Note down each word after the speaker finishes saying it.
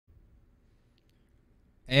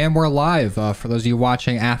And we're live. For those of you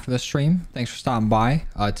watching after the stream, thanks for stopping by.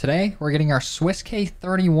 Today, we're getting our Swiss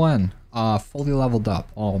K31 fully leveled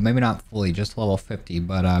up. Oh, maybe not fully, just level 50.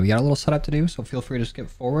 But we got a little setup to do, so feel free to skip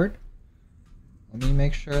forward. Let me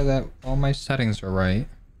make sure that all my settings are right.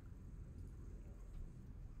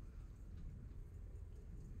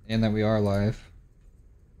 And that we are live.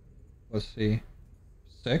 Let's see.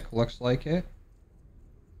 Sick, looks like it.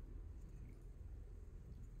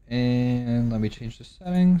 And let me change the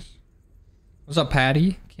settings. What's up,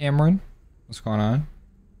 Patty? Cameron? What's going on?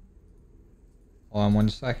 Hold on one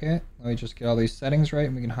second. Let me just get all these settings right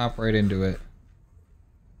and we can hop right into it.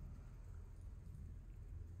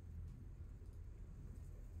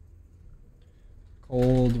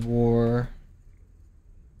 Cold War.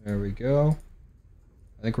 There we go.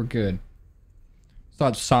 I think we're good. So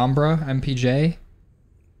it's Sombra, MPJ.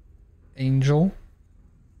 Angel.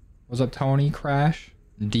 What's up, Tony? Crash.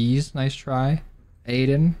 D's, nice try.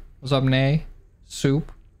 Aiden, what's up, Nay?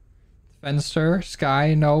 Soup. Fencer,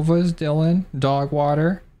 Sky, Novas, Dylan,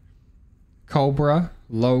 Dogwater, Cobra,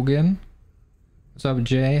 Logan. What's up,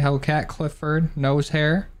 Jay? Hellcat, Clifford, Nose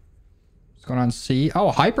Hair. What's going on, C?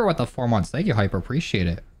 Oh, Hyper with the 4 months. Thank you, Hyper. Appreciate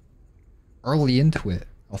it. Early into it.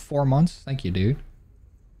 Oh, 4 months? Thank you, dude.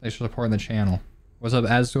 Thanks for supporting the channel. What's up,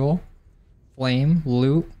 Azul? Flame,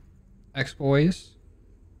 Loot, X-Boys.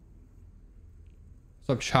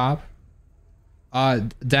 What's up, Chop?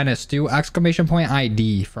 Dennis, do exclamation point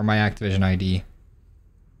ID for my Activision ID.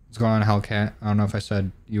 What's going on, Hellcat? I don't know if I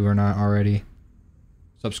said you or not already.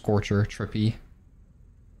 What's up, Scorcher, Trippy?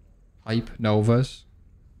 Hype, Novas.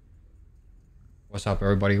 What's up,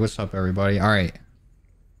 everybody? What's up, everybody? Alright.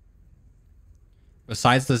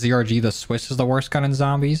 Besides the ZRG, the Swiss is the worst gun in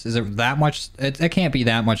zombies? Is it that much? It can't be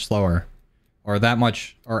that much slower. Or that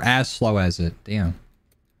much, or as slow as it. Damn.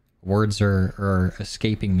 Words are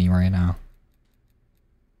escaping me right now.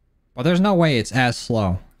 But there's no way it's as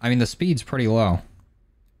slow. I mean, the speed's pretty low.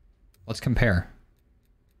 Let's compare.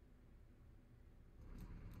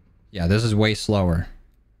 Yeah, this is way slower.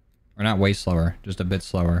 Or not way slower, just a bit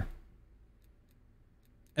slower.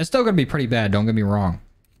 It's still gonna be pretty bad, don't get me wrong.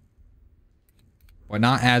 But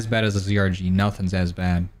not as bad as the ZRG. Nothing's as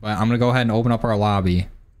bad. But I'm gonna go ahead and open up our lobby.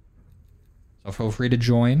 So feel free to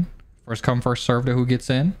join. First come, first serve to who gets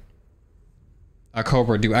in.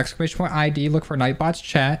 Cobra, do exclamation point ID, look for Nightbot's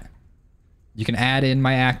chat. You can add in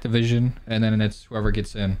my Activision, and then it's whoever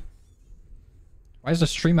gets in. Why is the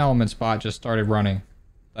Stream Elements bot just started running?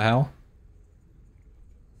 The hell?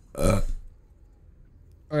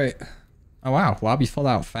 Alright. Oh wow, lobby filled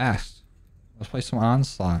out fast. Let's play some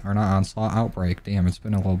Onslaught, or not Onslaught, Outbreak. Damn, it's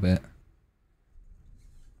been a little bit.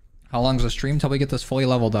 How long's the stream till we get this fully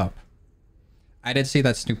leveled up? I did see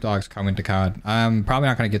that Snoop Dogg's coming to COD. I'm probably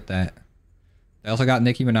not gonna get that. They also got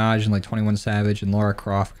Nicki Minaj and like 21 Savage and Lara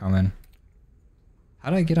Croft coming. How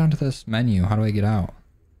do I get onto this menu? How do I get out?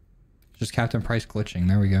 Just Captain Price glitching.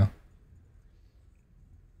 There we go.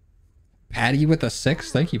 Patty with a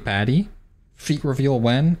 6. Thank you, Patty. Feet reveal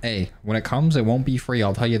when? Hey, when it comes, it won't be free.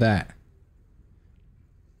 I'll tell you that.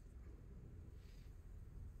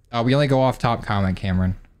 We only go off top comment,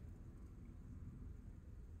 Cameron.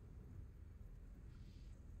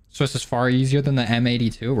 Swiss is far easier than the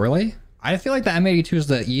M82. Really? I feel like the M82 is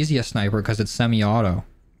the easiest sniper because it's semi-auto.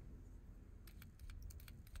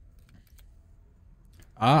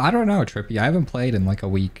 I don't know, Trippy. I haven't played in like a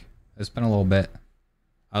week. It's been a little bit.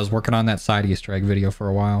 I was working on that side Easter egg video for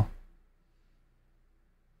a while.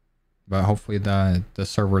 But hopefully the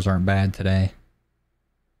servers aren't bad today.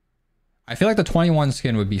 I feel like the 21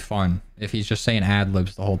 skin would be fun if he's just saying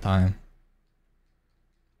ad-libs the whole time.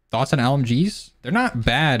 Thoughts on LMGs? They're not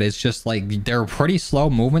bad. It's just like they're pretty slow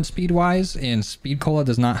movement speed wise, and speed cola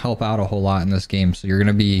does not help out a whole lot in this game. So you're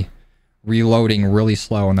gonna be reloading really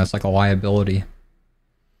slow, and that's like a liability.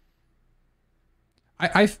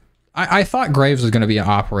 I thought Graves was gonna be an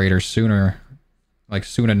operator sooner, like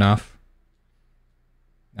soon enough.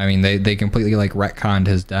 I mean, they completely like retconned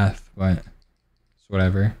his death, but it's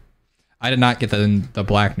whatever. I did not get the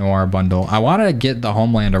Black Noir bundle. I wanted to get the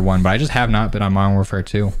Homelander one, but I just have not been on Modern Warfare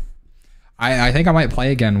 2. I think I might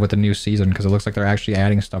play again with the new season because it looks like they're actually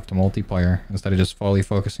adding stuff to multiplayer instead of just fully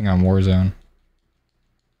focusing on Warzone.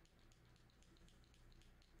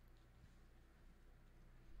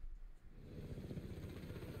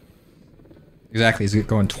 Exactly, he's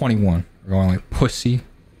going 21. We're going like pussy.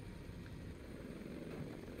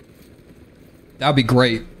 That would be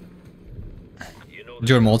great.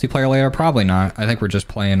 Doing multiplayer later? Probably not. I think we're just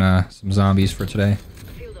playing some zombies for today.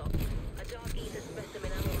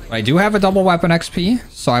 But I do have a double weapon XP,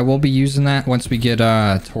 so I will be using that once we get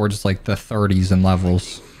towards like the 30s in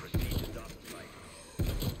levels.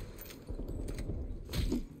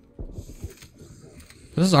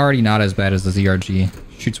 This is already not as bad as the ZRG.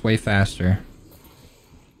 Shoots way faster.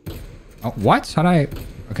 Oh, what? How'd I...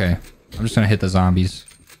 Okay. I'm just gonna hit the zombies.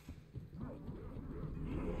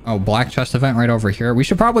 Oh, black chest event right over here. We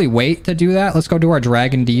should probably wait to do that. Let's go do our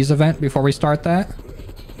Dragon D's event before we start that.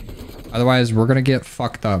 Otherwise, we're gonna get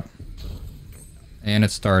fucked up. And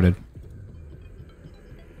it started.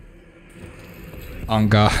 On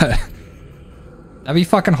God. That'd be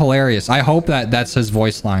fucking hilarious. I hope that that's his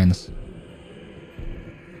voice lines.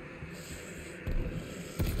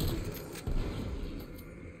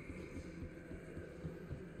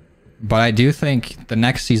 But I do think the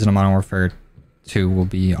next season of Modern Warfare 2 will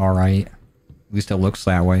be alright. At least it looks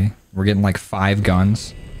that way. We're getting like 5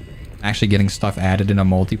 guns. Actually getting stuff added into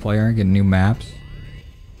multiplayer, getting new maps.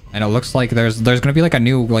 And it looks like there's gonna be like a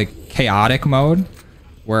new like chaotic mode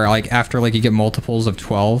where like after like you get multiples of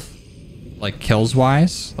 12 like kills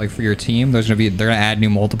wise, like for your team, they're gonna add new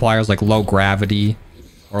multipliers like low gravity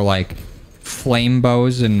or like flame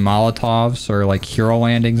bows and molotovs or like hero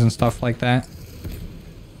landings and stuff like that.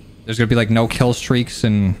 There's gonna be like no kill streaks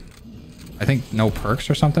and I think no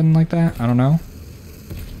perks or something like that. I don't know.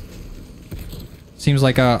 Seems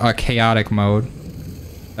like a chaotic mode.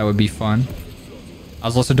 That would be fun. I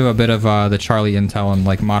was listening to a bit of the Charlie Intel and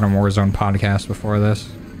like Modern Warzone podcast before this.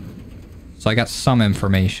 So I got some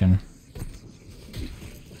information.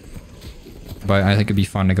 But I think it'd be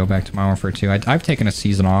fun to go back to Modern Warfare 2. I've taken a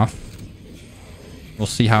season off. We'll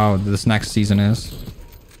see how this next season is.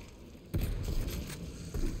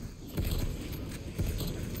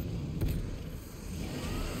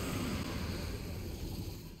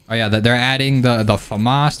 Oh yeah, they're adding the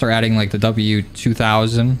FAMAS, they're adding like the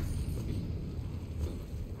W2000.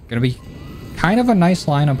 Gonna be kind of a nice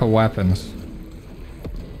lineup of weapons.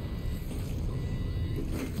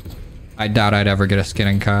 I doubt I'd ever get a skin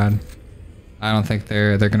in COD. I don't think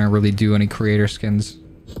they're gonna really do any creator skins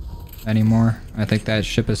anymore. I think that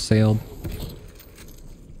ship has sailed.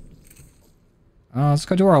 Let's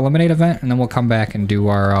go do our eliminate event and then we'll come back and do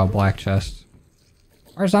our black chest.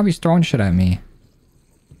 Why are zombies throwing shit at me?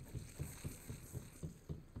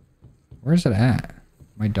 Where's it at?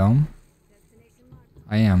 My dome?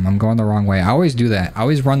 I am. I'm going the wrong way. I always do that. I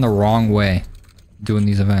always run the wrong way doing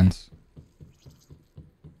these events.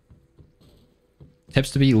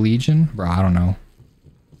 Tips to beat Legion? Bro, I don't know.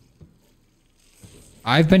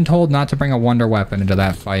 I've been told not to bring a wonder weapon into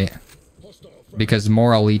that fight because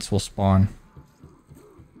more elites will spawn.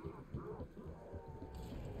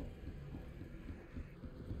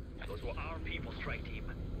 Those were our people, strike team.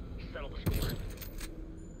 Settle the score.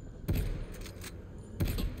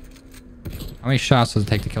 How many shots does it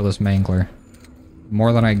take to kill this mangler?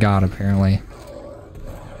 More than I got, apparently.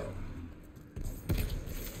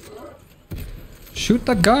 Shoot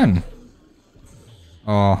the gun!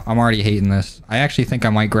 Oh, I'm already hating this. I actually think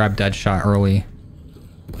I might grab Deadshot early.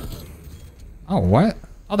 Oh, what?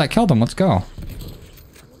 Oh, that killed him. Let's go.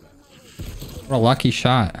 What a lucky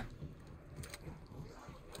shot.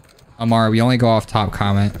 Amar, we only go off top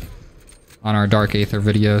comment on our Dark Aether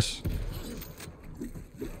videos.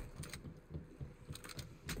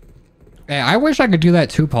 Hey, I wish I could do that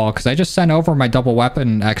too, Paul, because I just sent over my double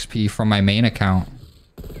weapon XP from my main account.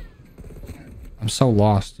 I'm so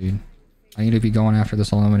lost, dude. I need to be going after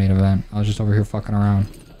this eliminate event. I was just over here fucking around.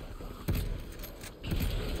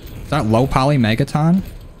 Is that low poly Megaton?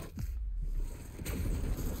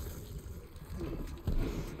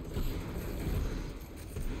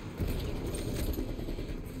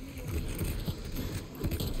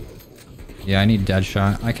 Yeah, I need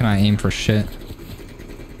Deadshot. I cannot aim for shit.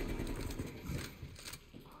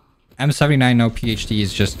 M79 no PhD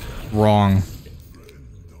is just wrong.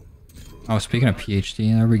 Oh, speaking of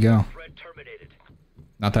PhD, there we go.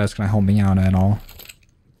 Not that it's gonna help me out at all.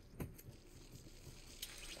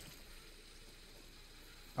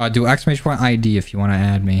 Do exclamation point ID if you want to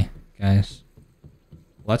add me, guys.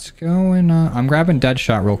 Let's go and I'm grabbing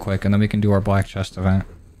Deadshot real quick and then we can do our black chest event.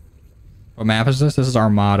 What map is this? This is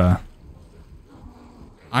Armada.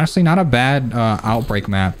 Honestly, not a bad outbreak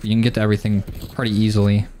map. You can get to everything pretty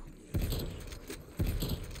easily.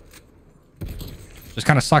 Just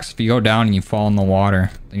kind of sucks if you go down and you fall in the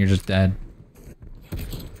water. Then you're just dead.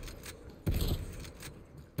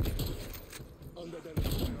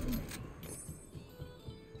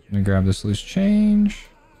 I'm gonna grab this loose change.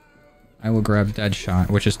 I will grab Deadshot,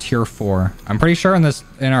 which is tier 4. I'm pretty sure in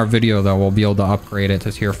our video though, we'll be able to upgrade it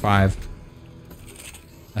to tier 5.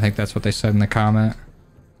 I think that's what they said in the comment.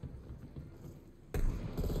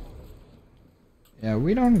 Yeah,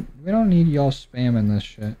 we don't need y'all spamming this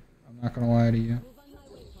shit. I'm not gonna lie to you.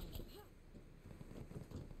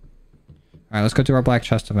 Alright, let's go do our black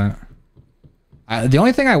chest event. The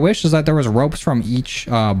only thing I wish is that there was ropes from each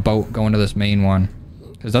boat going to this main one.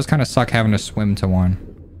 Because it does kind of suck having to swim to one.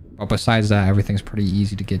 But besides that, everything's pretty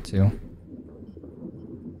easy to get to.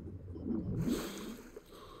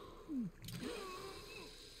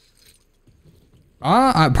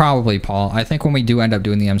 Probably, Paul. I think when we do end up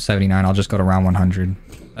doing the M79, I'll just go to round 100.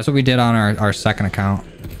 That's what we did on our second account.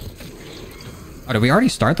 Oh, did we already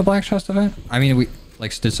start the Black Chest event? I mean,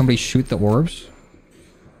 did somebody shoot the orbs?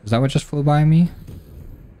 Is that what just flew by me?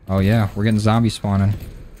 Oh yeah, we're getting zombies spawning.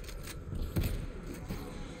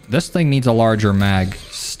 This thing needs a larger mag.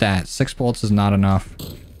 Stat. 6 bullets is not enough.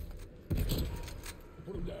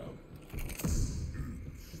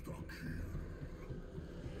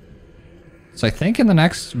 So I think in the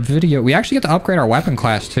next video, we actually get to upgrade our weapon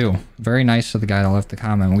class too. Very nice of the guy that left the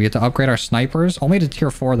comment. We get to upgrade our snipers. Only to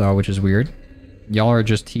tier 4 though, which is weird. Y'all are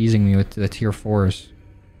just teasing me with the tier 4s.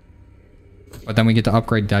 But then we get to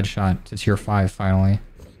upgrade Deadshot to tier 5 finally.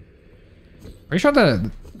 Pretty sure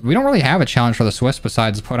we don't really have a challenge for the Swiss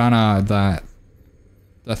besides put on the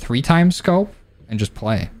 3x scope and just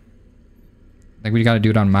play. I think we gotta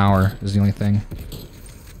do it on Mauer is the only thing.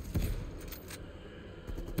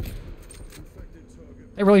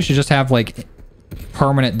 They really should just have like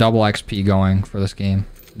permanent double XP going for this game.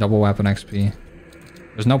 Double weapon XP.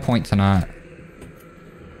 There's no point to not.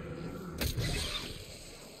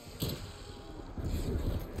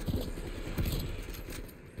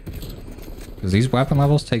 Because these weapon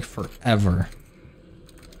levels take forever.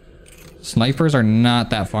 Snipers are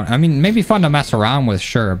not that fun. I mean, maybe fun to mess around with,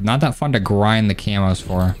 sure. Not that fun to grind the camos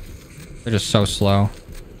for. They're just so slow.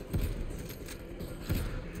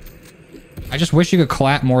 I just wish you could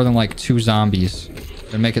collap more than like 2 zombies.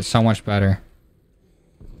 It'd make it so much better.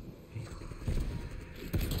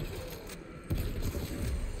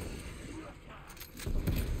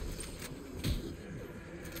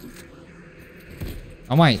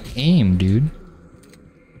 Oh, my aim, dude.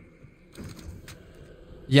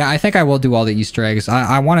 Yeah, I think I will do all the Easter eggs.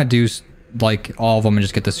 I want to do, like, all of them and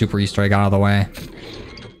just get the super Easter egg out of the way.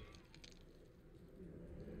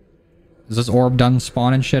 Is this orb done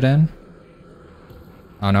spawning shit in?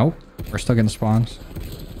 Oh, no. We're still getting spawns.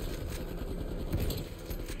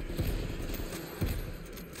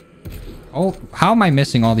 Oh, how am I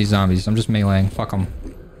missing all these zombies? I'm just meleeing. Fuck them.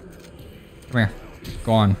 Come here.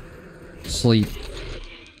 Go on. Sleep.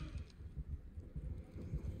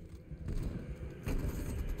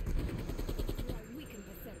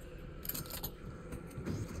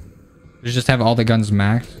 You just have all the guns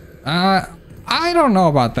maxed? I don't know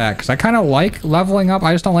about that, because I kind of like leveling up.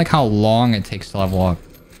 I just don't like how long it takes to level up.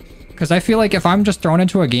 Because I feel like if I'm just thrown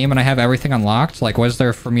into a game and I have everything unlocked, like, what is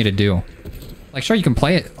there for me to do? Like, sure, you can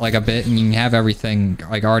play it, like, a bit, and you can have everything,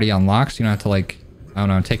 like, already unlocked, so you don't have to, like, I don't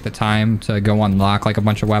know, take the time to go unlock, like, a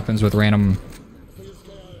bunch of weapons with random,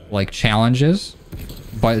 like, challenges.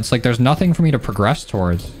 But it's like, there's nothing for me to progress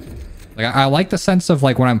towards. Like, I like the sense of,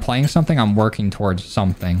 like, when I'm playing something, I'm working towards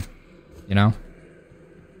something. You know?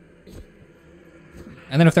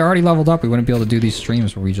 And then if they're already leveled up, we wouldn't be able to do these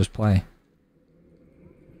streams where we just play.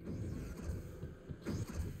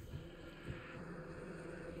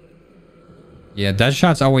 Yeah,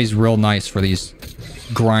 Deadshot's always real nice for these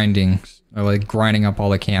grindings. Or like grinding up all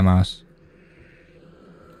the camos.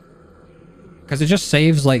 Because it just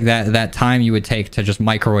saves like that time you would take to just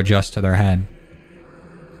micro adjust to their head.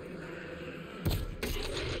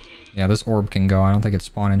 Yeah, this orb can go. I don't think it's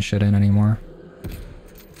spawning shit in anymore.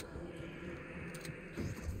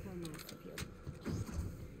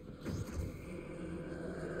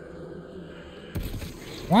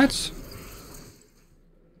 What?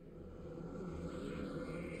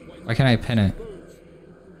 Why can't I pin it?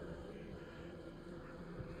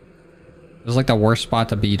 This is like the worst spot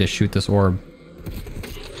to be to shoot this orb.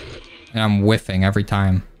 And I'm whiffing every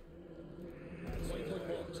time.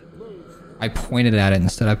 I pointed at it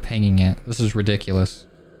instead of pinging it. This is ridiculous.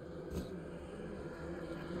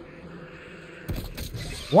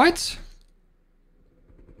 What?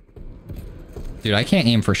 Dude, I can't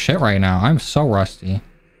aim for shit right now. I'm so rusty.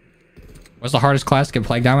 What's the hardest class to get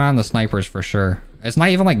plagued down on? The snipers for sure. It's not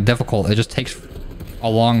even like difficult. It just takes a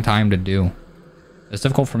long time to do. It's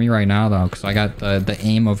difficult for me right now though, because I got the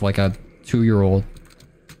aim of like a 2-year-old.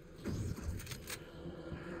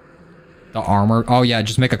 The armor. Oh yeah,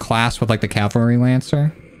 just make a class with like the cavalry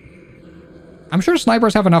lancer. I'm sure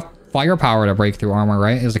snipers have enough firepower to break through armor,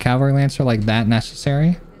 right? Is the cavalry lancer like that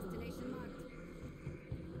necessary?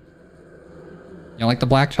 You know, like the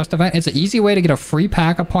Black Chest event? It's an easy way to get a free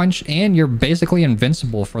pack-a-punch, and you're basically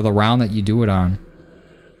invincible for the round that you do it on.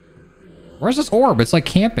 Where's this orb? It's like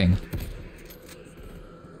camping.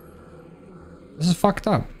 This is fucked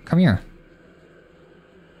up. Come here.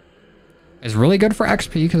 It's really good for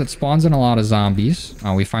XP because it spawns in a lot of zombies.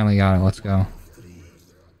 Oh, we finally got it. Let's go.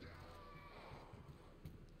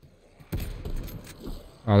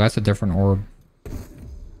 Oh, that's a different orb.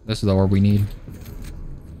 This is the orb we need.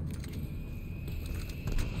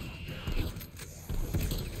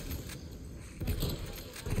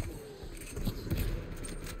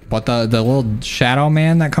 But the little shadow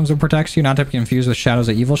man that comes and protects you, not to be confused with Shadows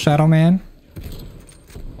of Evil Shadow Man.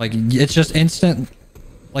 Like, it's just instant.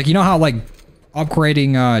 Like, you know how, like,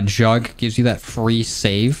 upgrading Jug gives you that free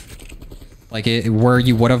save? Like, where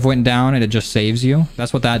you would have went down and it just saves you?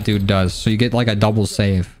 That's what that dude does. So you get, like, a double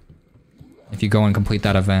save if you go and complete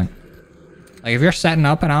that event. Like, if you're setting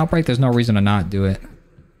up an outbreak, there's no reason to not do it.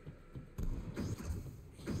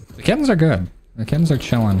 The kittens are good. The kittens are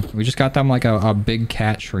chilling. We just got them, like, a big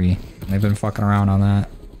cat tree. And they've been fucking around on that.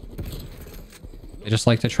 They just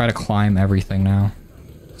like to try to climb everything now.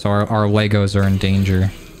 So our Legos are in danger.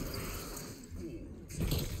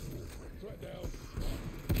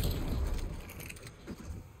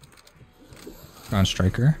 Ground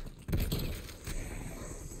Striker.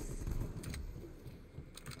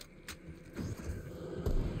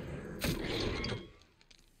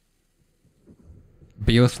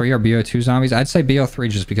 BO3 or BO2 zombies? I'd say BO3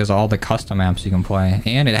 just because of all the custom maps you can play.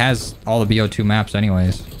 And it has all the BO2 maps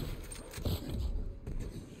anyways.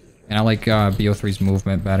 And I like BO3's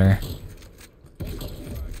movement better.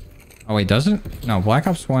 Oh wait, doesn't? No, Black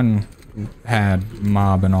Ops 1 had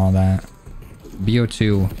mob and all that.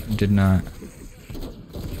 BO2 did not.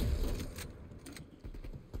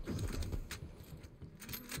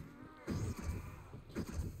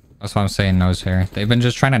 That's what I'm saying, nose hair. They've been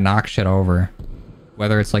just trying to knock shit over.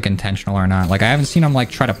 Whether it's like intentional or not. Like I haven't seen them like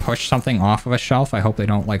try to push something off of a shelf. I hope they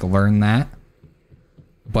don't like learn that.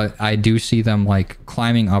 But I do see them like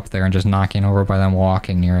climbing up there and just knocking over by them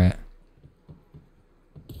walking near it.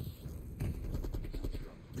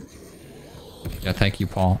 Yeah, thank you,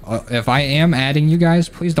 Paul. If I am adding you guys,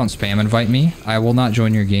 please don't spam invite me. I will not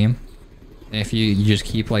join your game. And if you just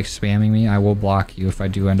keep like spamming me, I will block you if I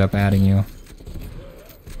do end up adding you.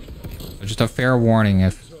 So just a fair warning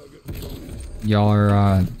if y'all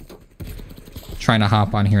are trying to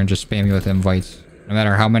hop on here and just spam me with invites. No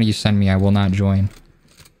matter how many you send me, I will not join.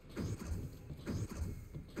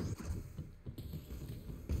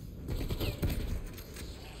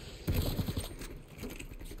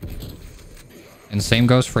 And same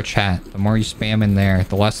goes for chat. The more you spam in there,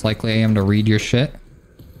 the less likely I am to read your shit.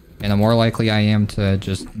 And the more likely I am to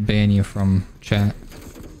just ban you from chat.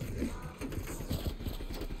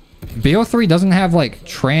 BO3 doesn't have like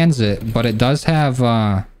transit, but it does have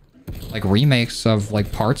like remakes of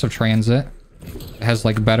like parts of transit. It has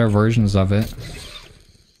like better versions of it.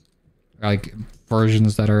 Like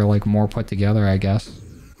versions that are like more put together, I guess.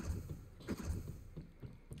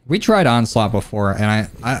 We tried Onslaught before, and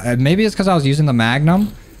I maybe it's because I was using the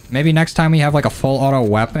Magnum. Maybe next time we have like a full auto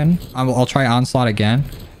weapon, I'll try Onslaught again.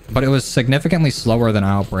 But it was significantly slower than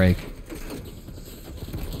Outbreak.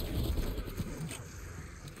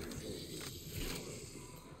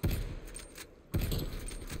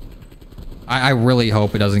 I really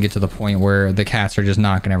hope it doesn't get to the point where the cats are just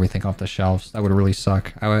knocking everything off the shelves. That would really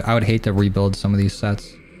suck. I would hate to rebuild some of these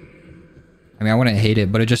sets. I mean, I wouldn't hate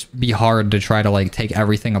it, but it'd just be hard to try to like take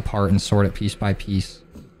everything apart and sort it piece by piece.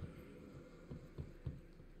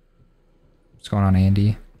 What's going on,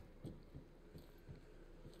 Andy?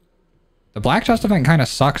 The black chest event kind of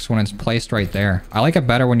sucks when it's placed right there. I like it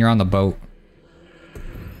better when you're on the boat.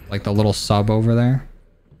 Like the little sub over there.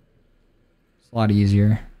 It's a lot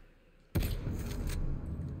easier.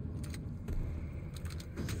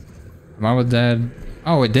 Mama Dead.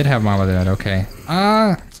 Oh, it did have Mama Dead. Okay.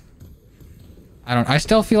 I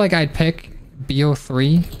still feel like I'd pick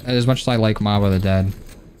BO3 as much as I like Mob of the Dead.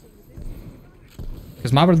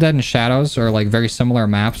 Because Mob of the Dead and Shadows are like very similar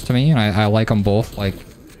maps to me, and I like them both like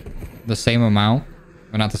the same amount.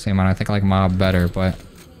 Well, not the same amount. I think I like Mob better, but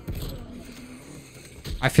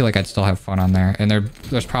I feel like I'd still have fun on there. And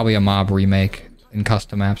there's probably a Mob remake in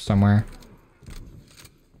custom maps somewhere.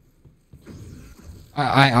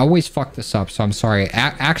 I always fuck this up, so I'm sorry.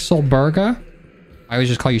 Axel Berga? I always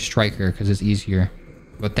just call you Striker because it's easier.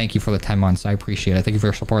 But thank you for the 10 months. I appreciate it. Thank you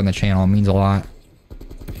for supporting the channel. It means a lot.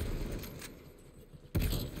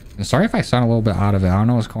 And sorry if I sound a little bit out of it. I don't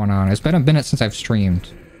know what's going on. It's been a minute since I've streamed.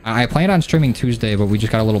 I planned on streaming Tuesday, but we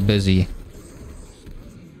just got a little busy.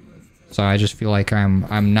 So I just feel like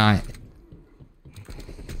I'm not...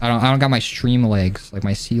 I don't got my stream legs, like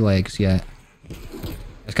my sea legs yet. I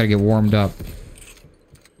just gotta get warmed up.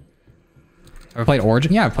 Have I played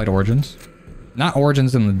Origins? Yeah, I've played Origins. Not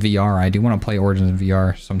Origins in the VR. I do want to play Origins in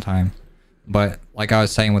VR sometime. But like I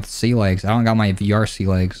was saying with sea legs, I don't got my VR sea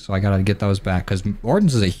legs, so I gotta get those back because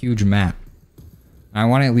Ordens is a huge map. I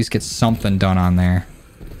want to at least get something done on there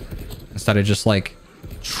instead of just like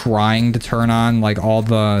trying to turn on like all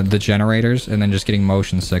the generators and then just getting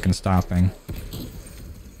motion sick and stopping.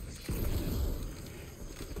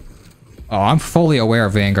 Oh, I'm fully aware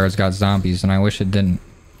Vanguard's got zombies, and I wish it didn't.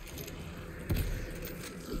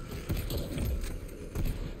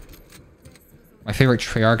 My favorite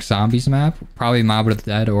Treyarch Zombies map? Probably Mob of the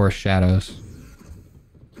Dead or Shadows.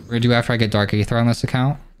 We're gonna do after I get Dark Aether on this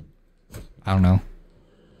account? I don't know.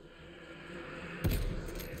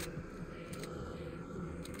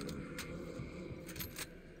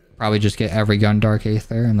 Probably just get every gun Dark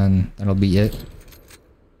Aether, and then that'll be it.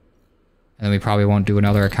 And then we probably won't do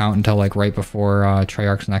another account until like right before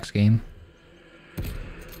Treyarch's next game.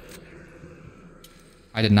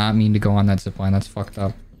 I did not mean to go on that zipline. That's fucked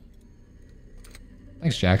up.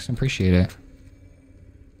 Thanks, Jackson. Appreciate it.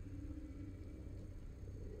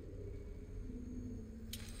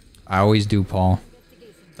 I always do, Paul.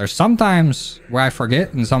 There's sometimes where I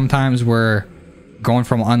forget, and sometimes where going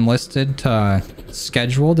from unlisted to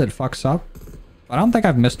scheduled, it fucks up. But I don't think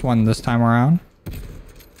I've missed one this time around.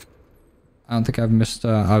 I don't think I've missed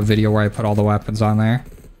a video where I put all the weapons on there.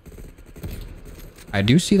 I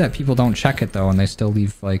do see that people don't check it though, and they still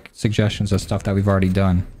leave like suggestions of stuff that we've already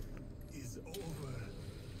done.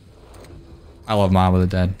 I love Mob of the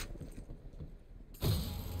Dead.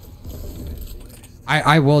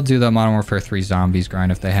 I will do the Modern Warfare 3 Zombies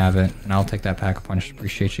grind if they have it, and I'll take that Pack-a-Punch.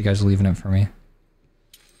 Appreciate you guys leaving it for me.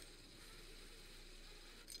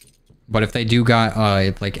 But if they do got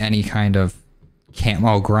like any kind of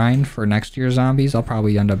camo grind for next year's zombies, I'll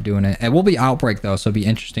probably end up doing it. It will be Outbreak though, so it'll be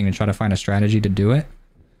interesting to try to find a strategy to do it.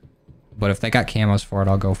 But if they got camos for it,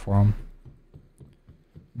 I'll go for them.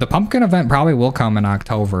 The pumpkin event probably will come in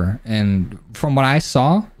October, and from what I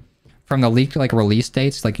saw from the leaked like release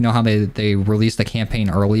dates, like you know how they released the campaign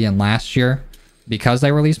early, and last year because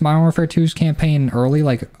they released Modern Warfare 2's campaign early,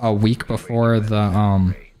 like a week before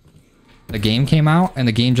the game came out, and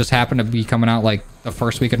the game just happened to be coming out like the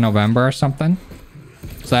first week of November or something.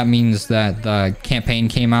 So that means that the campaign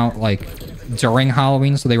came out like during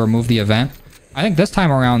Halloween, so they removed the event. I think this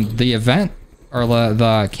time around the event or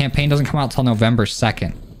the campaign doesn't come out till November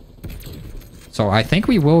 2nd. So I think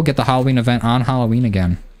we will get the Halloween event on Halloween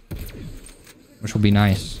again, which will be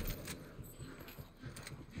nice.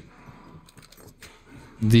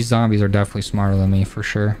 These zombies are definitely smarter than me for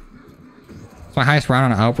sure. It's my highest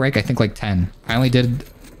round on Outbreak, I think like 10. I only did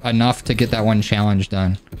enough to get that one challenge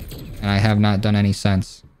done, and I have not done any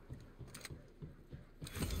since.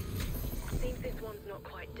 Seems this one's not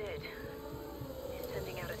quite dead. It's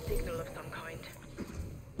sending out a signal of some kind.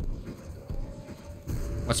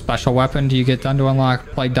 What special weapon do you get done to unlock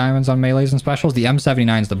Plague Diamonds on melees and specials? The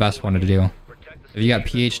M79 is the best one to do. If you got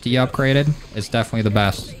PhD upgraded, it's definitely the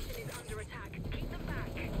best.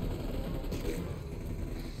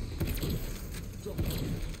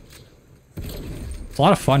 It's a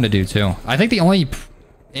lot of fun to do too. I think the only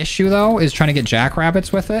issue though is trying to get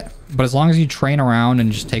jackrabbits with it, but as long as you train around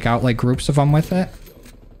and just take out like groups of them with it,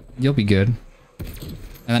 you'll be good.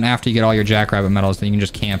 And then after you get all your jackrabbit medals, then you can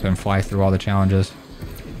just camp and fly through all the challenges.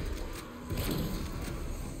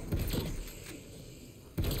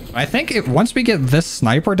 I think once we get this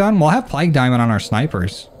sniper done, we'll have Plague Diamond on our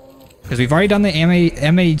snipers, because we've already done the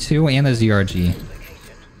M82 and the ZRG.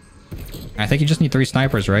 I think you just need 3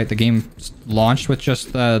 snipers, right? The game launched with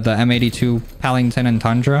just the M82 Pellington and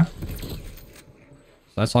Tundra. So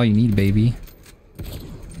that's all you need, baby.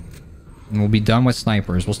 And we'll be done with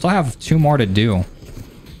snipers. We'll still have 2 more to do,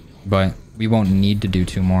 but we won't need to do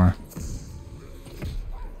 2 more.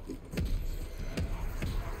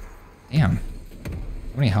 Damn.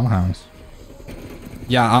 How many hellhounds?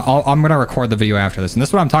 Yeah, I'm gonna record the video after this. And this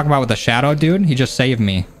is what I'm talking about with the shadow dude. He just saved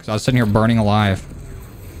me because I was sitting here burning alive.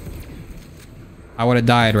 I would have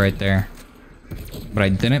died right there, but I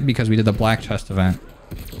didn't because we did the black chest event.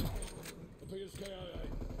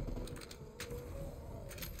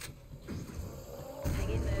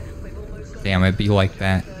 Damn, it'd be like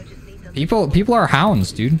that. People are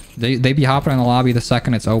hounds, dude. They be hopping in the lobby the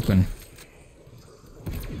second it's open.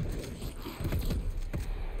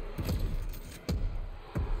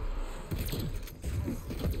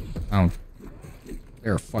 Oh,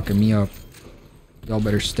 they're fucking me up. Y'all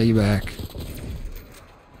better stay back.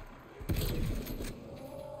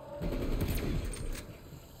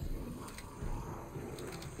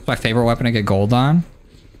 My favorite weapon to get gold on.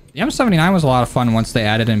 The M79 was a lot of fun once they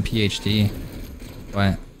added in PhD,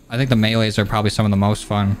 but I think the melees are probably some of the most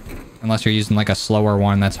fun, unless you're using like a slower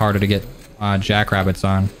one that's harder to get jackrabbits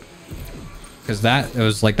on. Because that it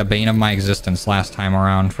was like the bane of my existence last time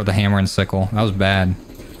around for the hammer and sickle. That was bad.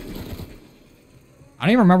 I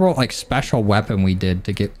don't even remember what like special weapon we did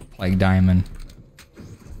to get Plague Diamond.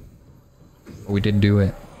 But we did do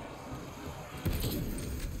it.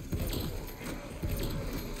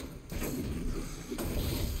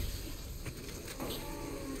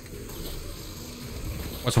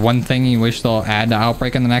 What's one thing you wish they'll add to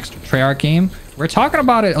Outbreak in the next Treyarch game? We were talking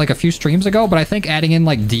about it like a few streams ago, but I think adding in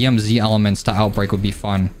like DMZ elements to Outbreak would be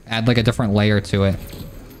fun. Add like a different layer to it.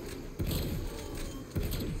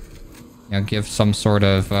 You know, give some sort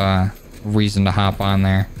of reason to hop on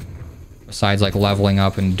there. Besides like leveling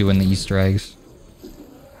up and doing the Easter eggs.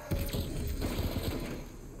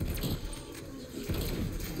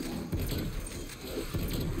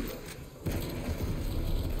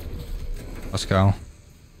 Let's go.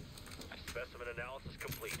 Specimen analysis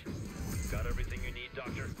complete. Got everything you need,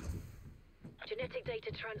 Doctor? Genetic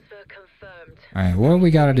data transfer confirmed. Alright, what do we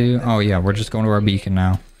gotta do? Oh yeah, we're just going to our beacon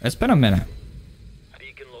now. It's been a minute.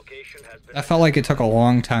 Beacon location has been... That felt like it took a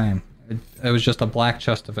long time. It was just a black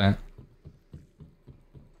chest event.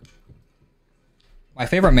 My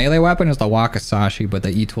favorite melee weapon is the Wakizashi, but the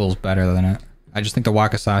E-tool is better than it. I just think the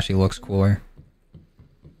Wakizashi looks cooler.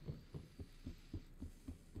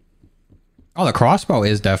 Oh, the crossbow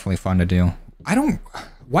is definitely fun to do.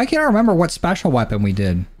 Why can't I remember what special weapon we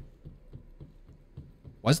did?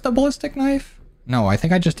 Was it the ballistic knife? No, I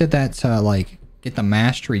think I just did that to, like, get the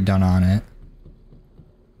mastery done on it.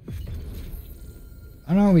 I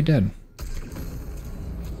don't know what we did.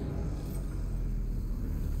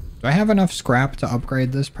 Do I have enough scrap to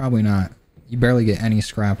upgrade this? Probably not. You barely get any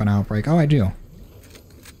scrap in Outbreak. Oh, I do.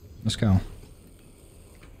 Let's go.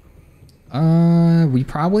 We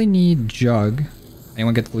probably need Jug.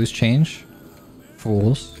 Anyone get the loose change?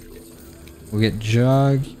 Fools. We'll get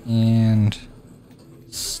Jug and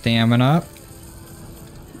Stamina.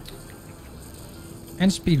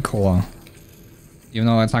 And Speed Cola. Even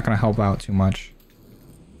though that's not going to help out too much.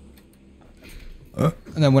 And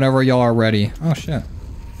then whenever y'all are ready. Oh shit.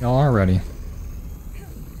 Y'all are ready.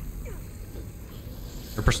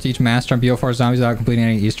 The Prestige Master and BO4 zombies without completing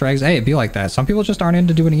any Easter eggs. Hey, it'd be like that. Some people just aren't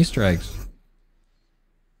into doing Easter eggs.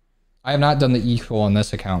 I have not done the equal on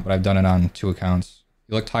this account, but I've done it on 2 accounts.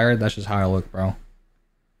 You look tired? That's just how I look, bro.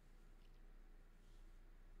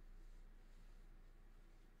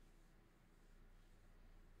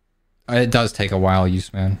 It does take a while,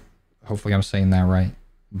 use man. Hopefully I'm saying that right.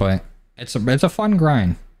 But it's a fun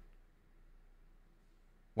grind.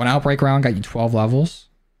 One Outbreak round got you 12 levels.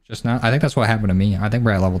 Just now. I think that's what happened to me. I think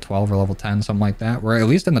we're at level 12 or level 10, something like that. We're at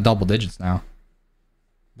least in the double digits now.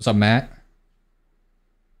 What's up, Matt?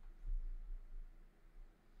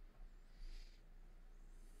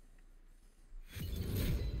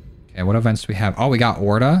 Okay, what events do we have? Oh, we got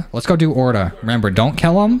Orda. Let's go do Orda. Remember, don't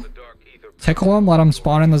kill him. Tickle him, let him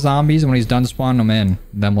spawn in the zombies, and when he's done spawning them in,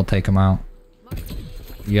 then we'll take him out.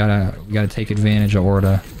 We gotta take advantage of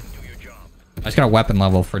Orda. I just got a weapon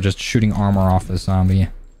level for just shooting armor off this zombie.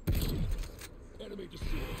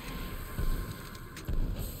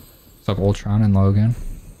 What's up, Ultron and Logan?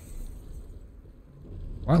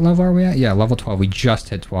 What level are we at? Yeah, level 12. We just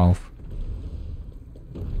hit 12.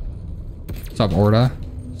 What's up, Orda?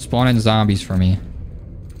 Spawn in zombies for me.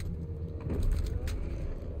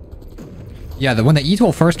 Yeah, when the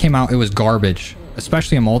E-tool first came out, it was garbage.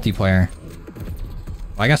 Especially in multiplayer.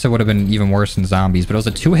 Well, I guess it would have been even worse in zombies, but it was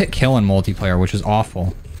a 2-hit kill in multiplayer, which is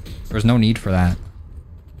awful. There was no need for that.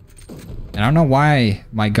 And I don't know why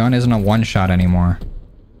my gun isn't a one-shot anymore.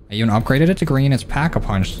 I even upgraded it to green. It's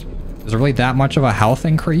Pack-a-Punch. Is there really that much of a health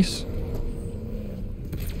increase?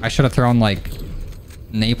 I should have thrown, like,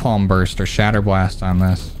 Napalm Burst or Shatter Blast on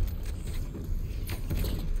this.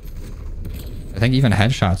 I think even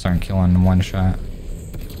headshots aren't killing in one shot.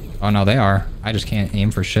 Oh, no, they are. I just can't aim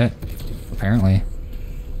for shit, apparently.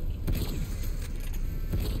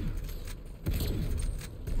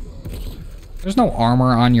 There's no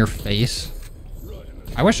armor on your face.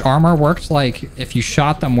 I wish armor worked like if you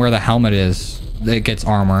shot them where the helmet is, it gets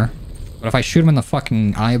armor. But if I shoot them in the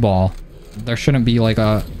fucking eyeball, there shouldn't be like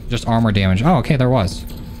a just armor damage. Oh, okay, there was.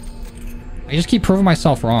 I just keep proving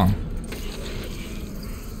myself wrong.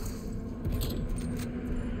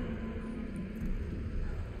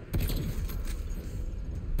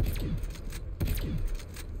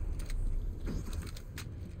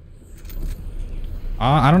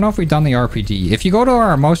 I don't know if we've done the RPD. If you go to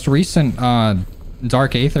our most recent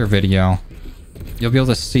Dark Aether video, you'll be able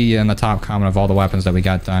to see in the top comment of all the weapons that we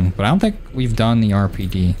got done. But I don't think we've done the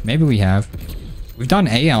RPD. Maybe we have. We've done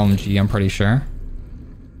ALMG, I'm pretty sure.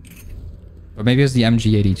 But maybe it's the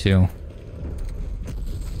MG82.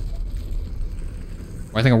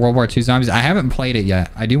 I think of World War II Zombies. I haven't played it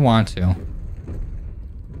yet. I do want to.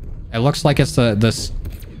 It looks like it's the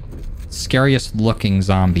scariest looking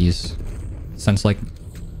zombies since like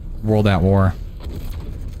World at War.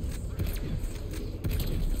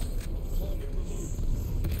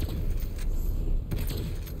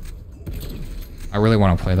 I really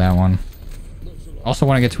want to play that one. Also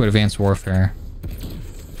want to get to Advanced Warfare.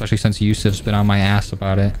 Especially since Yusuf's been on my ass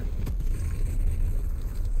about it.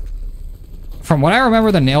 From what I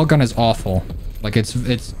remember, the nail gun is awful. Like, it's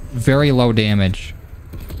very low damage.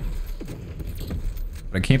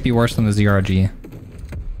 But it can't be worse than the ZRG.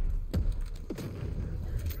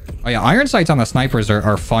 Oh yeah, iron sights on the snipers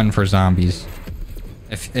are fun for zombies.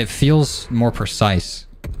 It feels more precise.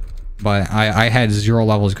 But I had 0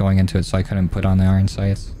 levels going into it, so I couldn't put on the iron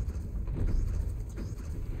sights.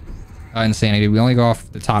 Insanity. We only go off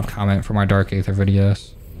the top comment from our Dark Aether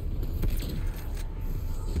videos.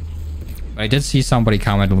 But I did see somebody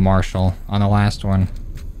comment to Marshall on the last one.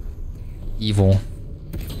 Evil.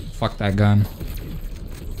 Fuck that gun.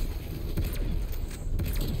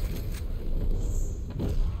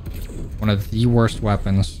 One of the worst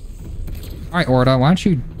weapons. Alright, Orda, why don't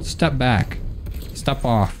you step back? Step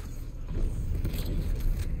off.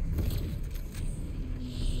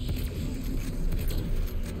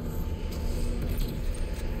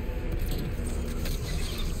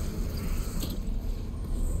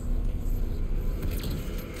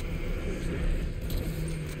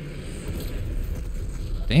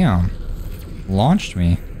 Damn. Launched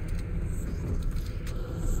me.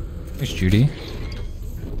 Thanks, Judy.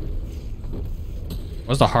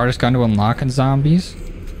 What's the hardest gun to unlock in zombies?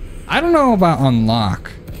 I don't know about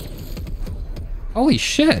unlock. Holy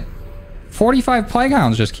shit. 45 plague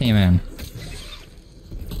hounds just came in.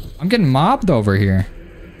 I'm getting mobbed over here.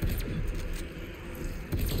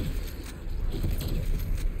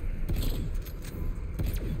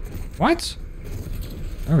 What?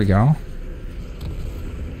 There we go.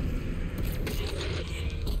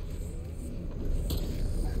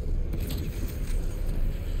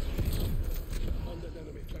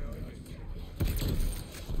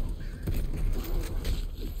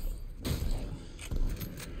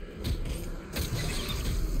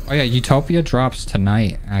 Oh yeah, Utopia drops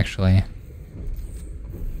tonight, actually.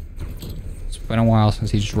 It's been a while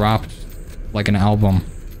since he's dropped, like, an album.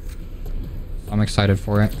 I'm excited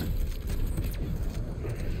for it.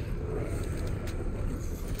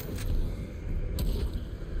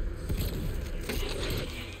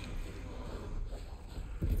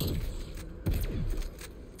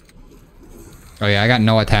 Oh yeah, I got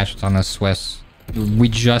no attachments on this Swiss. We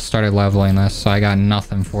just started leveling this, so I got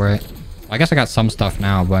nothing for it. I guess I got some stuff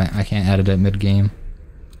now, but I can't edit it mid-game.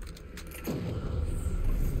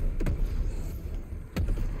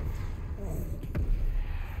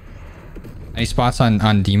 Any spots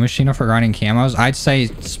on D Machina for grinding camos? I'd say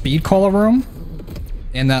Speed Cola Room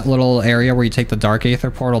in that little area where you take the Dark Aether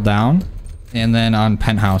portal down. And then on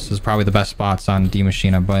Penthouse is probably the best spots on D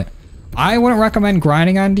Machina, but I wouldn't recommend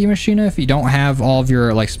grinding on D Machina if you don't have all of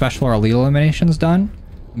your like special or elite eliminations done.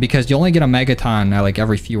 Because you only get a Megaton at like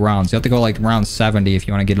every few rounds. You have to go like round 70 if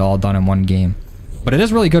you want to get it all done in one game. But it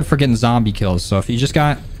is really good for getting zombie kills. So if you just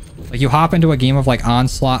got, like you hop into a game of like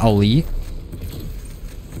Onslaught Elite,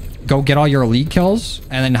 go get all your elite kills,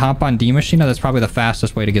 and then hop on D Machina, that's probably the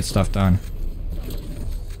fastest way to get stuff done.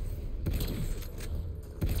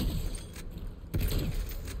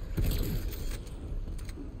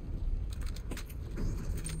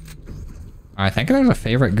 I think there's a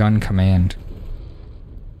favorite gun command.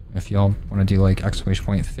 If y'all want to do like !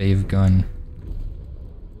 Fave gun.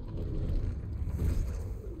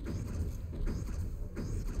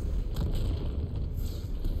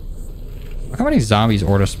 Look how many zombies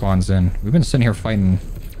Orda spawns in. We've been sitting here fighting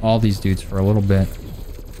all these dudes for a little bit.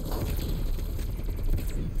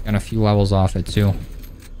 And a few levels off it too.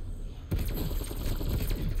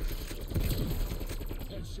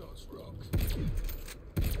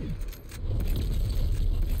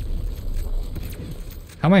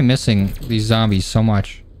 How am I missing these zombies so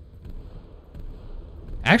much?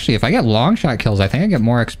 Actually, if I get long shot kills, I think I get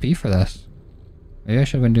more XP for this. Maybe I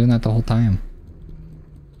should have been doing that the whole time.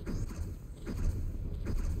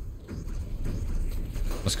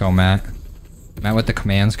 Let's go, Matt. Matt with the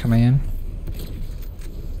commands command.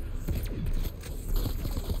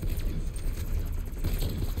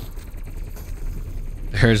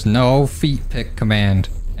 There's no feet pick command,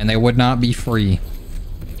 and they would not be free.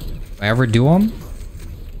 If I ever do them,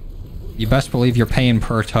 you best believe you're paying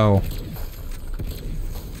per toe.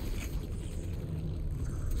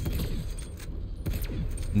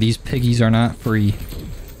 These piggies are not free.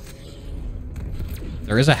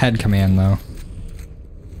 There is a head command though.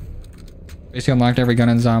 Basically unlocked every gun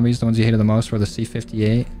in Zombies. The ones you hated the most were the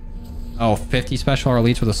C58. Oh, 50 special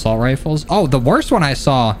elites with assault rifles. Oh, the worst one I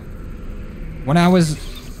saw when I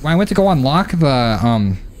went to go unlock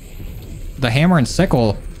the hammer and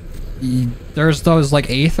sickle. There's those like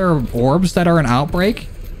aether orbs that are an outbreak,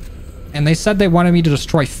 and they said they wanted me to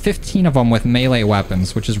destroy 15 of them with melee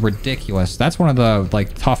weapons, which is ridiculous. That's one of the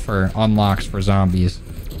like tougher unlocks for Zombies.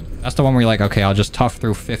 That's the one where you're like, okay, I'll just tough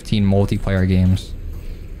through 15 multiplayer games.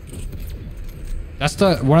 That's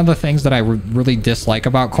one of the things that I really dislike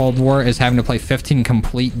about Cold War is having to play 15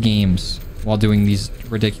 complete games while doing these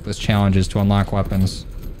ridiculous challenges to unlock weapons.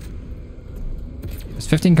 Because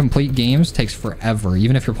 15 complete games takes forever,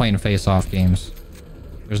 even if you're playing face-off games.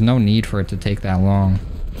 There's no need for it to take that long.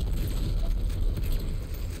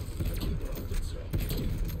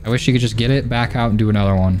 I wish you could just get it, back out, and do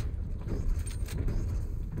another one.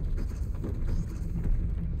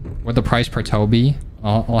 What'd the price per toe be?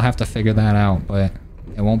 I'll have to figure that out, but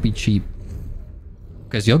it won't be cheap.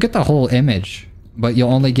 Because you'll get the whole image, but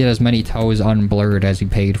you'll only get as many toes unblurred as you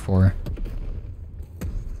paid for.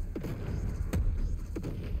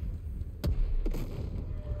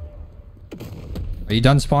 Are you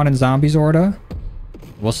done spawning zombies, Orda?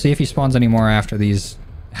 We'll see if he spawns any more after these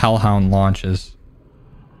Hellhound launches.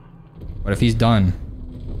 But if he's done,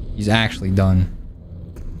 he's actually done.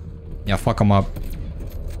 Yeah, fuck him up.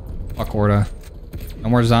 Fuck Orda. No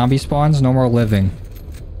more zombie spawns, no more living.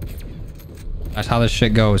 That's how this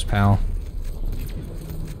shit goes, pal.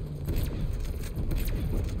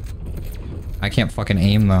 I can't fucking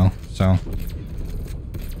aim though, so...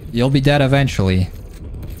 You'll be dead eventually.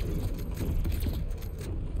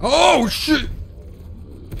 Oh, shit!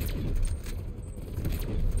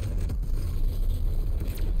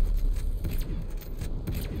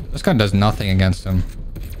 This gun does nothing against him.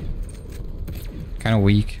 Kind of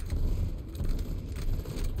weak.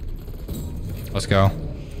 Let's go.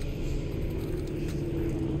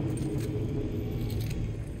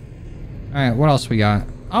 Alright, what else we got?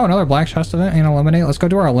 Oh, another black chest event and eliminate. Let's go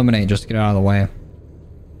do our eliminate just to get it out of the way.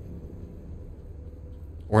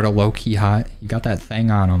 Or to low-key hot. You got that thing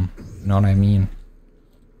on him. You know what I mean?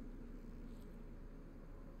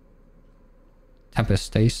 Tempest,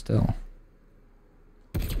 stay still.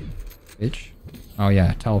 Bitch. Oh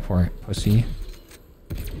yeah, teleport, pussy.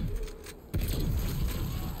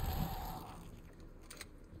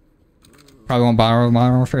 Probably won't borrow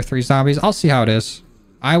Modern Warfare 3 zombies. I'll see how it is.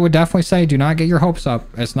 I would definitely say do not get your hopes up.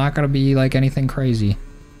 It's not going to be like anything crazy.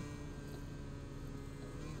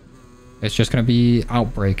 It's just going to be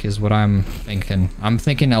Outbreak is what I'm thinking. I'm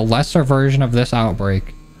thinking a lesser version of this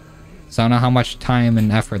Outbreak. So I don't know how much time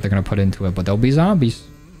and effort they're going to put into it, but they'll be zombies.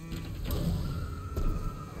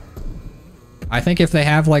 I think if they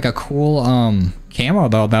have like a cool camo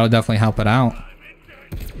though, that'll definitely help it out.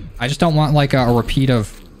 I just don't want like a repeat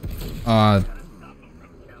of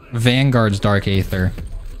Vanguard's Dark Aether.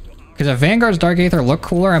 Because if Vanguard's Dark Aether looked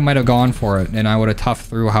cooler, I might have gone for it, and I would have toughed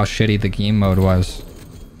through how shitty the game mode was.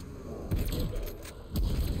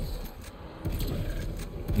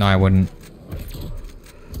 No, I wouldn't.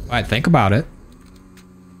 I'd think about it.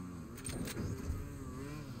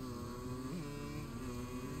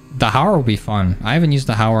 The Hower will be fun. I haven't used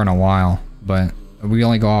the Hower in a while, but we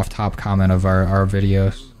only go off top comment of our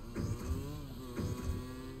videos.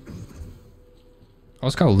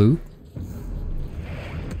 Let's go loot.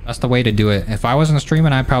 That's the way to do it. If I wasn't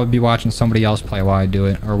streaming, I'd probably be watching somebody else play while I do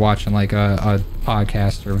it. Or watching like a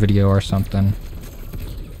podcast or video or something.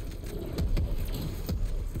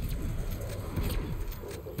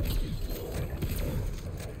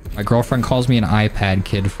 My girlfriend calls me an iPad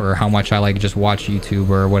kid for how much I like just watch YouTube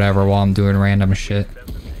or whatever while I'm doing random shit.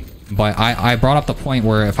 But I brought up the point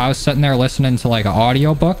where if I was sitting there listening to like an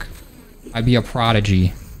audiobook, I'd be a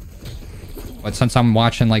prodigy. But since I'm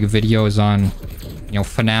watching like videos on, you know,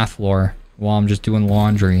 FNAF lore while I'm just doing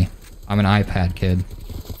laundry, I'm an iPad kid.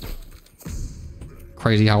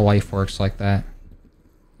 Crazy how life works like that.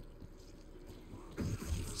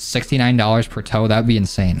 $69 per toe, that'd be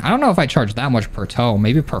insane. I don't know if I charge that much per toe,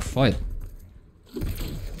 maybe per foot.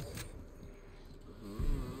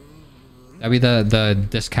 That'd be the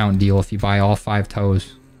discount deal if you buy all 5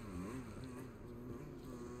 toes.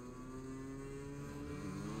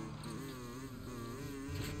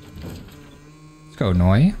 Let's go,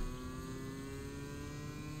 Noi.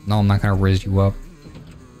 No, I'm not gonna riz you up.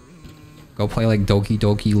 Go play like Doki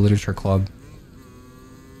Doki Literature Club.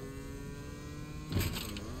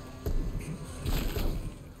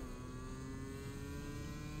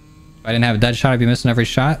 If I didn't have a dead shot, I'd be missing every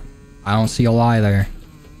shot. I don't see a lie there.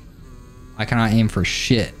 I cannot aim for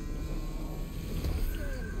shit.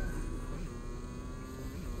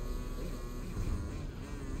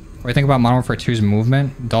 What do you think about Modern Warfare 2's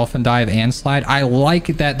movement? Dolphin dive and slide. I like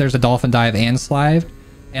that there's a dolphin dive and slide.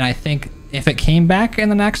 And I think if it came back in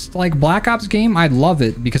the next like Black Ops game, I'd love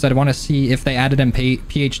it because I'd want to see if they added in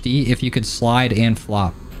PhD if you could slide and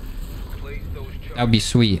flop. That would be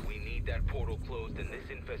sweet.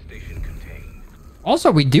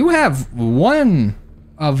 Also, we do have one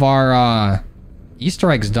of our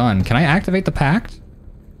Easter eggs done. Can I activate the pact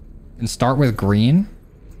and start with green?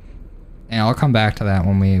 And I'll come back to that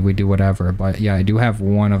when we do whatever. But yeah, I do have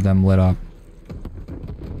one of them lit up.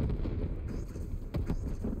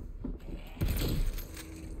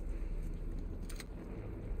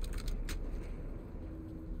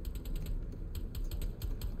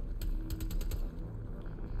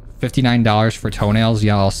 $59 for toenails.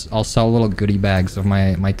 Yeah, I'll sell little goodie bags of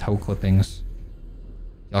my toe clippings.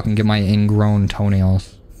 Y'all can get my ingrown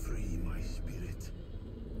toenails. Free my spirit.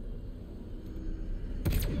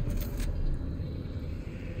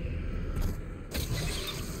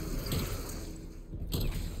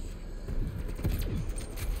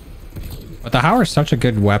 But the Howler is such a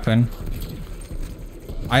good weapon.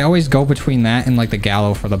 I always go between that and like the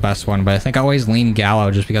Gallo for the best one, but I think I always lean Gallo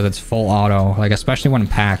just because it's full auto, like especially when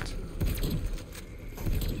packed.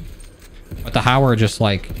 But the Howler just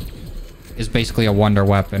like is basically a wonder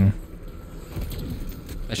weapon.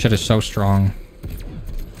 That shit is so strong.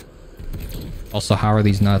 Also, how are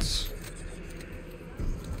these nuts?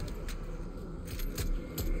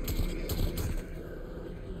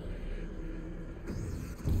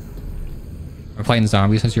 I'm playing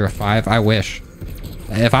zombies since you're a 5. I wish.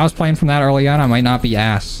 If I was playing from that early on, I might not be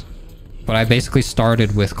ass. But I basically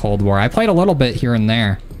started with Cold War. I played a little bit here and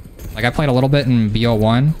there. Like, I played a little bit in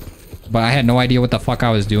BO1, but I had no idea what the fuck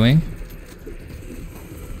I was doing.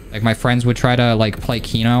 Like, my friends would try to, like, play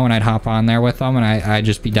Kino, and I'd hop on there with them, and I'd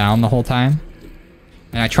just be down the whole time.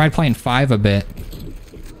 And I tried playing 5 a bit.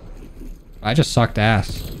 I just sucked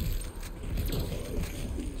ass.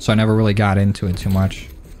 So I never really got into it too much.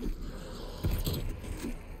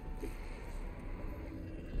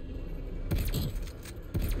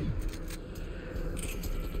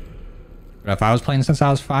 But if I was playing since I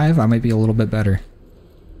was 5, I might be a little bit better.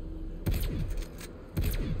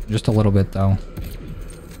 Just a little bit, though.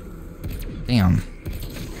 Damn.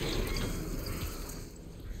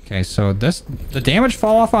 Okay, so the damage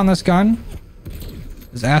fall off on this gun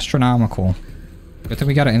is astronomical. Good thing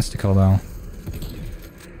we got an insta-kill, though.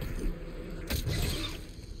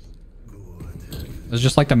 It's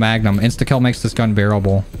just like the Magnum. Insta-kill makes this gun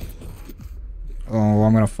bearable. Oh,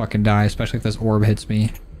 I'm gonna fucking die, especially if this orb hits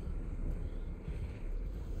me.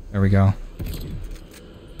 There we go.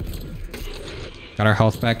 Got our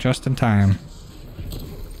health back just in time.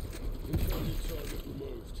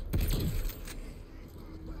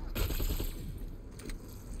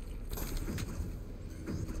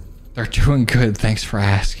 They're doing good. Thanks for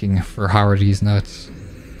asking for Howard G's nuts.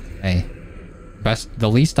 Hey, the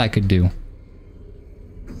least I could do.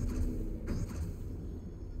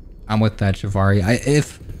 I'm with that, Javari.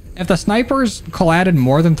 If the snipers collatted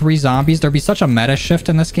more than 3 zombies, there'd be such a meta shift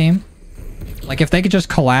in this game. Like, if they could just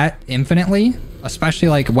collat infinitely, especially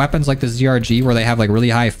like weapons like the ZRG where they have like really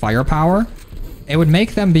high firepower, it would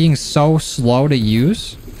make them being so slow to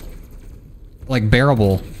use like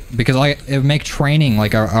bearable, because like it would make training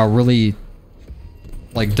like a really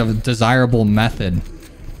like desirable method.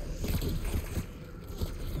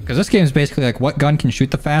 Because this game is basically like what gun can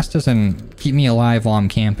shoot the fastest and keep me alive while I'm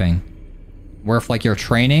camping. Where if like you're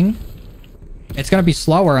training, it's gonna be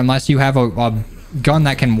slower unless you have a gun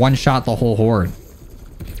that can one-shot the whole horde.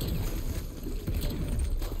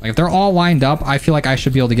 Like if they're all lined up, I feel like I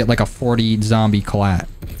should be able to get like a 40 zombie collat.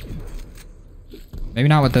 Maybe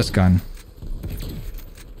not with this gun.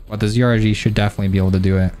 But the ZRG should definitely be able to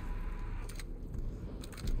do it.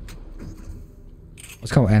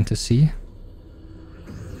 Let's go N to C.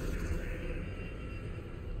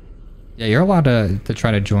 Yeah, you're allowed to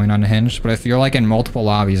try to join unhinged, but if you're like in multiple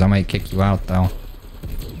lobbies, I might kick you out though.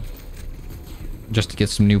 Just to get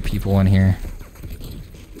some new people in here.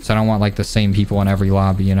 So I don't want like the same people in every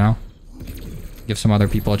lobby, you know? Give some other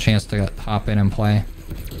people a chance to hop in and play.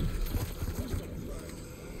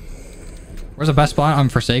 Where's the best spot on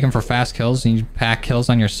Forsaken for fast kills? You pack kills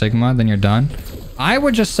on your Sigma, then you're done. I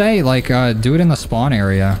would just say like do it in the spawn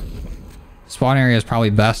area. Spawn area is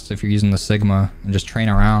probably best if you're using the Sigma and just train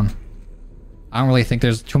around. I don't really think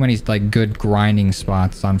there's too many like good grinding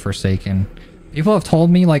spots on Forsaken. People have told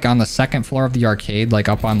me like on the 2nd floor of the arcade, like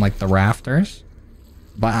up on like the rafters.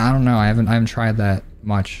 But I don't know, I haven't tried that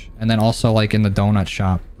much. And then also like in the donut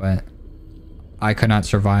shop, but I could not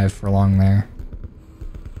survive for long there.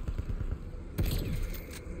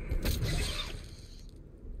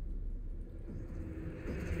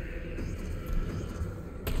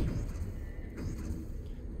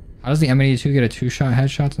 How does the M82 get a 2-shot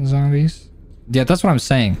headshots in zombies? Yeah, that's what I'm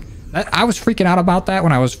saying. I was freaking out about that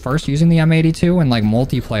when I was first using the M82 in like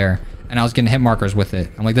multiplayer, and I was getting hit markers with it.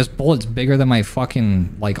 I'm like, this bullet's bigger than my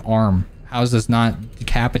fucking like arm. How is this not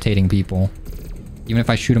decapitating people? Even if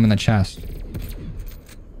I shoot them in the chest.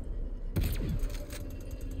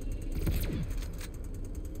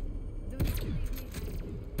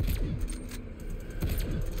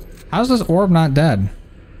 How's this orb not dead?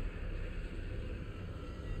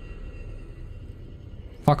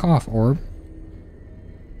 Fuck off, orb.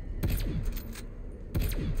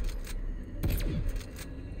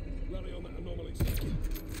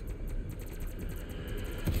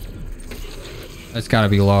 It's gotta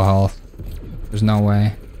be low health. There's no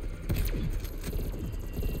way.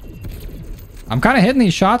 I'm kind of hitting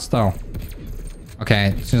these shots though.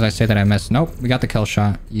 Okay, as soon as I say that I missed. Nope, we got the kill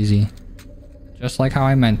shot. Easy. Just like how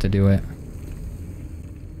I meant to do it.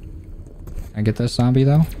 Can I get this zombie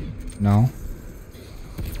though? No.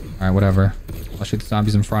 Alright, whatever. I'll shoot the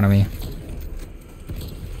zombies in front of me.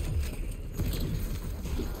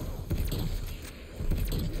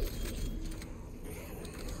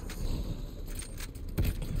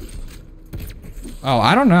 Oh,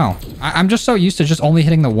 I don't know. I'm just so used to just only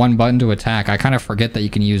hitting the one button to attack. I kind of forget that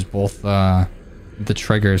you can use both the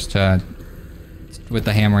triggers to with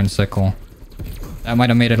the hammer and sickle. That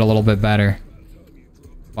might have made it a little bit better.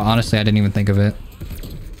 But honestly, I didn't even think of it.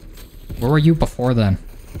 Where were you before then?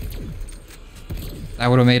 That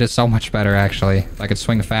would have made it so much better, actually. If I could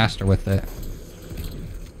swing faster with it.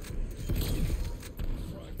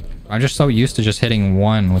 I'm just so used to just hitting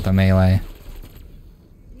one with a melee.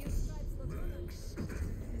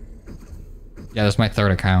 Yeah, that's my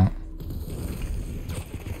third account.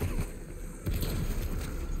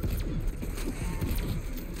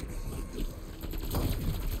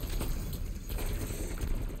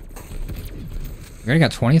 We already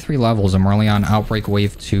got 23 levels and we're only on Outbreak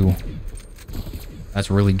Wave 2. That's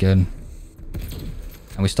really good.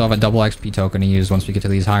 And we still have a double XP token to use once we get to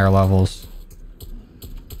these higher levels.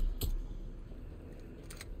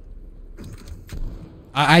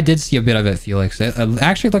 I did see a bit of it, Felix. It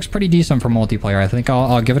actually looks pretty decent for multiplayer. I think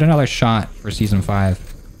I'll give it another shot for Season 5.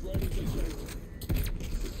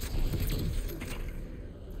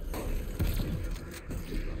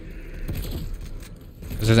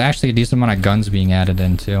 Because there's actually a decent amount of guns being added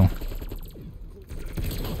in, too.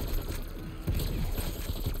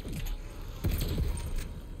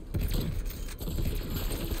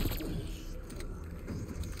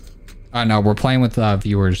 No, we're playing with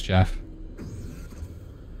viewers, Jeff.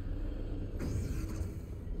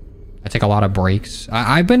 I take a lot of breaks.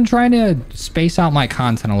 I've been trying to space out my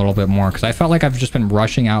content a little bit more because I felt like I've just been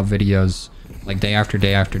rushing out videos like day after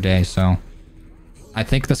day after day. So I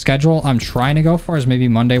think the schedule I'm trying to go for is maybe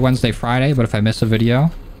Monday, Wednesday, Friday. But if I miss a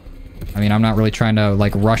video, I mean, I'm not really trying to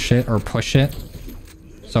like rush it or push it.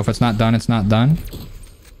 So if it's not done, it's not done.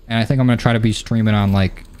 And I think I'm going to try to be streaming on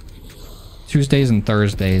like Tuesdays and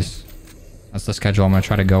Thursdays. That's the schedule I'm going to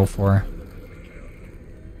try to go for.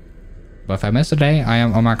 But if I miss a day,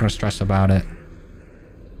 I'm not going to stress about it.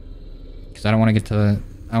 Because I don't want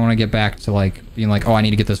to get back to like being like, oh, I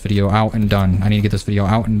need to get this video out and done. I need to get this video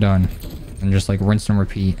out and done. And just like rinse and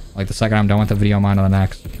repeat. Like the second I'm done with the video, I'm on to the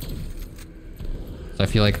next. So I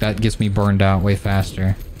feel like that gets me burned out way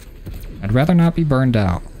faster. I'd rather not be burned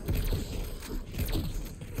out.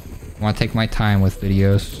 I want to take my time with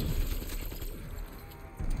videos.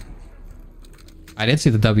 I did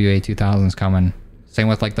see the WA-2000s coming. Same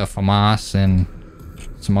with like the FAMAS and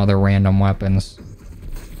some other random weapons.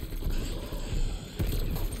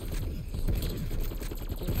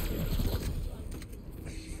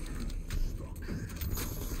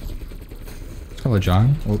 Hello,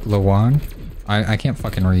 John. Lawan. I can't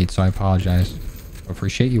fucking read, so I apologize. I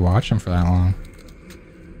appreciate you watching for that long.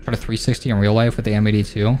 Try to 360 in real life with the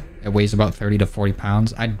M82. It weighs about 30 to 40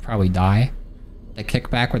 pounds. I'd probably die. The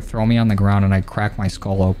kickback would throw me on the ground and I'd crack my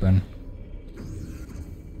skull open.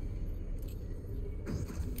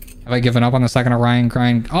 Have I given up on the second Orion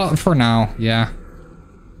grind? Oh, for now, yeah.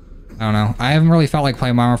 I don't know. I haven't really felt like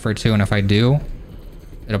playing Modern Warfare 2, and if I do,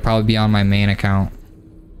 it'll probably be on my main account.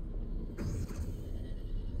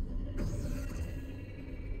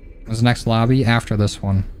 When's the next lobby? After this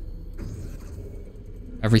one.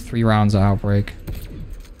 Every 3 rounds of Outbreak.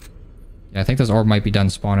 Yeah, I think this orb might be done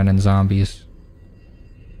spawning in zombies.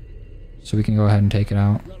 So we can go ahead and take it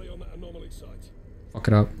out. Fuck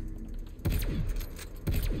it up.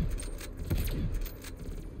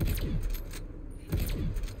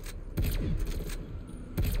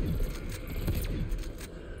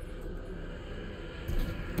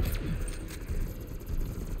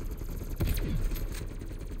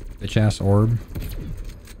 Bitch ass orb.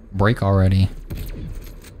 Break already.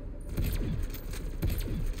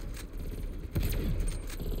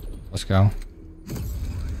 Let's go.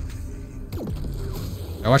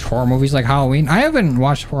 I watch horror movies like Halloween. I haven't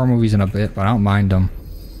watched horror movies in a bit, but I don't mind them.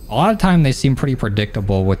 A lot of time they seem pretty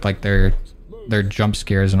predictable with like their jump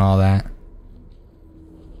scares and all that.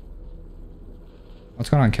 What's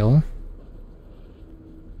going on, Killa?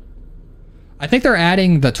 I think they're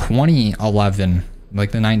adding the 2011,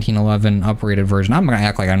 like the 1911 upgraded version. I'm gonna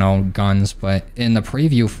act like I know guns, but in the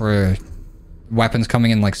preview for weapons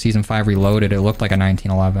coming in like season 5 reloaded, it looked like a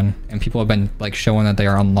 1911, and people have been like showing that they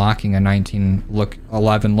are unlocking a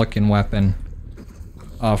 1911 looking weapon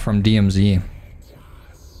from DMZ.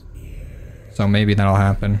 So maybe that'll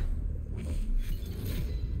happen.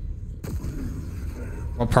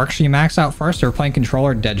 What perks should you max out first? Or playing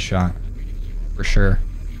controller? Deadshot, for sure.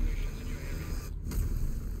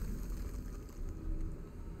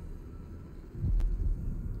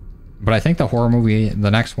 But I think the horror movie,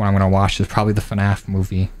 the next one I'm going to watch is probably the FNAF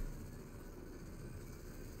movie.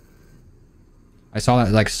 I saw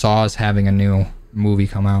that like Saw is having a new movie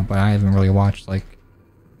come out, but I haven't really watched like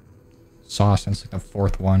Saw since like the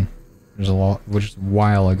 4th one. Which is a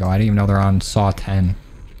while ago. I didn't even know they're on Saw 10.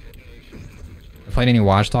 I played any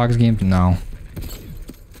Watch Dogs games? No.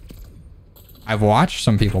 I've watched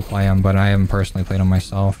some people play them, but I haven't personally played them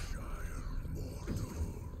myself.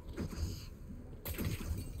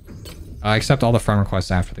 I accept all the friend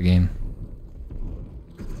requests after the game.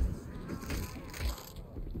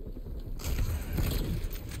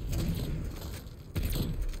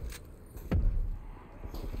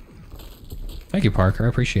 Thank you, Parker. I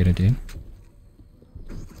appreciate it, dude.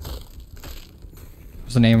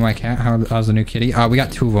 What's the name of my cat? How's the new kitty? We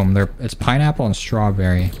got 2 of them. It's pineapple and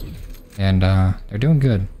strawberry, and they're doing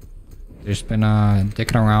good. They've just been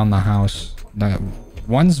dicking around the house.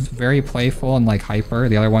 One's very playful and like hyper.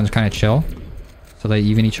 The other one's kind of chill. So they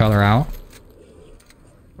even each other out.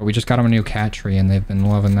 But we just got them a new cat tree and they've been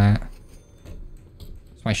loving that.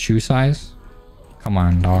 It's my shoe size. Come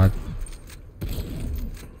on, dog.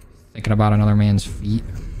 Thinking about another man's feet.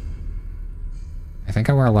 I think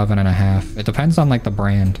I wear 11.5. It depends on like the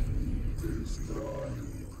brand.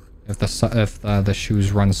 If the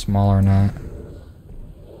shoes run small or not.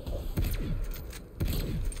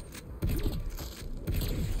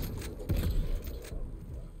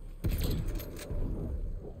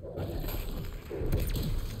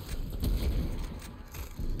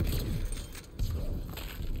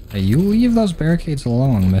 Hey, you leave those barricades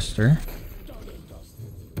alone, mister.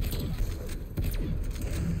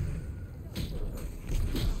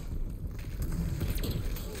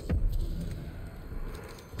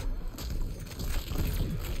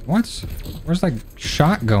 What? Where's that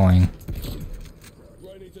shot going?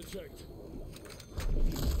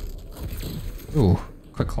 Ooh,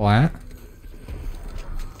 quick collat.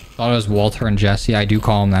 Thought it was Walter and Jesse. I do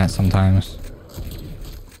call them that sometimes.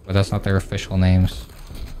 But that's not their official names.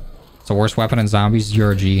 The worst weapon in zombies,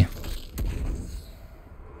 URG. You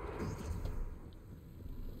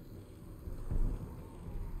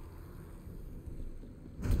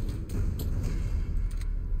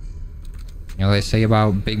know what they say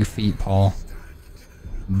about big feet, Paul.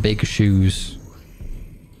 Big shoes.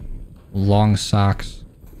 Long socks.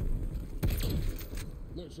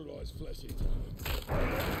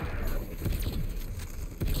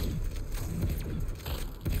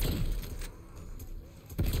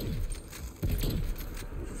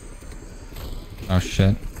 Oh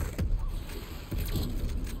shit.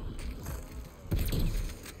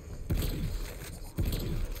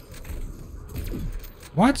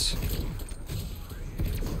 What?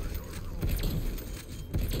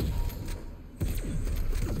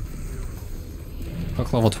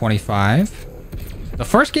 Hook level 25. The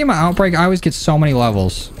first game of Outbreak, I always get so many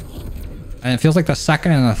levels. And it feels like the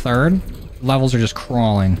second and the third levels are just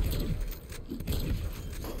crawling.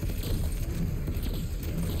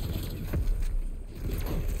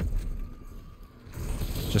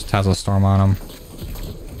 Just Tesla Storm on him.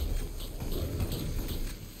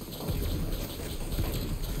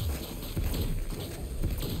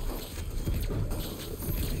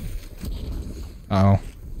 Uh oh,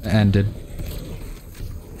 it ended.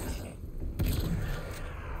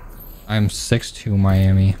 I'm 6-2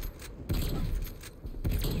 Miami.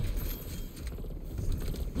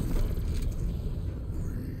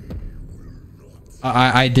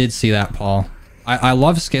 I did see that, Paul. I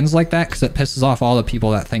love skins like that because it pisses off all the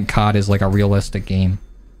people that think COD is like a realistic game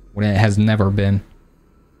when it has never been.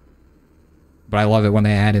 But I love it when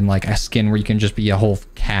they add in like a skin where you can just be a whole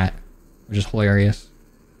cat, which is hilarious.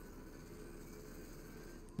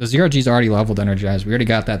 The ZRG's already leveled energized. We already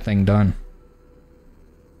got that thing done.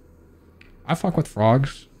 I fuck with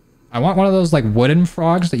frogs. I want one of those like wooden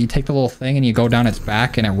frogs that you take the little thing and you go down its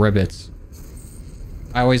back and it ribbits.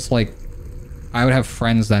 I always like... I would have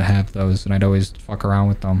friends that have those and I'd always fuck around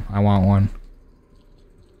with them. I want one.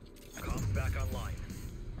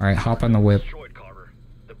 Alright, hop on the whip.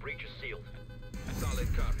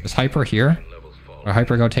 Is Hyper here? Or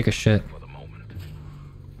Hyper go take a shit?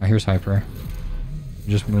 Oh, here's Hyper.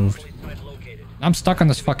 He just moved. I'm stuck on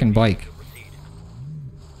this fucking bike.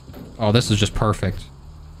 Oh, this is just perfect.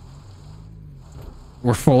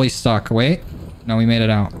 We're fully stuck. Wait. No, we made it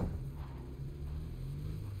out.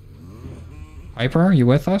 Hyper, are you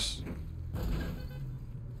with us?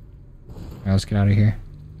 Alright, let's get out of here.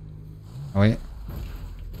 Oh, wait.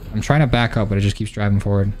 I'm trying to back up, but it just keeps driving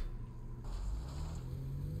forward.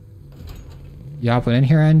 You hopping in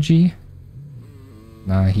here, NG?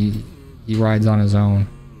 Nah, he rides on his own.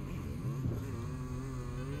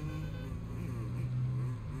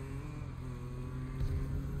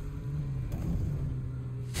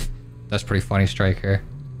 That's pretty funny, Striker.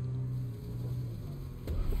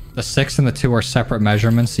 The 6 and the 2 are separate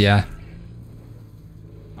measurements, yeah.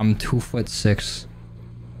 I'm 2'6".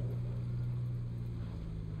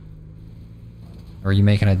 Or are you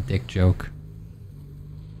making a dick joke?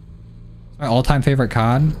 My all-time favorite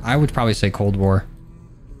COD? I would probably say Cold War.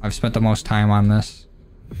 I've spent the most time on this.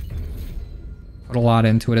 Put a lot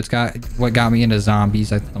into it. It's got what got me into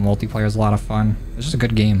zombies. I think the multiplayer is a lot of fun. It's just a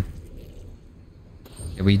good game.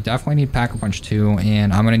 Yeah, we definitely need Pack-a-Punch 2,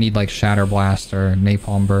 and I'm gonna need like Shatter Blast or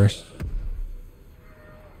Napalm Burst.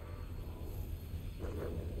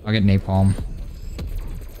 I'll get Napalm.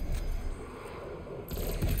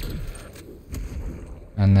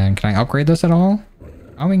 And then, can I upgrade this at all?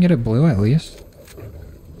 Oh, we can get it blue at least.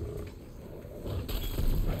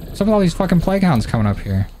 What's up with all these fucking plague hounds coming up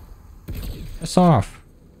here? Piss off.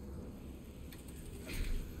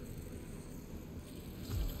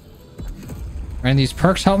 And these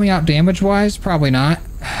perks help me out damage-wise? Probably not.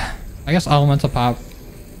 I guess Elemental Pop.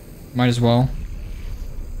 Might as well.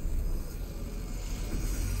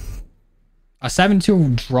 A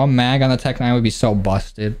 7.2 drum mag on the Tech 9 would be so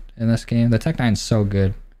busted in this game. The Tech 9's so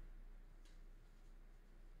good.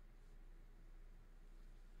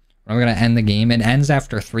 I'm gonna end the game. It ends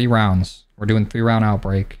after 3 rounds. We're doing 3-round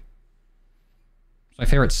Outbreak. It's my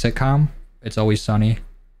favorite sitcom. It's Always Sunny.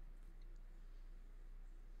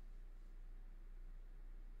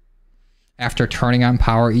 After turning on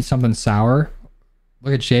power, eat something sour.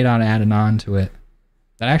 Look at Jadon adding on to it.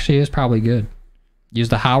 That actually is probably good. Use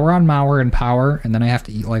the Howler on Mauer and power, and then I have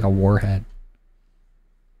to eat like a warhead.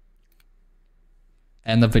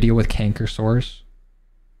 End the video with Canker Sores.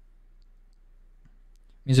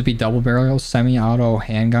 Means it'd be double barrel semi-auto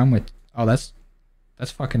handgun with... Oh, that's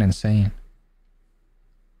fucking insane.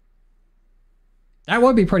 That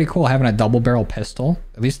would be pretty cool, having a double barrel pistol.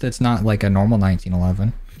 At least it's not like a normal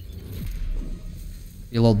 1911.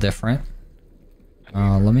 Be a little different.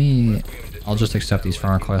 Let me... I'll just accept these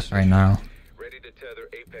friend requests right now.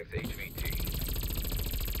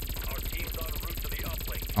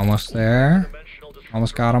 Almost there.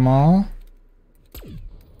 Almost got them all.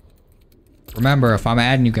 Remember, if I'm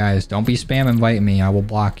adding you guys, don't be spam inviting me. I will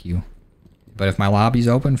block you. But if my lobby's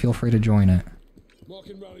open, feel free to join it. It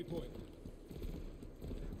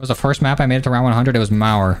was the first map I made it to round 100. It was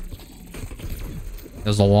Mauer. It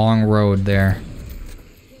was a long road there.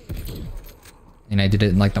 And I did it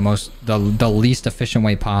in like the least efficient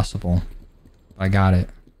way possible. I got it.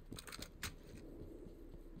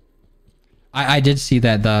 I did see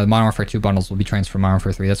that the Modern Warfare 2 bundles will be transferred from Modern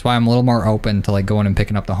Warfare 3. That's why I'm a little more open to like going and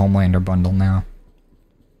picking up the Homelander bundle now.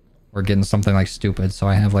 We're getting something like stupid, so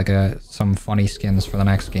I have like some funny skins for the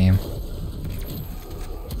next game.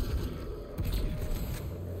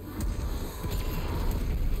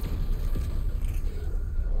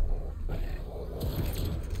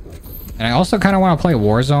 And I also kind of want to play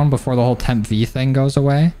Warzone before the whole Temp V thing goes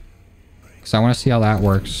away. Because I want to see how that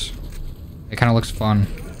works. It kind of looks fun.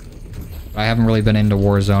 But I haven't really been into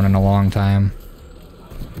Warzone in a long time.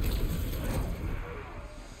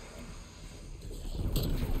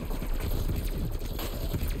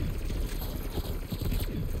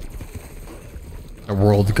 The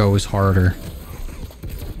world goes harder.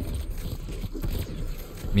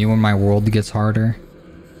 Me when my world gets harder.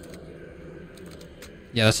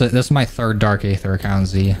 Yeah, this is my 3rd Dark Aether account,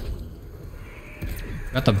 Z.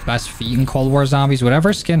 Got the best feet in Cold War zombies.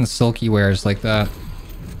 Whatever skin Silky wears, like the...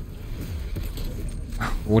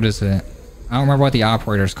 What is it? I don't remember what the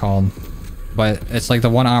operator's called. But it's like the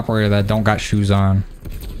one operator that don't got shoes on.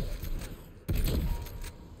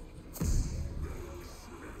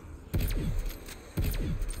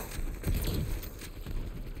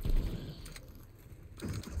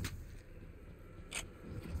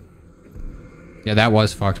 Yeah, that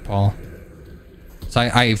was fucked, Paul. So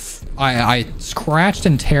I scratched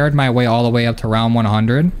and teared my way all the way up to round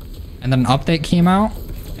 100, and then an update came out,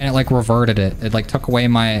 and it like reverted it. It like took away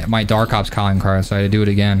my Dark Ops calling card, so I had to do it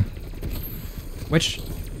again. Which,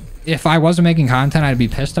 if I wasn't making content, I'd be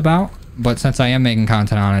pissed about. But since I am making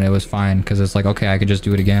content on it, it was fine, because it's like, okay, I could just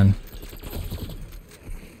do it again.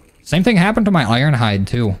 Same thing happened to my Ironhide,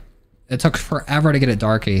 too. It took forever to get it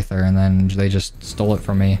Dark Aether, and then they just stole it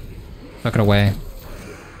from me. Took it away.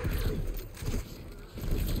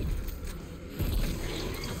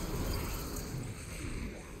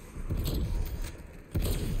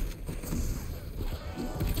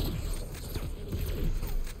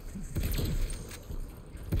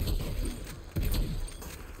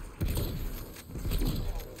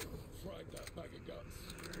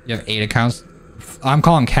 You have 8 accounts? I'm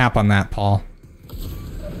calling cap on that, Paul.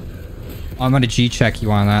 I'm gonna G-check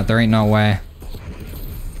you on that. There ain't no way.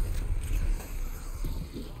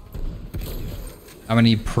 I'm gonna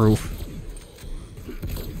need proof.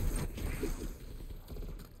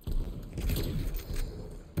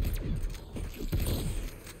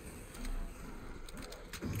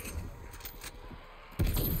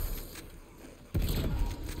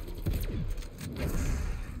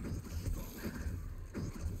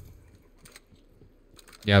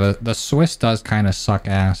 Yeah, the Swiss does kind of suck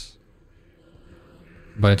ass.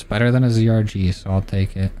 But it's better than a ZRG, so I'll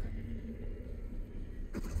take it.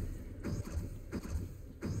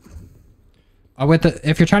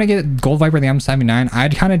 If you're trying to get Gold Viper the M79,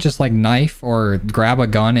 I'd kind of just like knife or grab a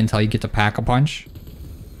gun until you get to Pack-a-Punch.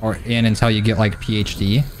 Or until you get like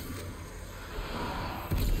PhD.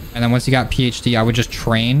 And then once you got PhD, I would just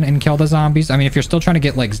train and kill the zombies. I mean, if you're still trying to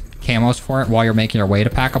get like camos for it while you're making your way to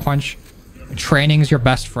Pack-a-Punch, training's your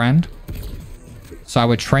best friend. So I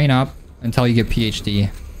would train up until you get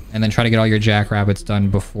PhD, and then try to get all your jackrabbits done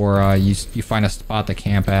before you find a spot to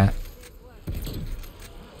camp at.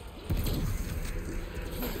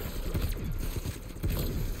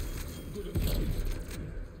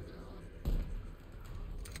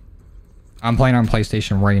 I'm playing on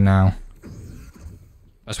PlayStation right now.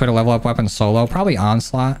 Best way to level up weapons solo? Probably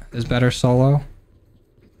Onslaught is better solo.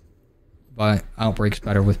 But Outbreak's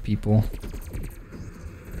better with people.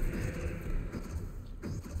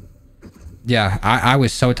 Yeah, I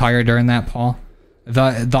was so tired during that, Paul.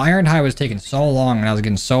 The Ironhide was taking so long, and I was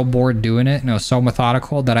getting so bored doing it, and it was so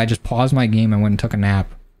methodical that I just paused my game and went and took a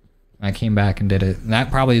nap. And I came back and did it. And that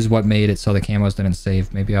probably is what made it so the camos didn't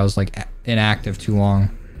save. Maybe I was like inactive too long.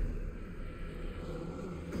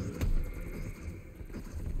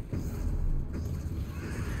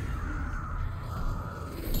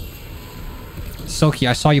 Silky,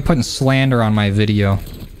 I saw you putting slander on my video.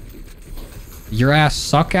 Your ass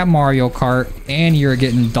suck at Mario Kart, and you're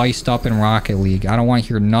getting diced up in Rocket League. I don't want to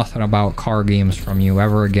hear nothing about car games from you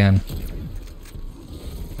ever again.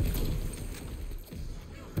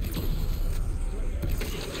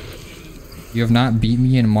 You have not beat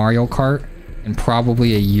me in Mario Kart in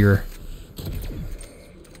probably a year.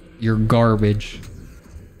 You're garbage.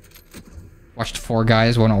 Watched 4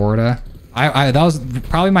 Guys, 1 Orta. That was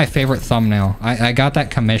probably my favorite thumbnail. I got that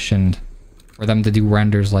commissioned for them to do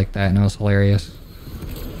renders like that, and it was hilarious.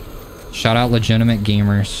 Shout out Legitimate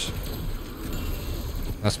Gamers.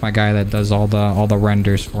 That's my guy that does all the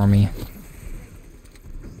renders for me.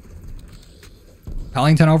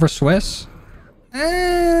 Pellington over Swiss?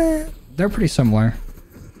 They're pretty similar.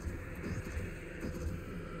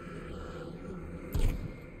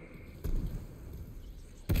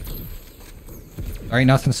 There ain't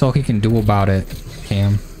nothing Silky can do about it,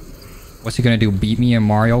 Cam. What's he gonna do? Beat me in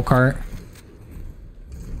Mario Kart?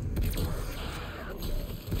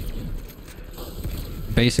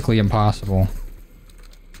 Basically impossible.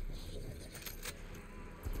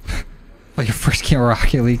 Like your first game of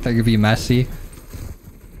Rocket League, that could be messy.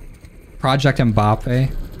 Project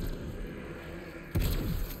Mbappe.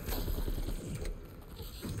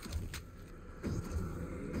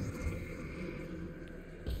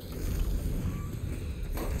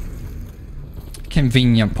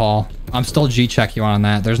 Convenient, Paul. I'm still G-check you on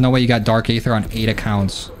that. There's no way you got Dark Aether on 8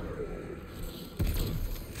 accounts.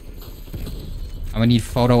 I'm gonna need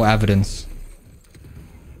photo evidence.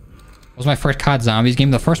 What was my first COD Zombies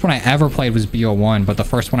game? The first one I ever played was BO1, but the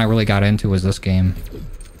first one I really got into was this game.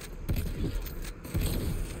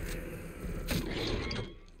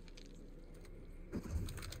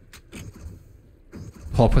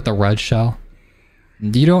 Pull up with the red shell.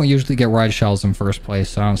 You don't usually get red shells in first place,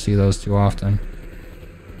 so I don't see those too often.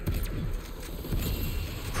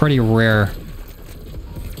 Pretty rare.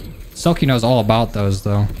 Silky knows all about those,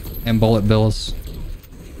 though. And bullet bills.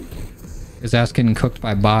 His ass getting cooked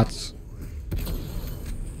by bots.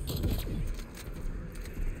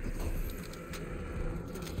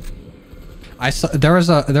 I saw there was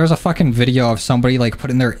a fucking video of somebody like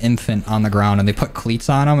putting their infant on the ground and they put cleats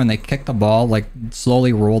on him and they kicked the ball, like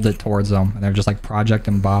slowly rolled it towards them, and they're just like Project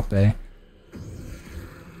Mbappe.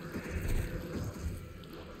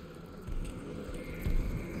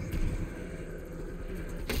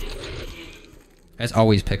 Guys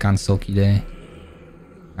always pick on Silky Day.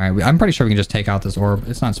 Alright, I'm pretty sure we can just take out this orb.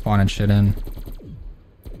 It's not spawning shit in.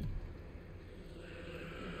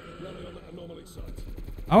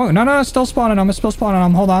 Oh, no, it's still spawning them. It's still spawning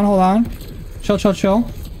them. Hold on. Chill.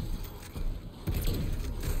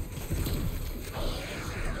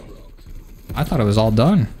 I thought it was all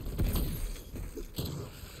done.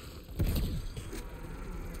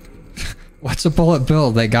 What's a bullet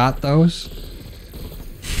bill? They got those?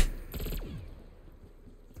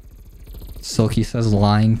 Silky says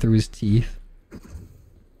lying through his teeth.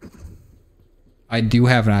 I do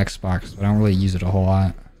have an Xbox, but I don't really use it a whole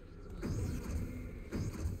lot.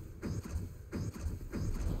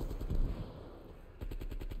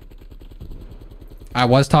 I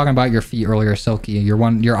was talking about your feet earlier, Silky.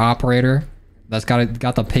 Your operator that's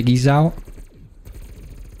got the piggies out.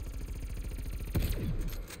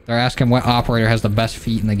 They're asking what operator has the best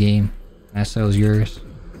feet in the game. And I said it was yours.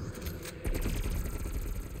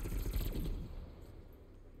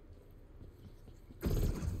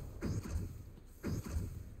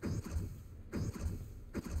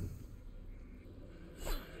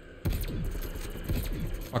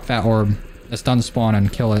 Fuck that orb. It's done spawning.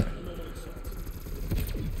 Kill it.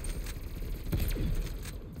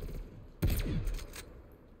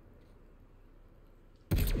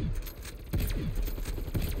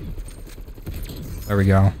 There we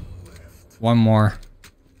go. One more.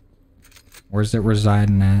 Where's it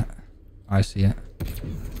residing at? Oh, I see it.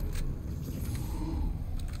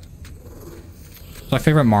 It's my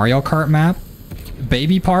favorite Mario Kart map.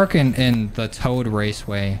 Baby Park and the Toad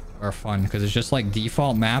Raceway are fun because it's just like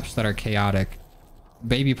default maps that are chaotic.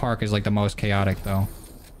 Baby Park is like the most chaotic though.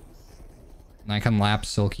 And I can lap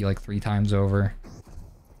Silky like 3 times over.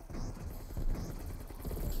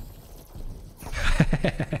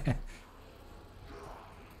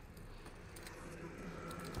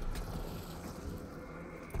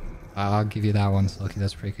 I'll give you that one, Silky.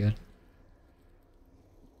 That's pretty good.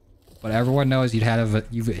 But everyone knows you've had a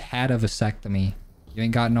vasectomy. You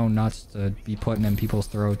ain't got no nuts to be putting in people's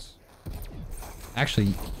throats.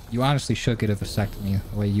 Actually, you honestly should get a vasectomy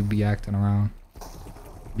the way you be acting around.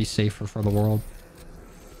 Be safer for the world.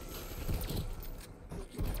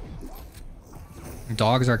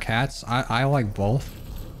 Dogs or cats? I like both.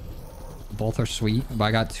 Both are sweet, but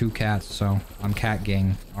I got 2 cats, so I'm cat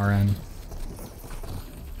gang RN.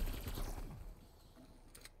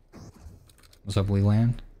 What's up,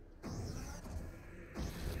 Leland?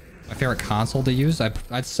 My favorite console to use?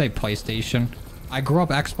 I'd say PlayStation. I grew up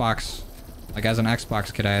Xbox. Like, as an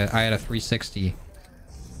Xbox kid, I had a 360.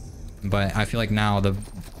 But I feel like now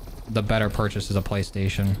the better purchase is a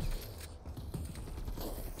PlayStation.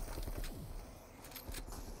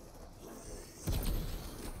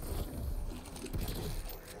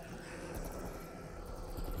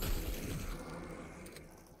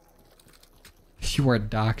 You are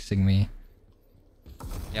doxing me.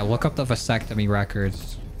 Yeah, look up the vasectomy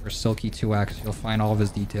records for Silky 2X. You'll find all of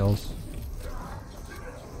his details.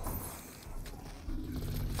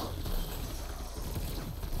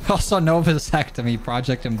 Also, no vasectomy,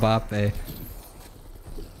 Project Mbappe.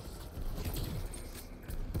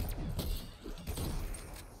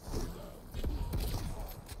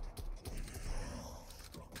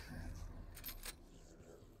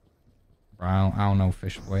 Bro, I don't know,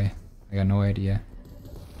 Fish Boy. I got no idea.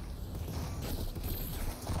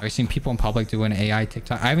 I've seen people in public doing AI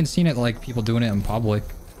TikTok. I haven't seen it like people doing it in public.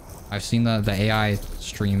 I've seen the AI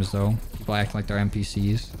streams though. People acting like they're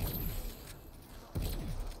NPCs.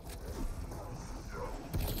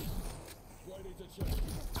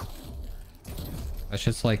 That's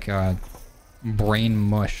just like brain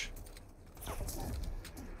mush.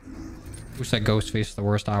 Who said Ghostface is the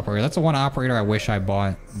worst operator? That's the one operator I wish I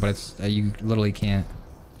bought, but it's you literally can't.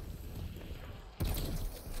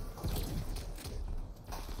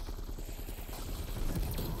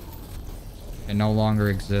 It no longer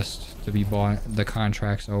exists to be bought. The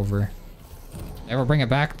contract's over. Never bring it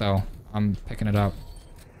back though. I'm picking it up.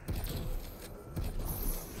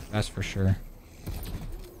 That's for sure.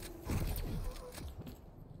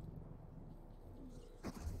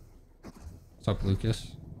 What's up,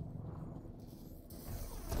 Lucas?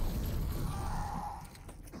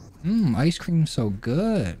 Ice cream so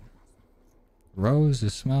good.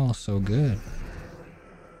 Roses smell so good.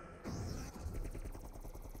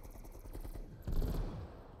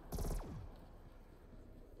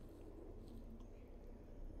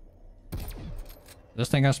 This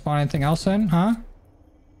thing gonna spawn anything else in, huh?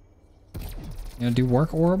 You gonna do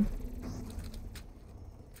work orb?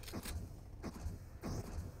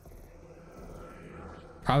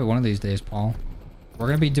 Probably one of these days, Paul. We're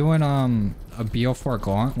gonna be doing a BO4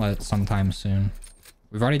 gauntlet sometime soon.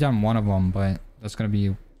 We've already done one of them, but that's gonna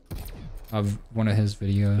be of one of his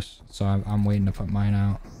videos. So I'm waiting to put mine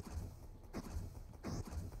out.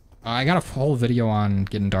 I got a whole video on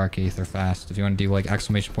getting Dark Aether fast. If you want to do like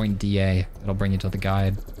 !DA, it'll bring you to the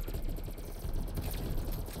guide.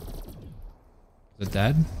 Is it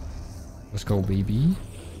dead? Let's go, baby.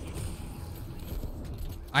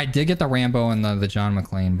 I did get the Rambo and the John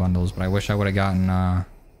McClane bundles, but I wish I would have gotten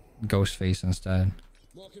Ghostface instead.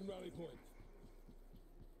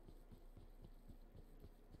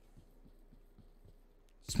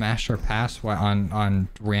 Smash or pass what on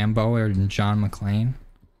Rambo or John McClane?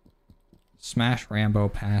 Smash Rambo,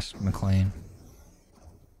 pass McClane.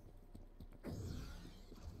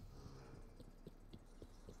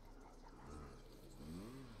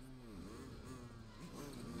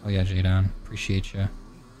 Oh yeah, Jadon. Appreciate you.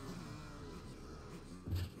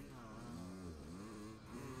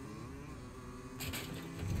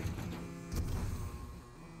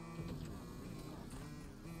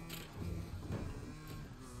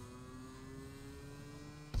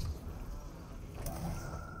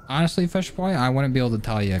 Honestly, Fishboy, I wouldn't be able to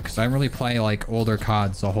tell you because I didn't really play like older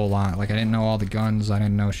CODs a whole lot. Like I didn't know all the guns. I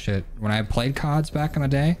didn't know shit. When I played CODs back in the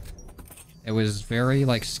day, it was very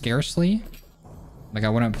like scarcely. Like I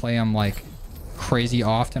wouldn't play them like crazy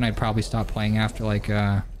often. I'd probably stop playing after like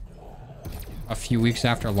a few weeks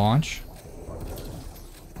after launch.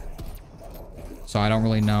 So I don't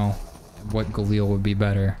really know what Galil would be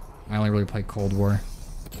better. I only really play Cold War.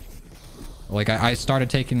 Like I started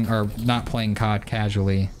taking or not playing COD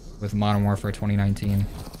casually with Modern Warfare 2019.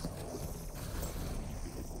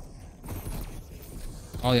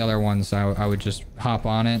 All the other ones I would just hop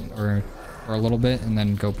on it or for a little bit and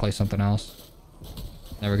then go play something else.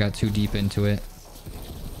 Never got too deep into it.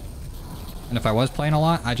 And if I was playing a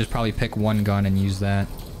lot, I'd just probably pick one gun and use that.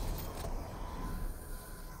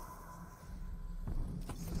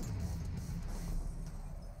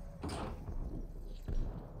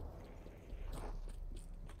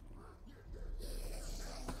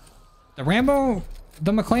 The Rambo,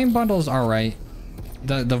 the McClane bundle's alright.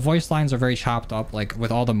 The voice lines are very chopped up, like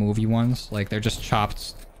with all the movie ones. Like they're just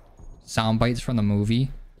chopped sound bites from the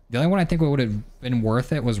movie. The only one I think would have been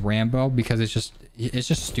worth it was Rambo because it's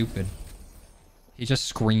just stupid. He just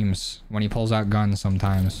screams when he pulls out guns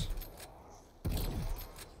sometimes.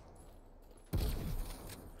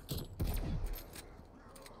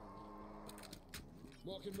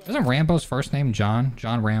 Isn't Rambo's first name John?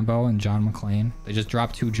 John Rambo and John McClane. They just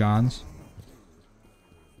dropped two Johns.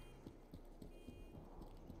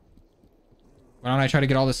 Why don't I try to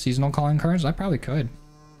get all the seasonal calling cards? I probably could.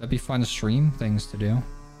 That'd be fun stream things to do.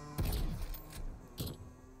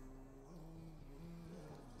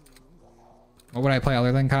 What would I play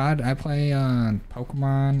other than COD? I play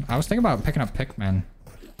Pokemon. I was thinking about picking up Pikmin.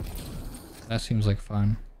 That seems like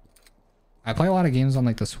fun. I play a lot of games on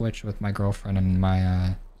like the Switch with my girlfriend and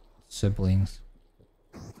my siblings.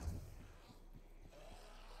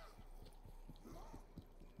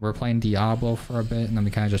 We're playing Diablo for a bit and then we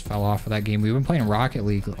kind of just fell off of that game. We've been playing Rocket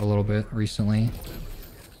League a little bit recently.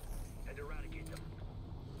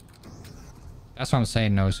 That's what I'm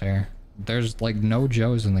saying, Nosehair. There's like no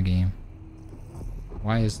Joes in the game.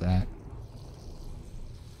 Why is that?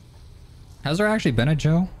 Has there actually been a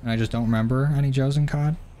Joe? And I just don't remember any Joes in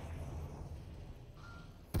COD?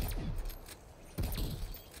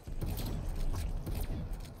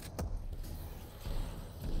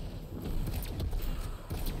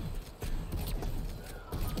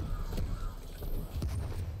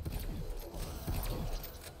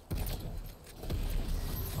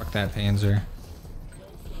 Fuck that Panzer.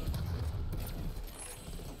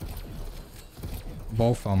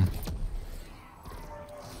 Both of them.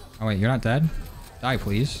 Oh wait, you're not dead? Die,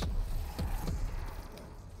 please.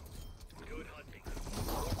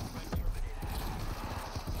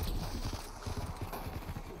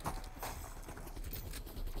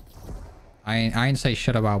 I ain't say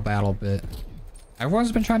shit about BattleBit.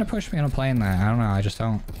 Everyone's been trying to push me into playing that. I don't know, I just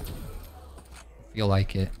don't feel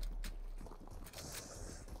like it.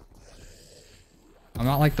 I'm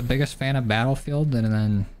not like the biggest fan of Battlefield, and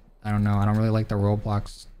then I don't know, I don't really like the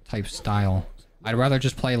Roblox type style. I'd rather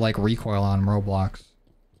just play like Recoil on Roblox.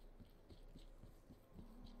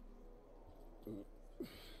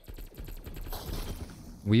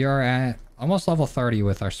 We are at almost level 30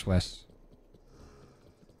 with our Swiss.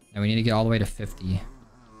 And we need to get all the way to 50.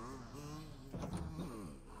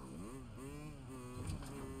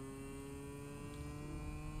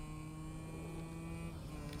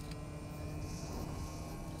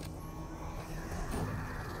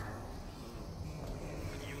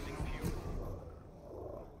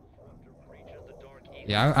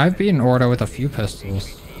 Yeah, I've beaten Orda with a few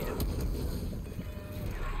pistols.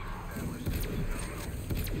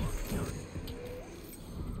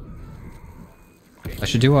 I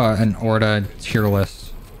should do an Orda tier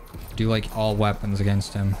list. Do like all weapons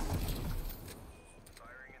against him.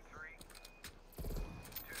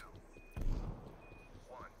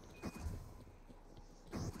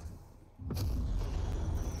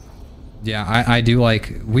 Yeah, I do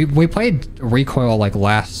like... We played Recoil like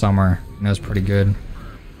last summer, and it was pretty good.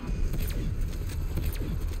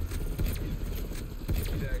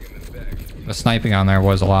 The sniping on there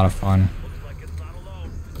was a lot of fun.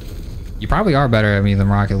 You probably are better at me than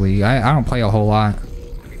Rocket League. I don't play a whole lot.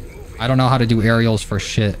 I don't know how to do aerials for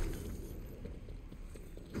shit.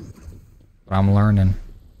 But I'm learning.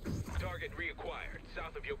 Target reacquired,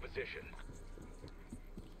 south of your position.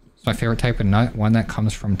 It's my favorite type of nut, one that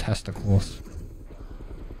comes from testicles.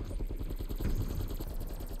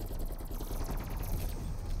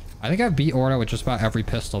 I think I've beat Orda with just about every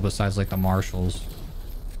pistol besides like the Marshalls.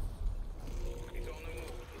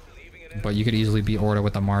 But you could easily beat Orda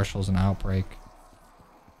with the Marshalls and Outbreak.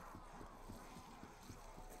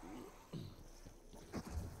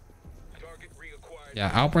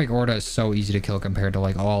 Yeah, Outbreak Orda is so easy to kill compared to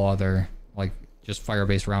like all other, like just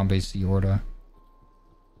fire-based, round-based C Orda.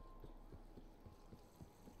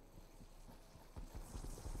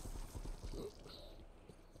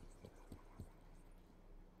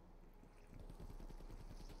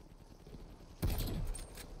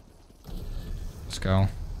 Let's go.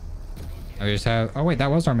 I just have... Oh wait, that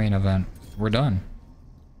was our main event. We're done.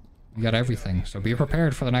 We got everything. So be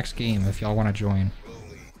prepared for the next game if y'all want to join.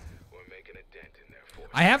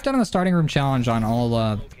 I have done the starting room challenge on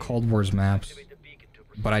all Cold Wars maps.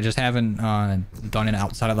 But I just haven't done it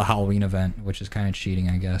outside of the Halloween event, which is kind of cheating,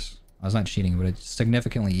 I guess. Well, it's not cheating, but it's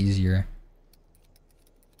significantly easier.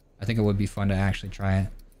 I think it would be fun to actually try it.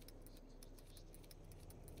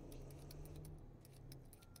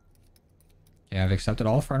 Okay, I've accepted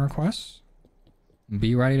all friend requests.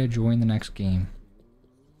 Be ready to join the next game.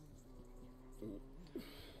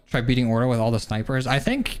 Try beating Orda with all the snipers. I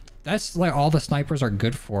think that's like all the snipers are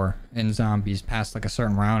good for in zombies past like a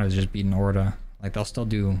certain round is just beating Orda. Like they'll still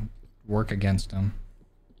do work against them.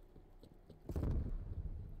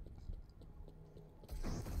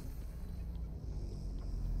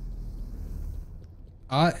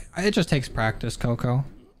 It just takes practice, Coco.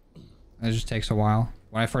 It just takes a while.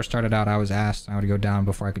 When I first started out, I was asked I would go down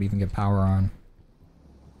before I could even get power on.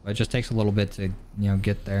 But it just takes a little bit to, you know,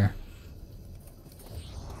 get there.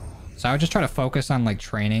 So I would just try to focus on like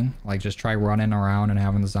training, like just try running around and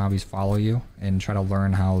having the zombies follow you and try to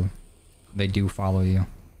learn how they do follow you.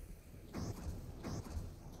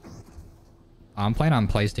 I'm playing on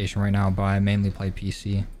PlayStation right now, but I mainly play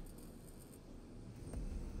PC.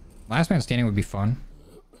 Last Man Standing would be fun.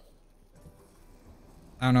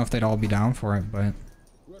 I don't know if they'd all be down for it, but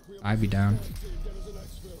I'd be down.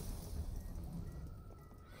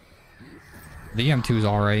 The EM2 is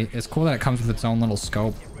alright. It's cool that it comes with its own little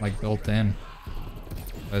scope, like built in.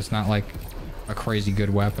 But it's not like a crazy good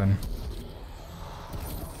weapon.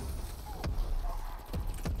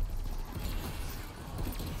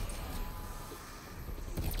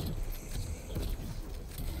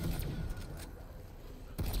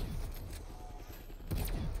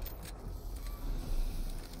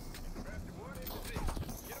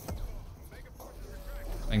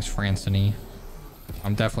 Thanks, Francini.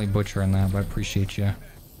 I'm definitely butchering that, but I appreciate you.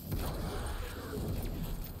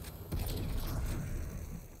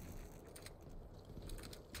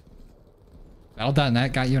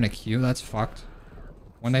 Battle.net got you in a queue? That's fucked.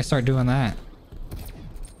 When they start doing that?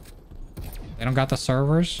 They don't got the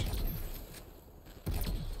servers?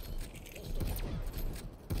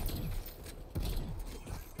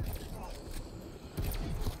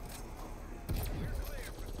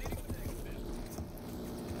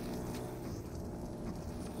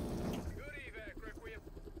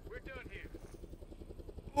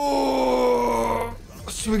 Oh,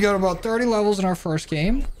 so we got about 30 levels in our first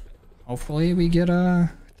game. Hopefully we get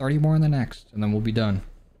 30 more in the next, and then we'll be done.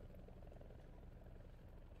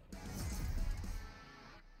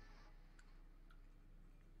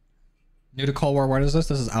 New to Cold War, what is this?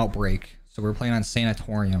 This is Outbreak. So we're playing on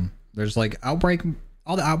Sanatorium. There's like Outbreak,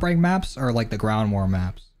 all the Outbreak maps are like the Ground War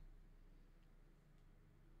maps.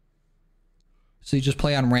 So you just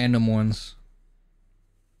play on random ones.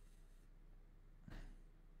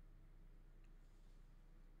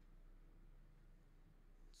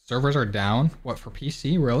 Servers are down? What, for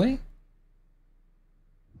PC? Really?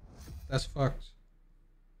 That's fucked.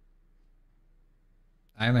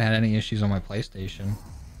 I haven't had any issues on my PlayStation.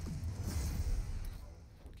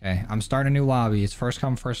 Okay, I'm starting a new lobby. It's first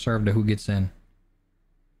come, first served to who gets in.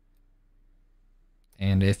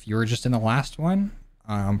 And if you were just in the last one,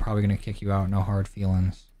 I'm probably going to kick you out. No hard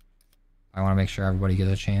feelings. I want to make sure everybody gets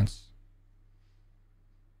a chance.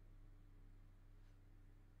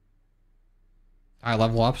 I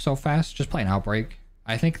level up so fast. Just play an Outbreak.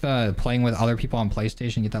 I think the playing with other people on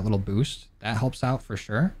PlayStation, get that little boost. That helps out for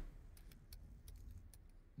sure.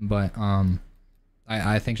 But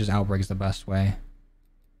I think just Outbreak is the best way.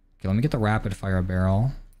 Okay, let me get the rapid fire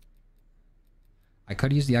barrel. I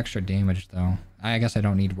could use the extra damage though. I guess I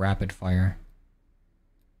don't need rapid fire.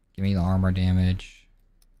 Give me the armor damage.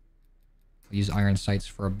 I'll use iron sights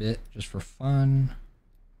for a bit, just for fun.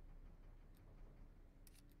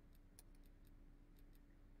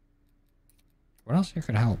 What else here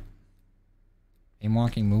could help? Aim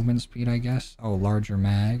walking movement speed, I guess. Oh, larger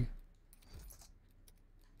mag.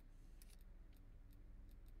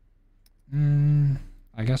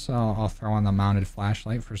 I guess I'll throw on the mounted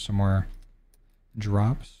flashlight for some more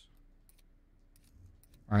drops.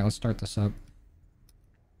 Alright, let's start this up.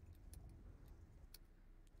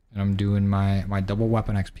 And I'm doing my double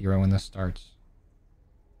weapon XP right when this starts.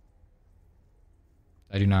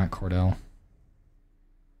 I do not, Cordell.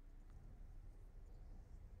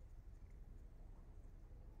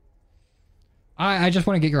 I just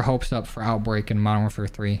want to get your hopes up for Outbreak and Modern Warfare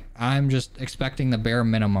 3. I'm just expecting the bare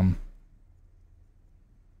minimum.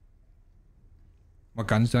 What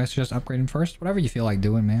guns do I suggest upgrading first? Whatever you feel like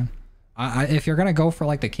doing, man. If you're going to go for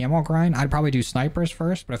like the camo grind, I'd probably do snipers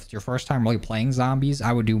first. But if it's your first time really playing zombies,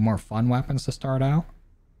 I would do more fun weapons to start out.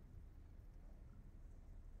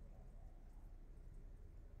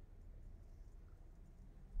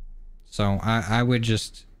 So I would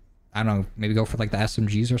just, I don't know, maybe go for like the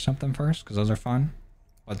SMGs or something first, because those are fun.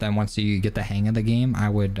 But then once you get the hang of the game, I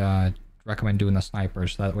would recommend doing the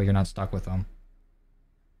snipers, so that way you're not stuck with them.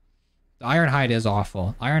 The Ironhide is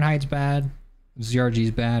awful. Ironhide's bad,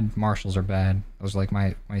 ZRG's bad, Marshals are bad. Those are like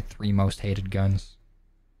my three most hated guns.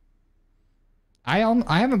 I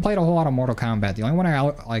haven't played a whole lot of Mortal Kombat. The only one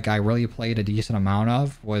I really played a decent amount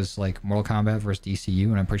of was like Mortal Kombat vs DCU,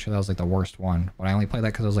 and I'm pretty sure that was like the worst one. But I only played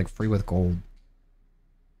that because it was like free with gold.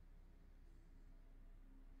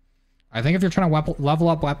 I think if you're trying to level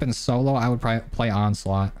up weapons solo, I would probably play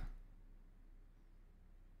Onslaught.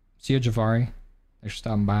 See you, Javari. Thanks for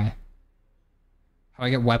stopping by. How I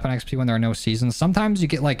get weapon XP when there are no seasons? Sometimes you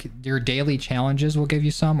get like your daily challenges will give you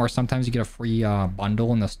some, or sometimes you get a free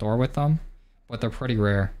bundle in the store with them, but they're pretty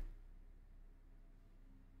rare.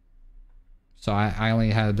 So I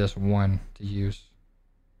only had this one to use.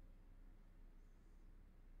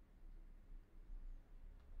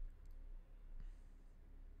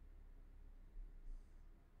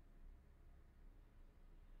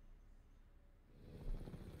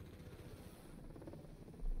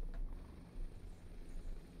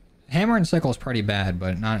 Hammer and sickle is pretty bad,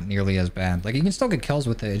 but not nearly as bad. Like, you can still get kills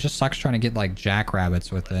with it. It just sucks trying to get, like,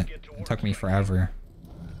 jackrabbits with it. It took me forever.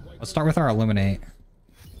 Let's start with our Illuminate.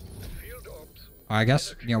 I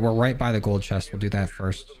guess, you know, we're right by the gold chest. We'll do that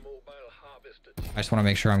first. I just want to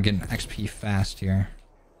make sure I'm getting XP fast here.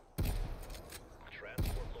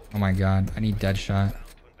 Oh my god. I need Deadshot.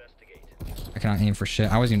 I cannot aim for shit.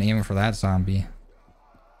 I wasn't even aiming for that zombie.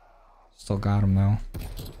 Still got him, though.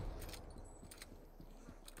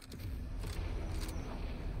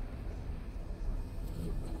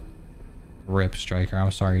 Rip, Striker.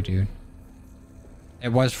 I'm sorry, dude. It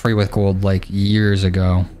was free with gold like years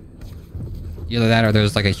ago. Either that or there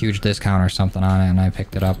was like a huge discount or something on it and I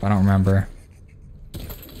picked it up. I don't remember.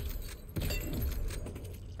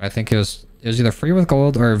 I think it was either free with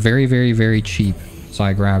gold or very, very, very cheap. So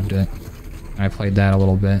I grabbed it. And I played that a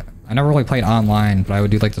little bit. I never really played online, but I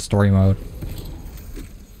would do like the story mode.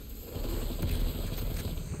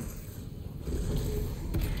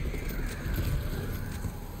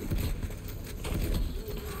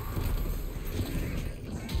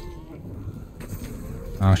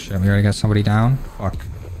 Oh shit, we already got somebody down? Fuck.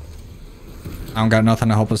 I don't got nothing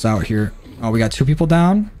to help us out here. Oh, we got 2 people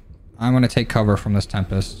down? I'm gonna take cover from this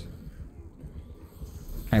Tempest.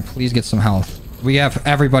 Can I please get some health? We have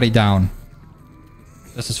everybody down.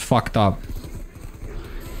 This is fucked up.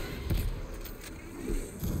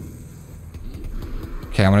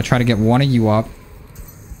 Okay, I'm gonna try to get one of you up.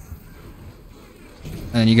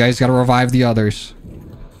 And you guys gotta revive the others.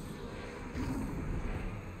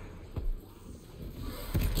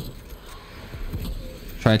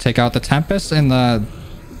 Try to take out the Tempest and the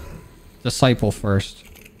Disciple first.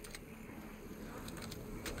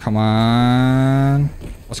 Come on.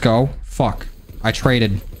 Let's go. Fuck. I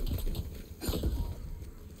traded.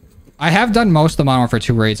 I have done most of the Modern Warfare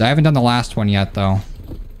 2 raids. I haven't done the last one yet, though.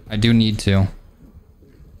 I do need to.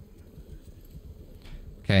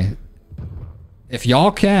 Okay. If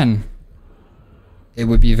y'all can, it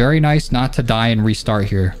would be very nice not to die and restart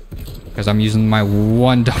here. Because I'm using my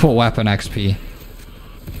one double weapon XP.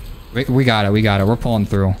 We got it. We got it. We're pulling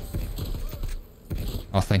through.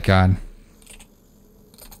 Oh, thank God.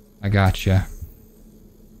 I gotcha.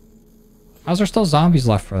 How's there still zombies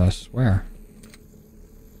left for this? Where?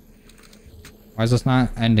 Why is this not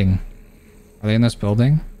ending? Are they in this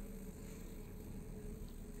building?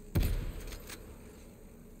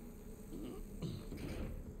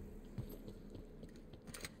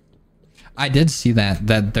 I did see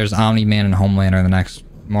that there's Omni-Man and Homelander in the next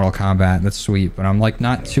Mortal Kombat. That's sweet, but I'm like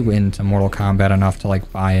not too into Mortal Kombat enough to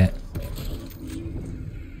like buy it.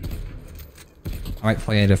 I might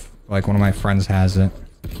play it if like one of my friends has it.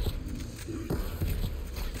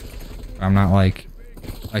 I'm not like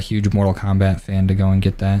a huge Mortal Kombat fan to go and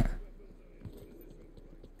get that.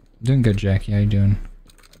 Doing good, Jackie. How you doing?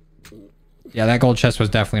 Yeah, that gold chest was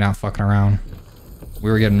definitely not fucking around. We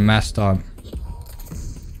were getting messed up.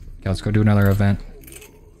 Okay, let's go do another event.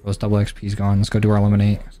 Those double XP's gone. Let's go do our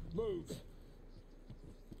eliminate.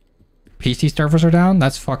 PC servers are down?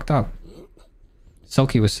 That's fucked up.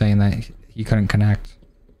 Silky was saying that he couldn't connect.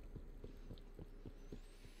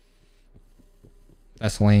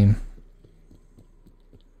 That's lame.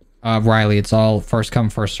 Riley, it's all first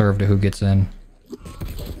come, first serve to who gets in.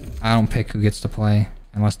 I don't pick who gets to play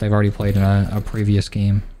unless they've already played in a previous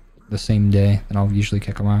game the same day. Then I'll usually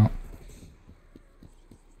kick them out.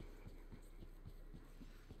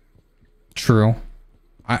 True.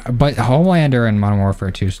 But Homelander and Modern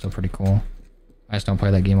Warfare 2 is still pretty cool. I just don't play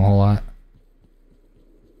that game a whole lot.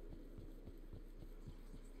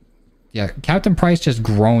 Yeah, Captain Price just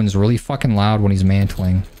groans really fucking loud when he's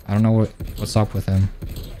mantling. I don't know what's up with him.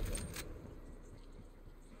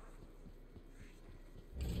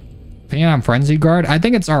 Opinion on Frenzy Guard? I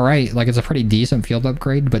think it's alright. Like, it's a pretty decent field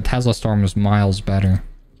upgrade, but Tesla Storm is miles better.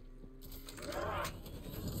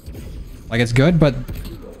 Like, it's good, but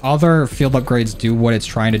other field upgrades do what it's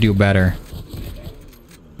trying to do better.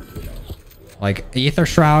 Like, Aether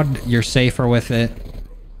Shroud, you're safer with it.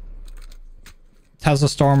 Tesla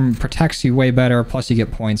Storm protects you way better, plus you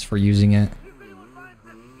get points for using it.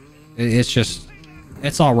 It's just...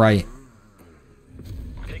 it's alright.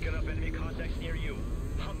 Picking up enemy contacts near you.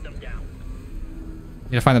 Hunt them down.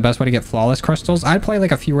 You need to find the best way to get flawless crystals. I'd play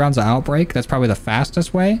like a few rounds of Outbreak. That's probably the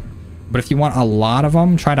fastest way. But if you want a lot of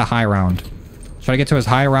them, try to high round. Try to get to as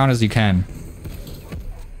high a round as you can.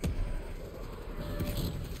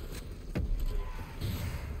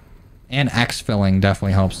 And X-filling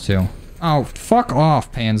definitely helps too. Oh, fuck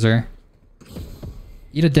off, Panzer.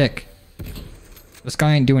 Eat a dick. This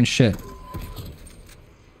guy ain't doing shit.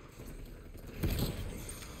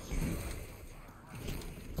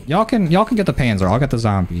 Y'all can get the Panzer. I'll get the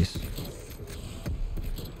zombies.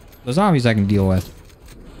 The zombies I can deal with.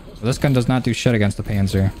 But this gun does not do shit against the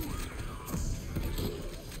Panzer.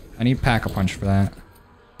 I need Pack-a-Punch for that.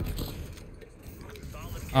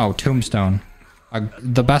 Oh, Tombstone.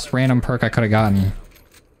 The best random perk I could have gotten.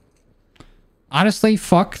 Honestly,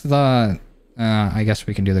 fuck the... I guess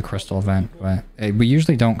we can do the crystal event, but we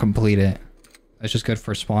usually don't complete it. It's just good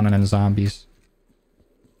for spawning in zombies.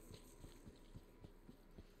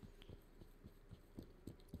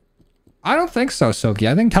 I don't think so, Silky.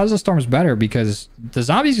 I think Tesla Storm's better because the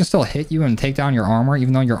zombies can still hit you and take down your armor,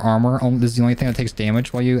 even though your armor is the only thing that takes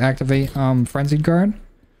damage while you activate Frenzied Guard.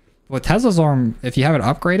 With Tesla Storm, if you have it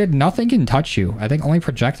upgraded, nothing can touch you. I think only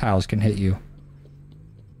projectiles can hit you.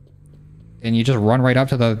 And you just run right up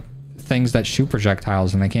to the things that shoot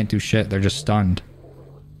projectiles and they can't do shit. They're just stunned.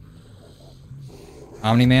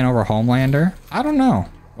 Omni-Man over Homelander? I don't know.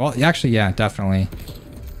 Well, actually, yeah, definitely.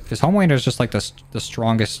 Because Homelander is just like the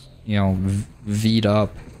strongest, you know, V'd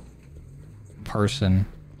up person.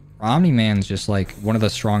 Omni-Man's just like one of the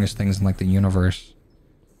strongest things in like the universe.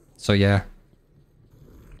 So yeah.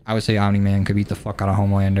 I would say Omni-Man could beat the fuck out of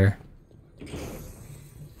Homelander.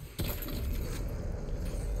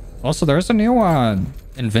 Also, there's a new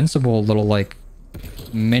Invincible little like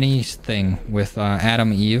mini thing with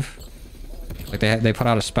Adam Eve. Like they put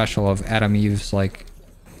out a special of Adam Eve's like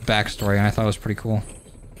backstory, and I thought it was pretty cool.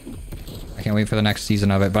 I can't wait for the next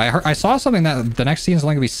season of it. But I saw something that the next season is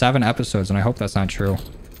only gonna be 7 episodes, and I hope that's not true.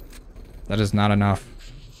 That is not enough.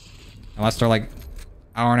 Unless they're like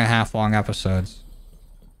hour-and-a-half long episodes.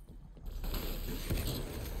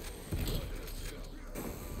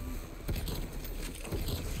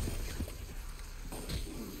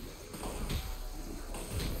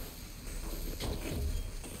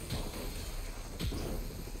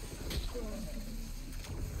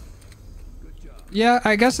 Yeah,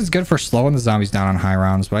 I guess it's good for slowing the zombies down on high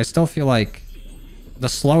rounds, but I still feel like the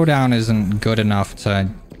slowdown isn't good enough to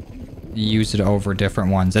use it over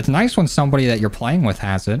different ones. It's nice when somebody that you're playing with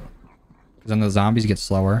has it, because then the zombies get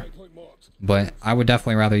slower. But I would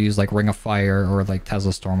definitely rather use like Ring of Fire or like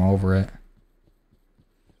Tesla Storm over it.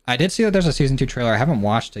 I did see that there's a Season 2 trailer. I haven't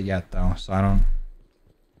watched it yet though, so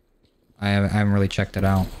I haven't really checked it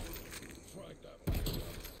out.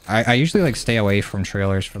 I usually like stay away from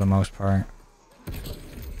trailers for the most part.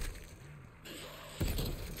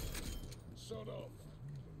 Shut up.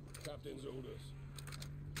 Captain's orders.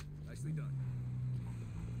 Nicely done.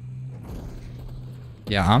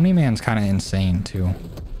 Yeah, Omni-Man's kind of insane too.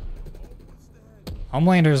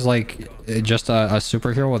 Homelander's like just a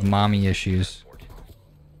superhero with mommy issues.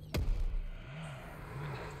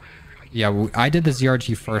 Yeah, I did the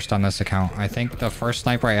ZRG first on this account. I think the first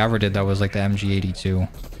sniper I ever did that was like the MG82.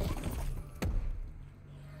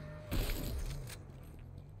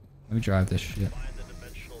 Let me drive this shit.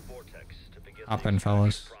 Hop in,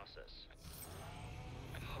 fellas.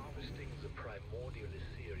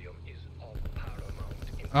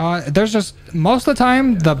 There's just most of the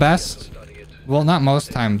time the best. Well, not most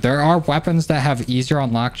of the time. There are weapons that have easier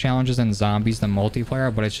unlock challenges in zombies than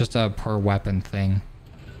multiplayer, but it's just a per weapon thing.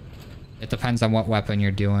 It depends on what weapon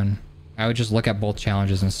you're doing. I would just look at both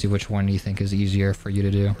challenges and see which one you think is easier for you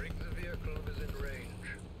to do.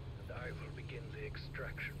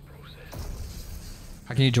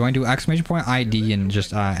 How can you join? Do exclamation point ID and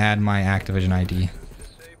just add my Activision ID.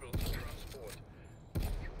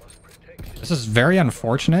 This is very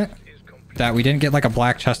unfortunate that we didn't get like a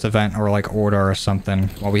black chest event or like order or something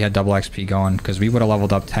while we had double XP going, because we would have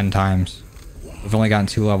leveled up 10 times. We've only gotten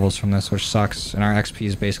 2 levels from this, which sucks, and our XP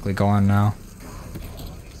is basically gone now.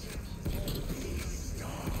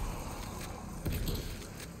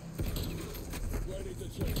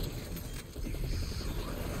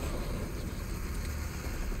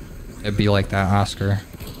 It'd be like that, Oscar.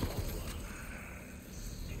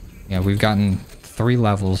 Yeah, we've gotten 3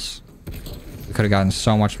 levels. We could have gotten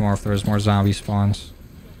so much more if there was more zombie spawns.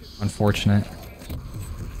 Unfortunate.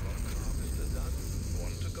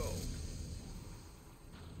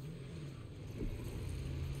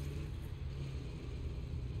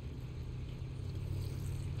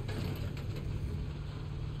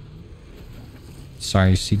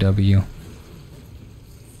 Sorry, CW.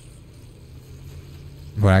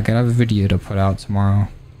 But I gotta have a video to put out tomorrow.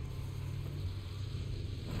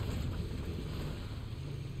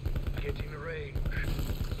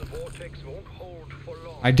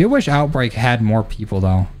 I do wish Outbreak had more people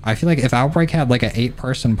though. I feel like if Outbreak had like an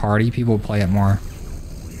 8-person party, people would play it more.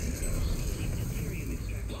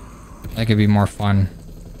 That could be more fun.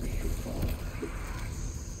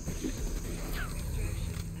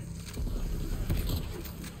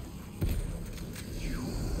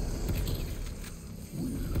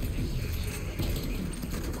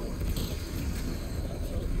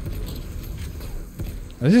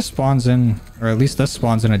 This just spawns in, or at least this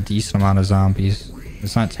spawns in a decent amount of zombies.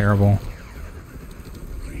 It's not terrible.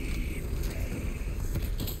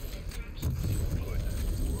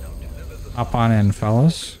 Hop on in,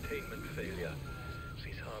 fellas.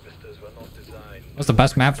 What's the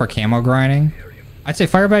best map for camo grinding? I'd say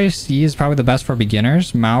Fire by Sea is probably the best for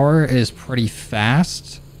beginners. Mauer is pretty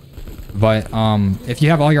fast. But if you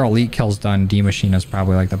have all your elite kills done, D Machine is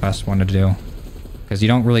probably like the best one to do. Because you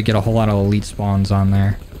don't really get a whole lot of elite spawns on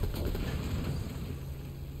there.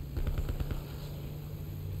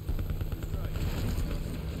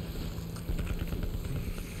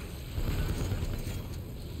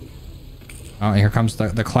 Oh, here comes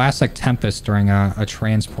the classic Tempest during a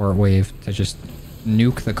transport wave to just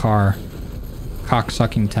nuke the car.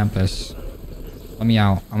 Cock-sucking Tempest. Let me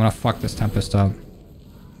out. I'm gonna fuck this Tempest up.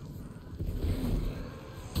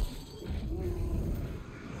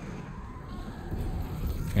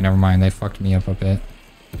 Okay, never mind. They fucked me up a bit.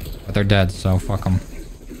 But they're dead, so fuck them.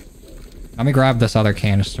 Let me grab this other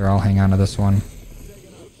canister. I'll hang on to this one.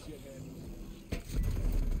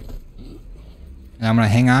 And I'm going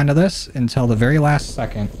to hang on to this until the very last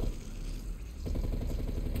second.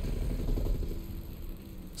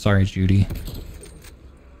 Sorry, Judy.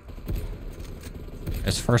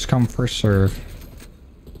 It's first come, first serve.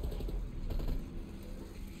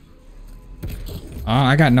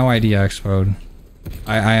 I got no idea, Explode.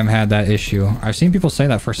 I haven't had that issue. I've seen people say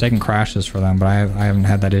that Forsaken crashes for them, but I haven't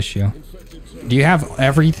had that issue. Do you have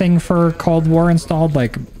everything for Cold War installed?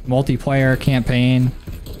 Like multiplayer, campaign,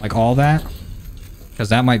 like all that? Because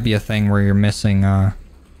that might be a thing where you're missing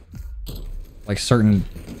like certain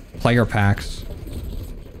player packs.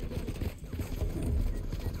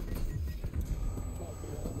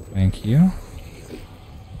 Thank you.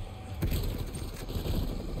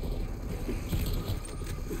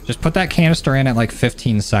 Just put that canister in at like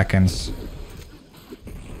 15 seconds.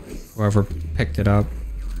 Whoever picked it up.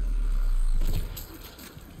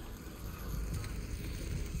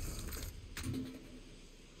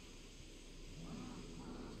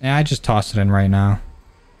 Yeah, I just tossed it in right now.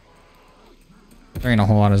 There ain't a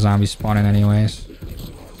whole lot of zombies spawning anyways.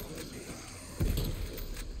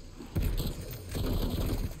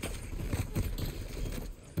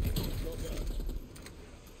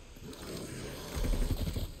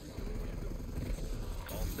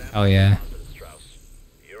 Oh yeah.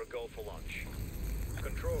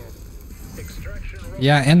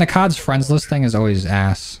 Yeah, and the COD's friends list thing is always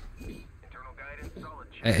ass.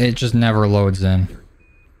 It just never loads in.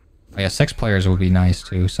 Oh yeah, 6 players would be nice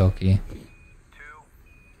too, Silky.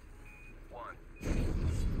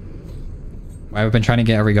 I've been trying to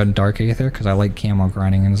get every gun Dark Aether because I like camo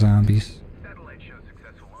grinding in zombies. Satellite shows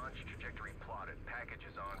successful launch, trajectory plotted,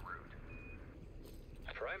 packages en route.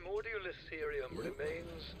 Primordial Ethereum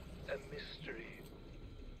remains a mystery.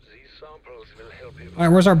 These samples will help you. Alright,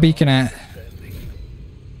 where's our beacon at?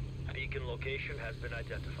 Beacon location has been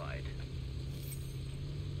identified.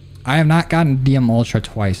 I have not gotten DM Ultra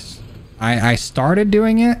twice. I started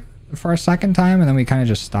doing it for a second time and then we kind of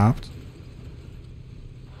just stopped.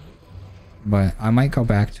 But I might go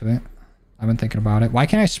back to it. I've been thinking about it. Why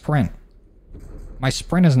can't I sprint? My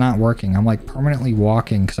sprint is not working. I'm like permanently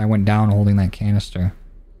walking because I went down holding that canister.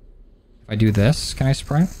 If I do this, can I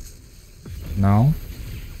sprint? No.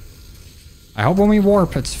 I hope when we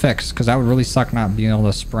warp it's fixed because that would really suck not being able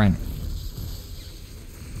to sprint.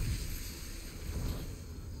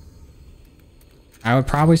 I would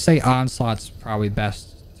probably say Onslaught's probably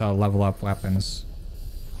best to level up weapons.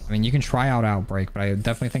 I mean, you can try out Outbreak, but I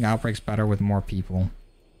definitely think Outbreak's better with more people.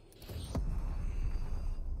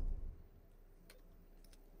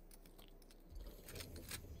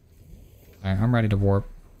 Alright, I'm ready to warp.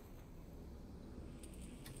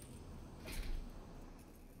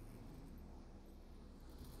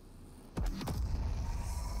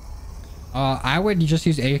 I would just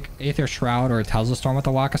use Aether Shroud or a Tesla Storm with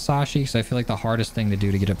the Wakasashi, because I feel like the hardest thing to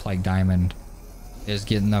do to get a Plague Diamond is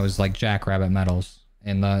getting those, like, Jackrabbit medals.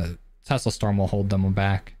 And the Tesla Storm will hold them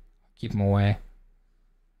back. Keep them away.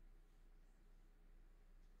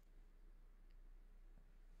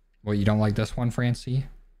 What, you don't like this one, Francie?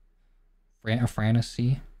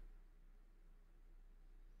 Francie?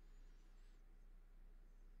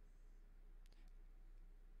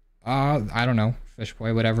 I don't know.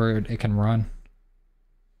 Fishboy, whatever it can run.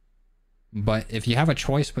 But if you have a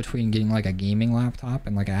choice between getting like a gaming laptop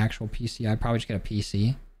and like an actual PC, I'd probably just get a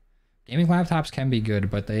PC. Gaming laptops can be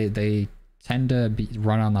good, but they tend to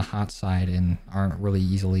run on the hot side and aren't really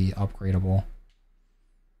easily upgradable.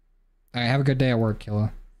 Alright, have a good day at work,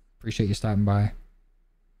 Killa. Appreciate you stopping by.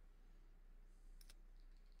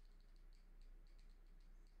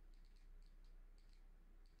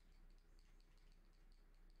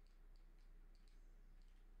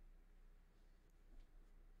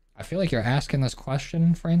 I feel like you're asking this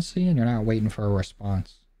question, Francie, and you're not waiting for a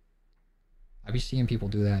response. I be seeing people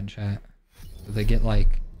do that in chat. They get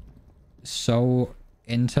like so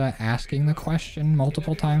into asking the question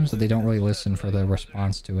multiple times that they don't really listen for the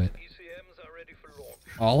response to it.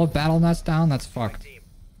 All of BattleNet's down? That's fucked.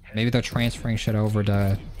 Maybe they're transferring shit over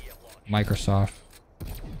to Microsoft.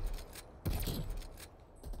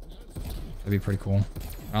 That'd be pretty cool.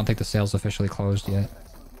 I don't think the sale's officially closed yet.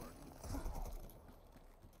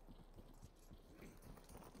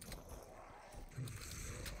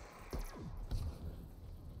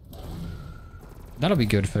 That'll be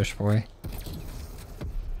good, Fish Boy.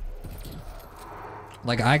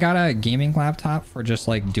 Like, I got a gaming laptop for just,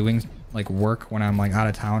 like, doing, like, work when I'm, like, out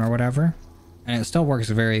of town or whatever. And it still works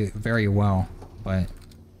very, very well. But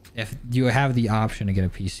if you have the option to get a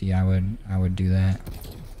PC, I would do that.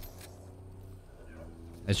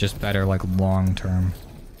 It's just better, like, long term.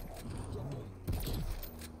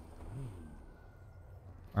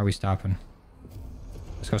 Why are we stopping?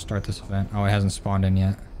 Let's go start this event. Oh, it hasn't spawned in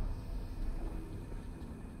yet.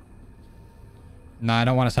 No, I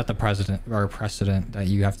don't want to set the precedent that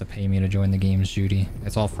you have to pay me to join the games, Judy.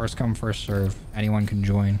 It's all first come, first serve. Anyone can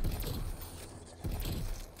join.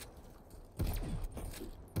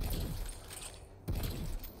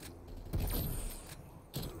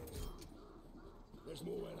 There's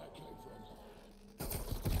more where that came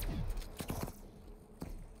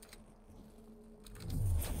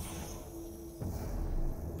from.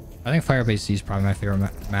 I think Firebase C is probably my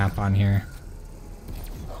favorite map on here.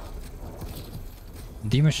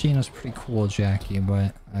 D-Machine is pretty cool, Jackie,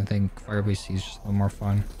 but I think Firebase C is just a little more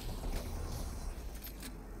fun.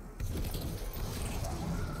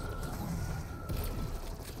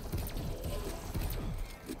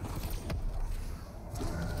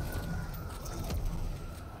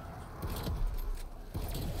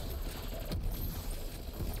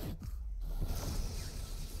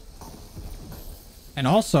 And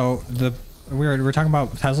also, we were talking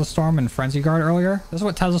about Tesla Storm and Frenzy Guard earlier. This is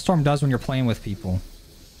what Tesla Storm does when you're playing with people.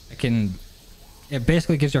 It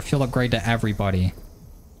basically gives your field upgrade to everybody.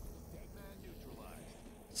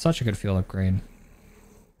 Such a good field upgrade.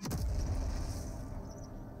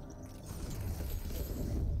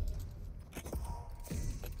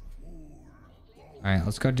 Alright,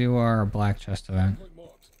 let's go do our black chest event.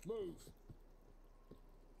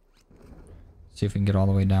 See if we can get all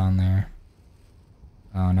the way down there.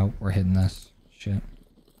 Oh, nope, we're hitting this. Shit.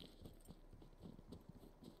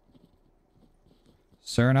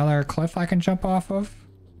 Is there another cliff I can jump off of?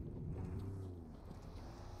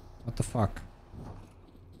 What the fuck?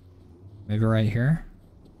 Maybe right here?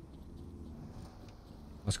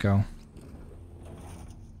 Let's go.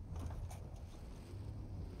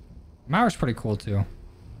 Mauer's pretty cool too.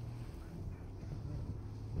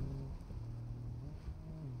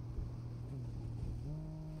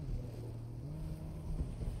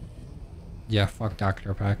 Yeah, fuck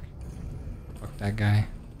Dr. Peck. Fuck that guy.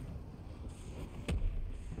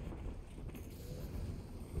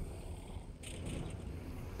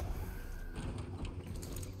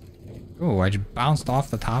 Ooh, I just bounced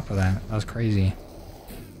off the top of that. That was crazy.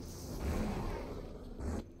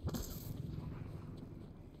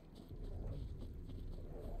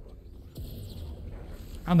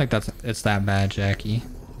 I don't think it's that bad, Jackie.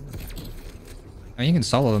 I mean, you can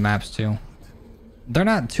solo the maps too. They're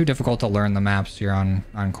not too difficult to learn, the maps here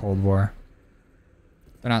on Cold War.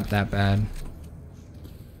 They're not that bad.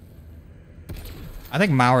 I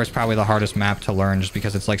think Mauer is probably the hardest map to learn just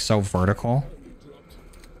because it's like so vertical.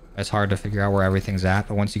 It's hard to figure out where everything's at,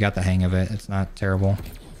 but once you got the hang of it, it's not terrible.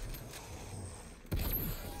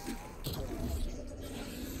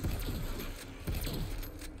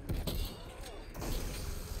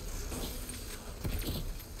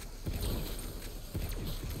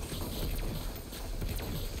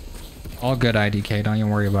 All good, IDK. Don't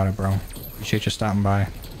even worry about it, bro. Appreciate you stopping by.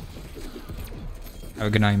 Have a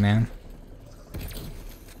good night, man.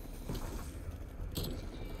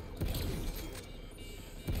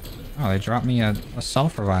 Oh, they dropped me a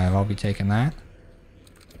self-revive. I'll be taking that.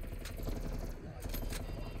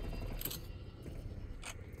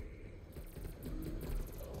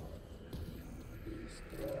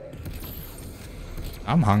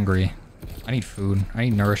 I'm hungry. I need food. I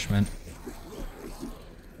need nourishment.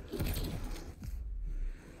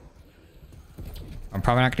 I'm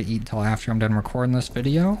probably not going to eat until after I'm done recording this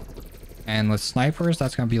video. And with snipers,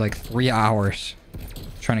 that's going to be like 3 hours.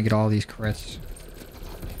 Trying to get all these crits.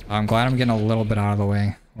 I'm glad I'm getting a little bit out of the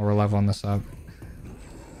way while we're leveling this up.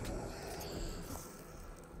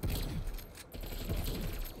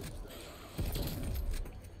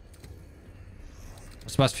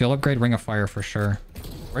 What's the best field upgrade? Ring of Fire for sure.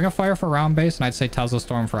 Ring of Fire for round base, and I'd say Tesla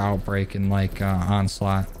Storm for Outbreak and like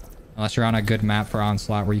Onslaught. Unless you're on a good map for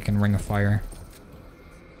Onslaught where you can Ring of Fire.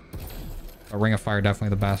 But Ring of Fire definitely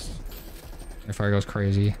the best. Ring of Fire goes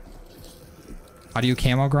crazy. How do you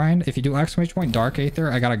camo grind? If you do exclamation point Dark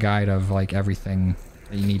Aether, I got a guide of like everything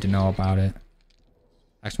that you need to know about it.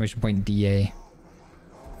 Exclamation point DA.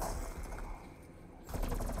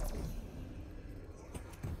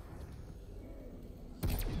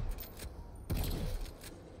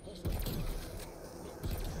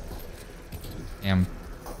 Damn.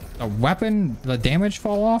 The weapon, the damage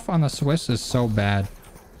fall off on the Swiss is so bad.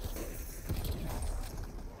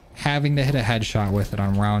 Having to hit a headshot with it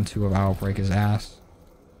on round 2 of Outbreak is ass.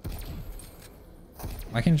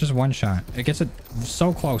 Why can't it just one shot? It gets it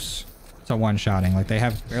so close to one-shotting. Like, they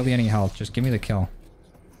have barely any health. Just give me the kill.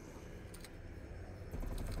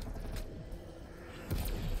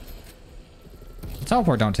 The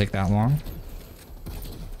teleport don't take that long.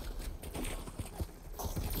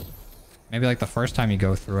 Maybe like the first time you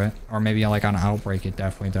go through it. Or maybe like on Outbreak it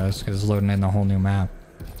definitely does. Because it's loading in the whole new map.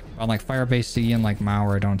 On like Firebase C and like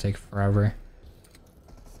Mauer, it don't take forever.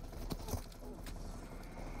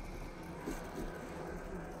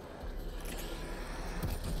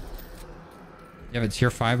 You have a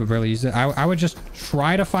tier 5 but barely use it. I would just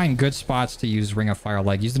try to find good spots to use Ring of Fire.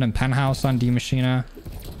 Like use it in Penthouse on D Machina.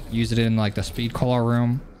 Use it in like the Speed Cola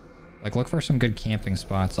room. Like look for some good camping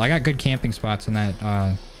spots. I got good camping spots in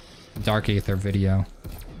that Dark Aether video.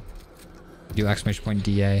 Do exclamation point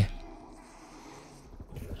DA.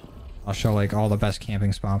 I'll show like all the best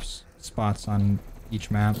camping spots on each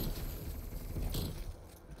map.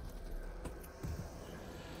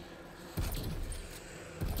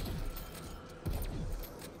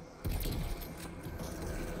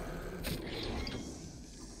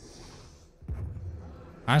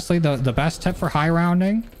 Honestly, the best tip for high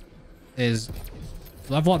rounding is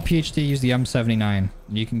Level up PhD, use the M79.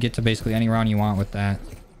 You can get to basically any round you want with that.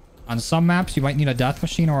 On some maps, you might need a death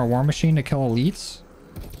machine or a war machine to kill elites.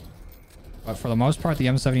 But for the most part, the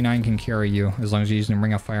M79 can carry you as long as you're using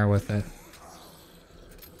Ring of Fire with it.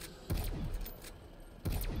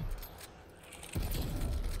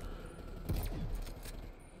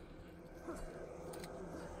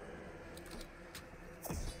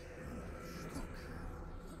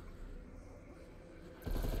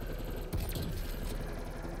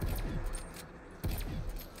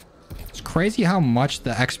 Crazy how much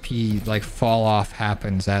the XP like fall off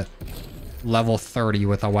happens at level 30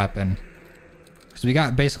 with a weapon. Because we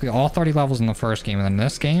got basically all 30 levels in the first game, and then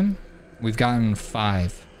this game we've gotten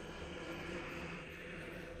 5.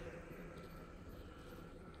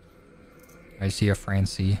 I see a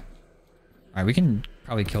Francie. Alright, we can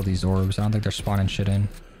probably kill these orbs. I don't think they're spawning shit in.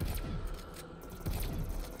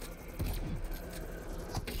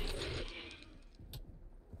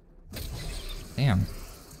 Damn.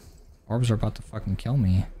 Orbs are about to fucking kill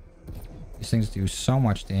me. These things do so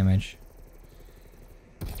much damage.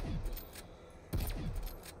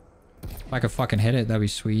 If I could fucking hit it, that'd be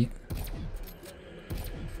sweet.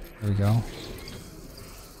 There we go.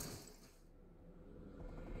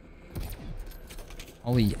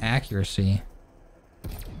 Holy accuracy.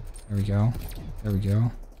 There we go. There we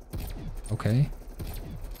go. Okay.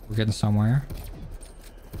 We're getting somewhere.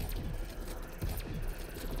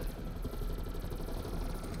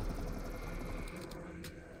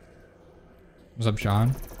 What's up,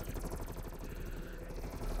 John?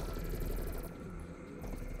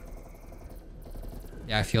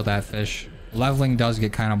 Yeah, I feel that, fish. Leveling does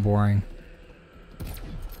get kind of boring.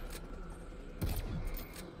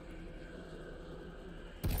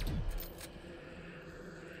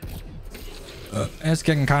 It's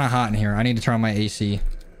getting kind of hot in here. I need to turn on my AC.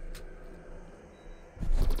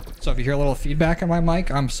 So if you hear a little feedback on my mic,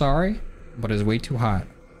 I'm sorry, but it's way too hot.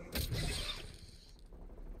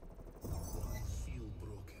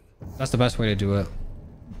 That's the best way to do it,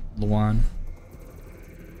 Luan.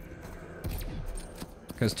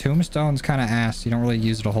 Because Tombstone's kind of ass. You don't really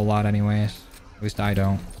use it a whole lot anyways. At least I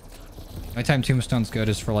don't. The only time Tombstone's good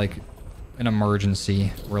is for like an emergency.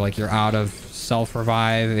 Where like you're out of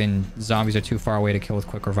self-revive and zombies are too far away to kill with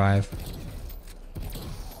quick revive.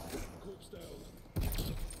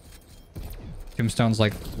 Tombstone's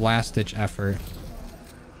like last-ditch effort.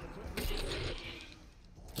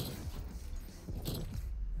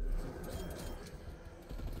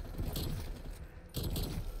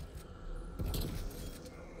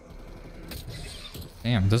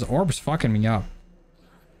 Damn, this orb's fucking me up.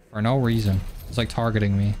 For no reason. It's like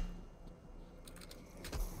targeting me.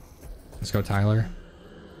 Let's go, Tyler.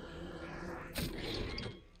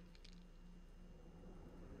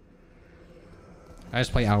 I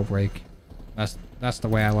just play Outbreak. That's the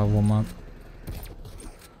way I level them up.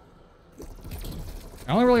 It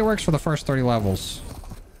only really works for the first 30 levels.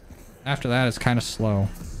 After that, it's kind of slow.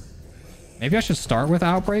 Maybe I should start with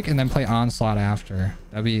Outbreak and then play Onslaught after.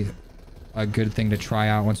 That'd be a good thing to try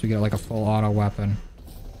out once we get like a full auto weapon.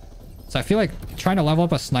 So I feel like trying to level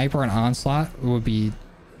up a sniper and Onslaught would be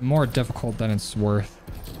more difficult than it's worth.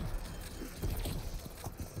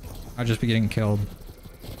 I'd just be getting killed.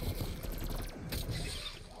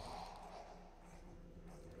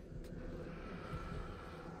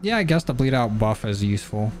 Yeah, I guess the bleed out buff is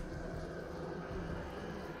useful.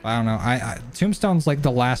 I don't know. Tombstone's like the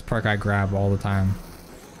last perk I grab all the time.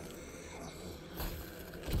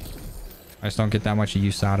 I just don't get that much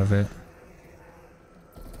use out of it.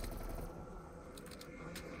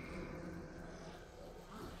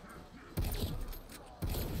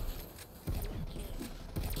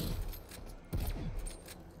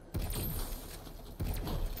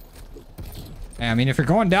 I mean, if you're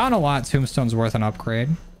going down a lot, Tombstone's worth an upgrade.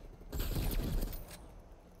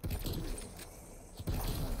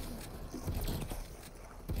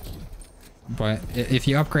 But if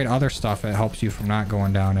you upgrade other stuff, it helps you from not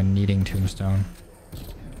going down and needing Tombstone.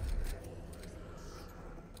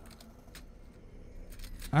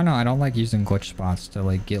 I don't know, I don't like using glitch spots to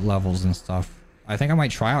like get levels and stuff. I think I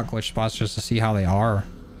might try out glitch spots just to see how they are.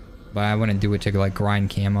 But I wouldn't do it to like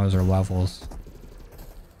grind camos or levels.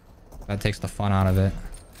 That takes the fun out of it.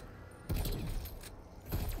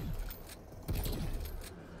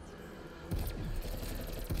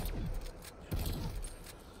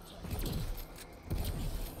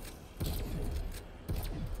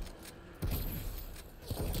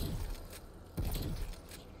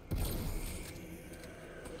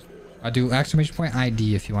 I'll do exclamation point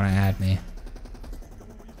ID if you want to add me.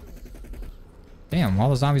 Damn, all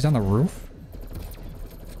the zombies on the roof?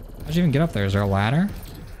 How'd you even get up there? Is there a ladder?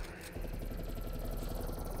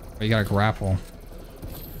 Oh, you gotta grapple.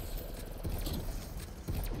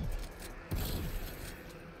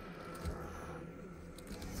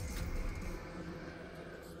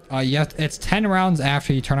 Yeah, it's 10 rounds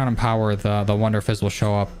after you turn on power, the Wonder Fizz will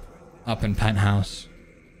show up in Penthouse.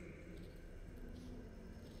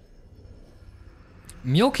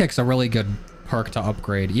 Mule Kick's a really good perk to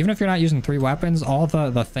upgrade. Even if you're not using 3 weapons, all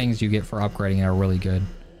the things you get for upgrading are really good.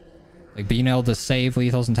 Like being able to save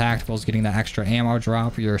lethals and tacticals, getting the extra ammo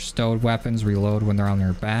drop, your stowed weapons reload when they're on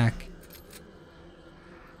your back.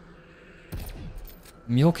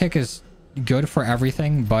 Mule Kick is good for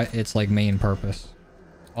everything, but it's like main purpose.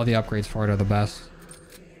 All the upgrades for it are the best.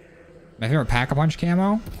 My favorite Pack-a-Punch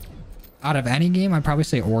camo? Out of any game, I'd probably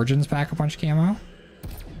say Origins Pack-a-Punch camo.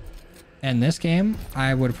 In this game,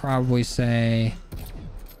 I would probably say...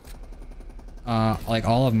 like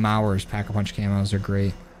all of Mauer's Pack-a-Punch camos are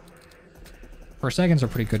great. First seconds are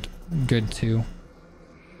pretty good too.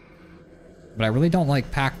 But I really don't like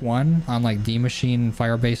Pack 1 on like D-Machine,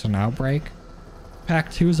 Firebase, and Outbreak. Pack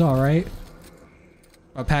 2's alright.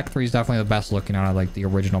 But Pack 3 is definitely the best looking out of like the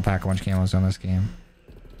original Pack-a-Punch camos on this game.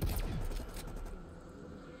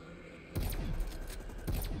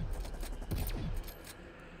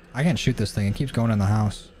 I can't shoot this thing. It keeps going in the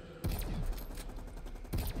house.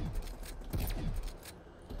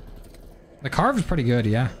 The Carve is pretty good,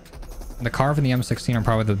 yeah. The Carve and the M16 are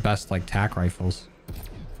probably the best like tac rifles.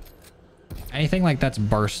 Anything like that's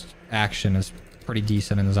burst action is pretty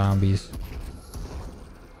decent in zombies.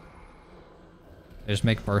 They just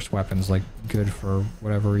make burst weapons like good for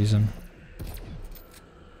whatever reason.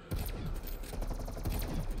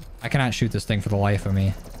 I cannot shoot this thing for the life of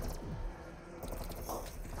me.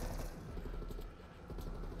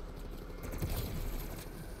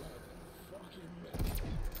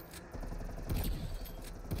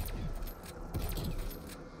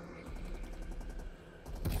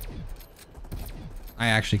 I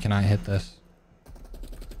actually cannot hit this.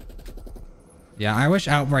 Yeah, I wish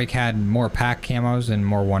Outbreak had more pack camos and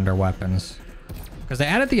more wonder weapons. Because they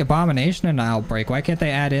added the Abomination into Outbreak. Why can't they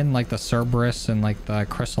add in like the Cerberus and like the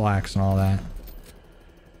Chrysalax and all that?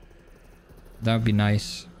 That would be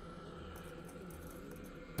nice.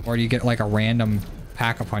 Or do you get like a random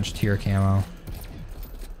Pack-a-Punch tier camo?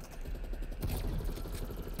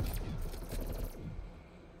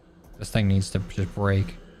 This thing needs to just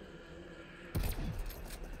break.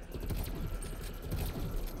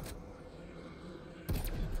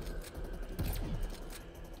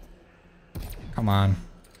 Come on.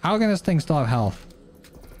 How can this thing still have health?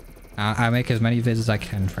 I make as many vids as I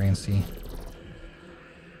can, Francie.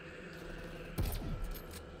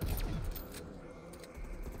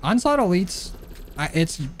 Onslaught Elites,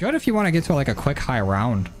 it's good if you want to get to like a quick high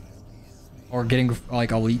round. Or getting like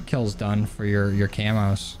elite kills done for your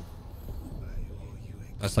camos.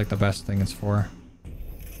 That's like the best thing it's for.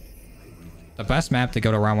 The best map to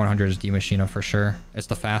go to round 100 is D-Machina for sure. It's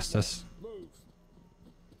the fastest.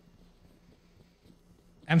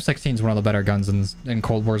 M16 is one of the better guns in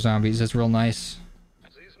Cold War Zombies. It's real nice.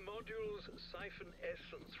 These modules siphon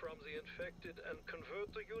essence from the infected and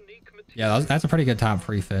convert the unique material. Yeah, that's a pretty good top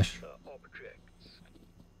free fish. Objects.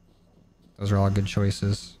 Those are all good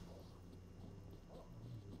choices.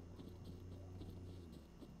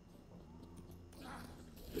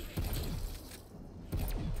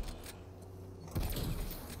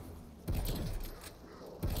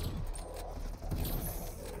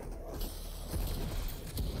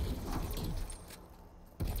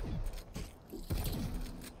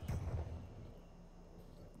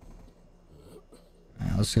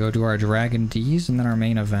 Let's go do our Dragon D's and then our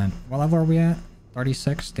main event. What level are we at?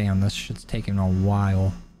 36? Damn, this shit's taking a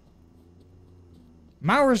while.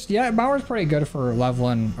 Mauer's, yeah, Mauer's pretty good for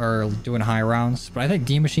leveling or doing high rounds, but I think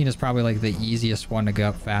D-Machine is probably like the easiest one to get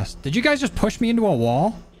up fast. Did you guys just push me into a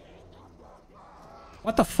wall?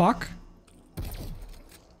 What the fuck?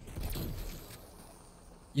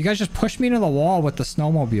 You guys just pushed me into the wall with the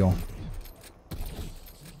snowmobile.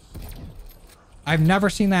 I've never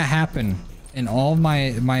seen that happen in all of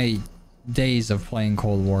my days of playing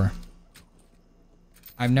Cold War.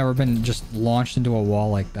 I've never been just launched into a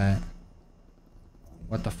wall like that.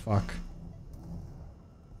 What the fuck?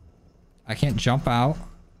 I can't jump out.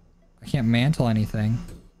 I can't mantle anything.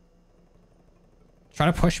 Try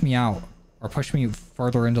to push me out. Or push me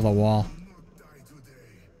further into the wall.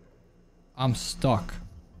 I'm stuck.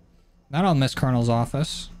 Not on Miss Colonel's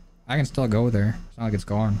office. I can still go there. It's not like it's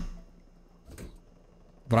gone.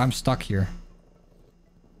 But I'm stuck here.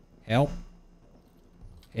 Help.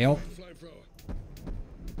 Help.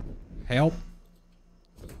 Help.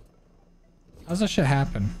 How's this shit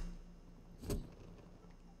happen?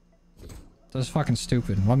 That's fucking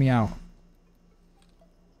stupid. Let me out.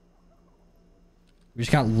 We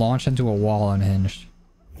just got launched into a wall unhinged.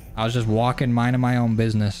 I was just walking, minding my own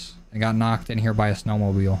business, and got knocked in here by a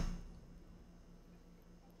snowmobile.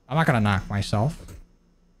 I'm not gonna knock myself.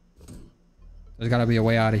 There's gotta be a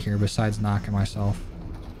way out of here besides knocking myself.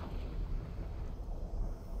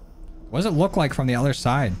 What does it look like from the other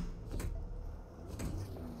side?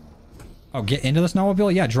 Oh, get into the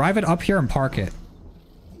snowmobile? Yeah, drive it up here and park it.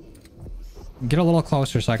 Get a little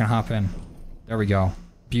closer so I can hop in. There we go.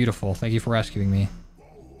 Beautiful. Thank you for rescuing me.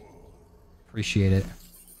 Appreciate it.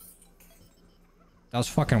 That was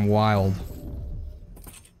fucking wild.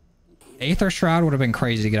 Aether Shroud would have been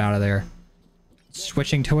crazy to get out of there.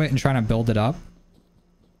 Switching to it and trying to build it up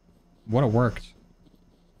would have worked.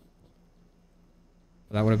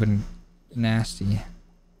 That would have been nasty.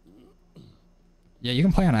 Yeah, you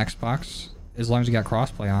can play on Xbox as long as you got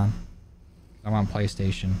crossplay on. I'm on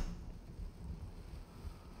PlayStation.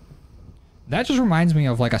 That just reminds me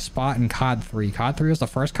of like a spot in COD 3. COD 3 was the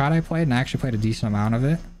first COD I played, and I actually played a decent amount of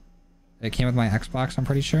it. It came with my Xbox, I'm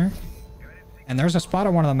pretty sure. And there's a spot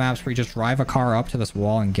on one of the maps where you just drive a car up to this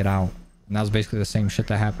wall and get out. And that was basically the same shit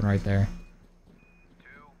that happened right there. 2,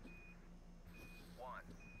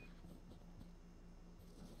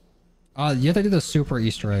 1. You have to do the super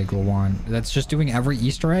Easter egg one. That's just doing every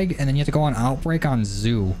Easter egg, and then you have to go on Outbreak on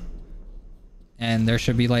Zoo. And there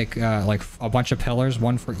should be like a bunch of pillars,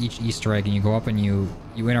 one for each Easter egg, and you go up and you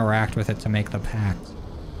interact with it to make the pact.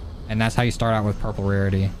 And that's how you start out with purple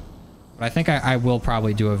rarity. But I think I will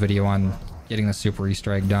probably do a video on getting the super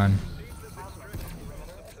Easter egg done.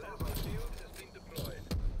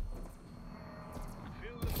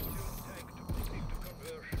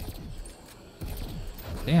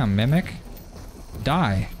 Damn, Mimic.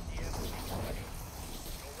 Die.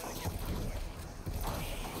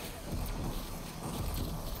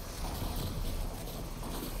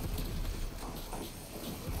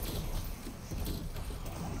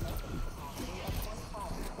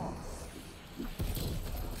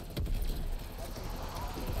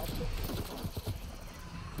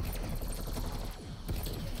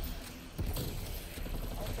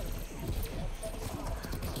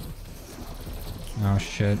 Oh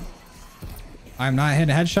shit. I'm not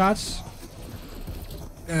hitting headshots.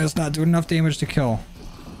 It's not doing enough damage to kill.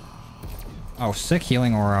 Oh, sick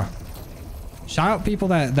healing aura. Shout out people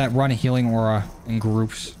that run a healing aura in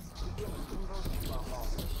groups.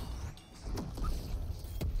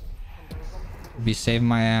 Be saving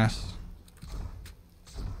my ass.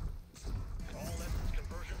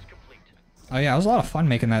 Oh yeah, it was a lot of fun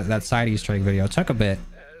making that side Easter egg video. It took a bit.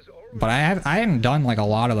 But I hadn't done like a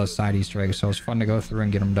lot of those side Easter eggs, so it was fun to go through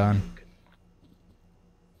and get them done.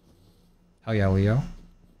 Hell yeah, Leo.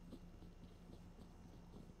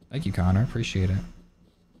 Thank you, Connor. Appreciate it.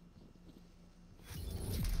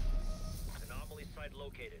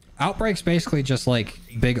 Outbreak's basically just like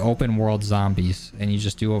big open world zombies, and you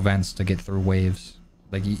just do events to get through waves.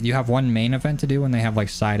 Like you have one main event to do, and they have like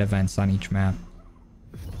side events on each map.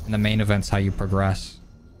 And the main event's how you progress.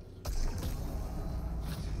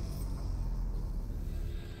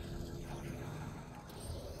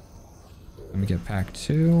 Let me get pack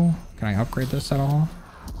 2. Can I upgrade this at all?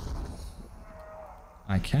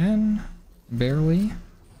 I can. Barely.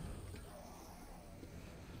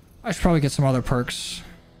 I should probably get some other perks.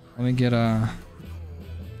 Let me get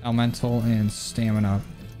elemental and stamina.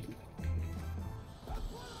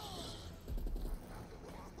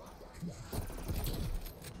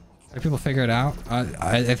 Did people figure it out?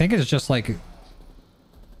 I think it's just like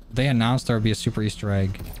they announced there would be a super Easter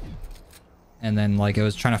egg. And then, like, it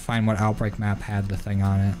was trying to find what Outbreak map had the thing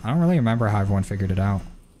on it. I don't really remember how everyone figured it out.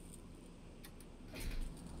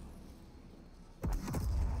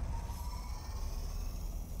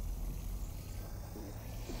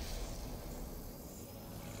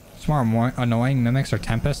 Some more annoying mimics or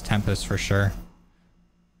Tempest? Tempest for sure.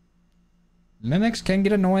 Mimics can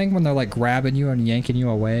get annoying when they're, like, grabbing you and yanking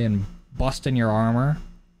you away and busting your armor.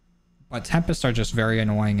 But Tempests are just very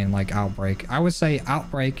annoying in, like, Outbreak. I would say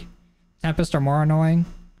Outbreak... Tempest are more annoying.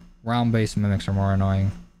 Realm-based mimics are more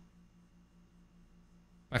annoying.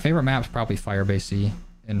 My favorite map's probably Firebase C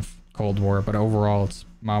in Cold War, but overall it's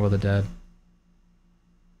Mob of the Dead.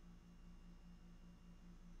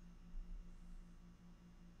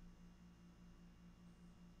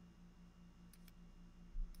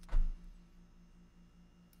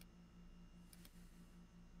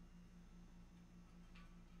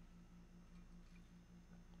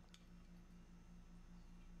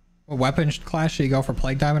 What weapon class should you go for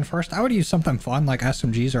Plague Diamond first? I would use something fun like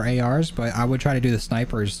SMGs or ARs, but I would try to do the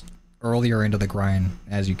snipers earlier into the grind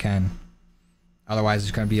as you can. Otherwise,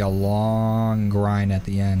 it's going to be a long grind at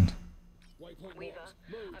the end. Weaver,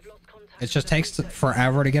 I've lost contact. It just takes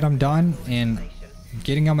forever to get them done, and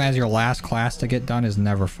getting them as your last class to get done is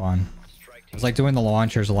never fun. It's like doing the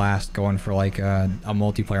launchers last, going for like a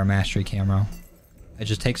multiplayer mastery camera. It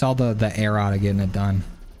just takes all the air out of getting it done.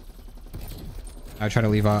 I try to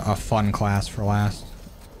leave a fun class for last.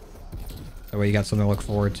 That way you got something to look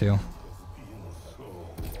forward to.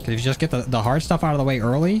 Because if you just get the hard stuff out of the way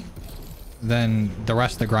early, then the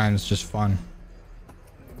rest of the grind is just fun.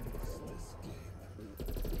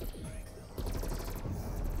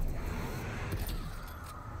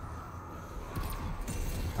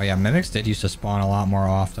 Oh yeah, mimics did used to spawn a lot more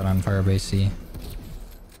often on Firebase C.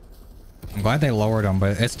 I'm glad they lowered them,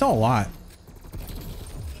 but it's still a lot.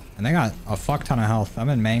 And they got a fuck ton of health. Them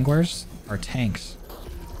and manglers are tanks.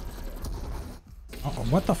 Oh,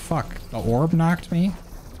 what the fuck? The orb knocked me?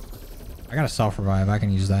 I got a self-revive. I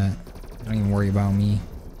can use that. Don't even worry about me.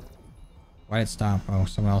 Why did it stop? Oh,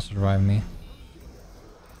 someone else is reviving me.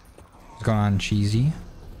 What's going on, Cheesy?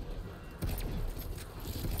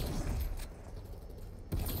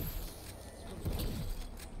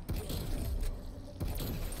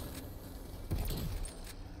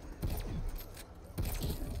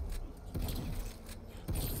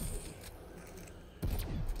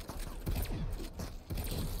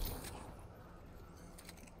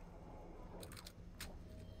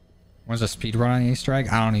 When's a speedrun on Easter egg?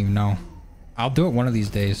 I don't even know. I'll do it one of these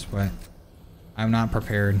days, but I'm not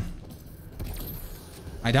prepared.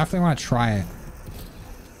 I definitely want to try it.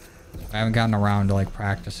 I haven't gotten around to like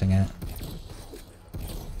practicing it.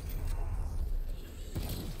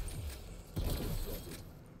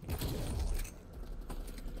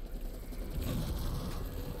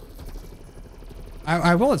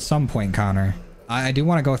 I will at some point, Connor. I do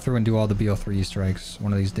want to go through and do all the BO3 Easter eggs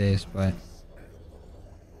one of these days, but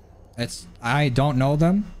I don't know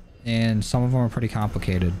them, and some of them are pretty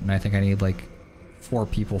complicated, and I think I need like 4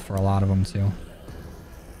 people for a lot of them too.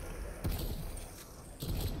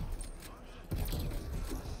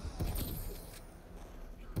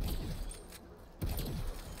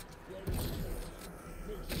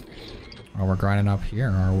 Oh, we're grinding up here,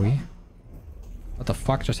 are we? What the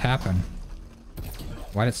fuck just happened?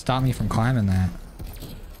 Why did it stop me from climbing that?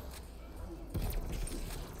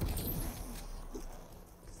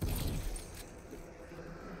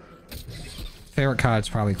 Favorite COD's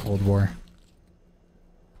probably Cold War.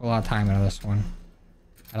 Put a lot of time into this one.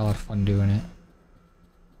 Had a lot of fun doing it.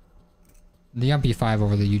 The MP5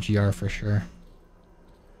 over the UGR for sure.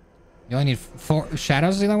 You only need 4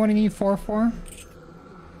 shadows. Is the only one you need 4 for?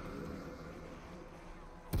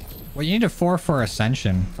 Well, you need a 4 for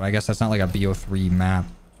Ascension, but I guess that's not like a BO3 map.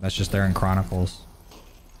 That's just there in Chronicles.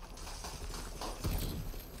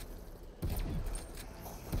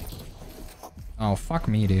 Oh, fuck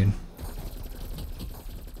me, dude.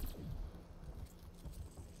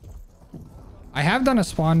 I have done a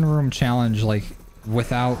spawn room challenge, like,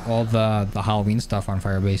 without all the Halloween stuff on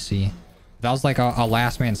Firebase C. That was like a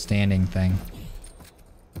last man standing thing.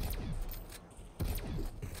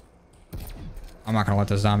 I'm not gonna let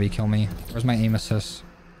the zombie kill me. Where's my aim assist?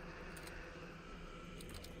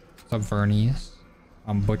 What's up, Vernies?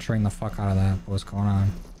 I'm butchering the fuck out of that. What's going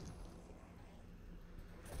on?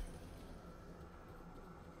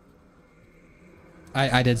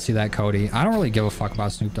 I did see that, Cody. I don't really give a fuck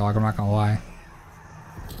about Snoop Dogg, I'm not gonna lie.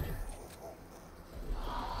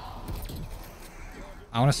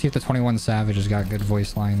 I want to see if the 21 Savage has got good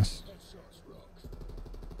voice lines.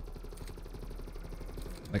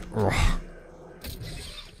 Like, ugh.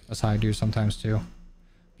 That's how I do sometimes too.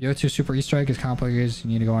 BO2 Super Easter Egg is complicated. You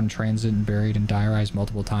need to go on transit and buried and diarized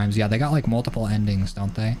multiple times. Yeah, they got like multiple endings,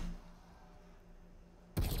 don't they?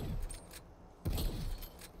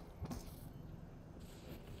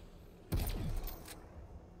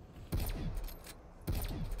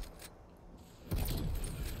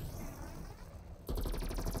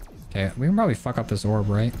 Okay, we can probably fuck up this orb,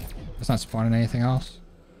 right? It's not spawning anything else.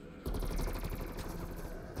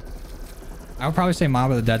 I would probably say Mob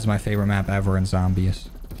of the Dead's my favorite map ever in Zombies.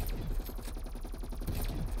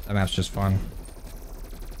 That map's just fun.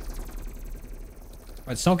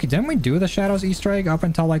 But Silky, didn't we do the Shadows Easter egg up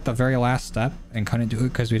until like the very last step and couldn't do it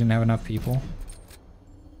because we didn't have enough people?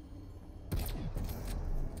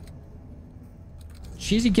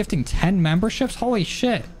 Cheesy gifting 10 memberships? Holy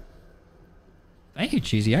shit. Thank you,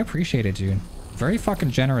 Cheesy. I appreciate it, dude. Very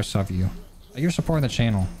fucking generous of you. You're supporting the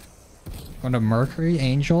channel. Going to Mercury,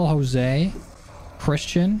 Angel, Jose,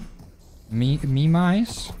 Christian,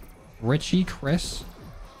 Memize, Richie, Chris,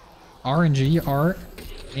 RNG, Art,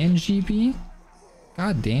 NGB.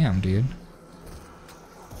 God damn, dude.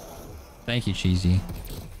 Thank you, Cheesy.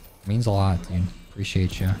 Means a lot, dude.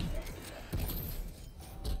 Appreciate you.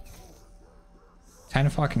 10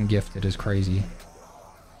 fucking gifted is crazy.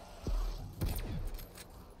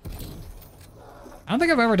 I don't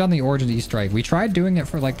think I've ever done the Origins Easter egg. We tried doing it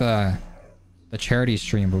for like the charity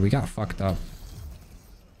stream, but we got fucked up.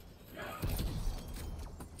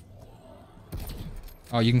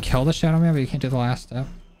 Oh, you can kill the Shadow Man, but you can't do the last step?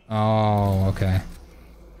 Oh, okay.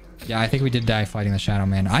 Yeah, I think we did die fighting the Shadow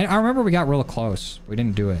Man. I remember we got real close. We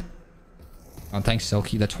didn't do it. Oh, thanks,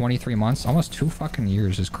 Silky. The 23 months, almost 2 fucking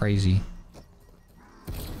years is crazy.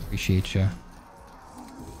 Appreciate you.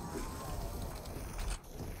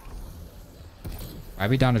 I'd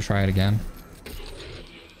be down to try it again.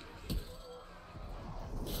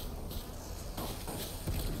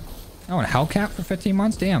 Oh, and Hellcat for 15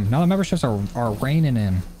 months? Damn, now the memberships are raining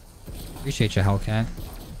in. Appreciate you, Hellcat.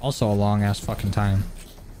 Also a long-ass fucking time.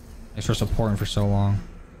 Thanks for supporting for so long.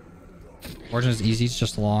 Origin is easy, it's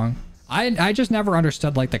just long. I just never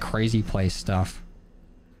understood, like, the crazy place stuff.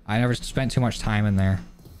 I never spent too much time in there.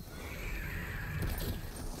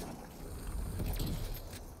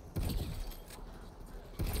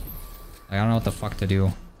 I don't know what the fuck to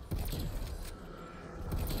do.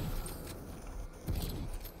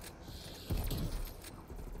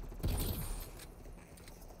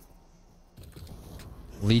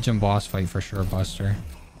 Legion boss fight for sure, Buster.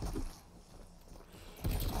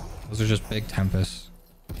 Those are just big Tempests.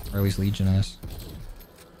 Or at least Legion is.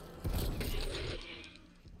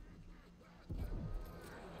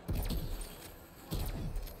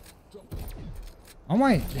 Oh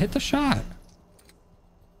my, hit the shot.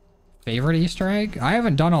 Favorite Easter egg? I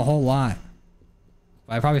haven't done a whole lot.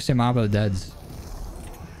 But I'd probably say Mob of the Deads.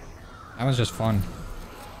 That was just fun.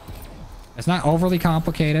 It's not overly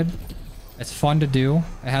complicated. It's fun to do.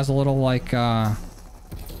 It has a little like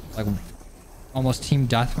almost team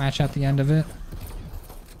deathmatch at the end of it.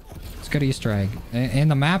 It's a good Easter egg. And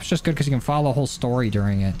the map's just good because you can follow the whole story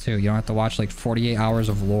during it too. You don't have to watch like 48 hours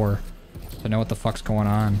of lore to know what the fuck's going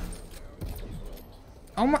on.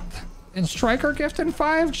 Oh my... And Striker gifting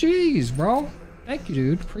 5 Gs, bro. Thank you,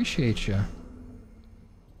 dude. Appreciate you.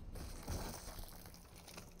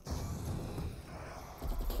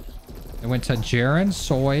 It went to Jaren,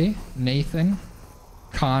 Soy, Nathan,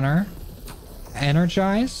 Connor,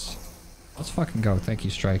 Energize. Let's fucking go. Thank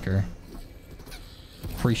you, Striker.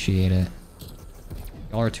 Appreciate it.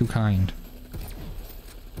 Y'all are too kind.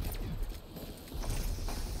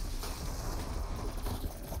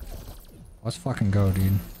 Let's fucking go,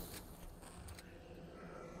 dude.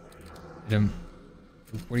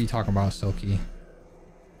 What are you talking about, Silky?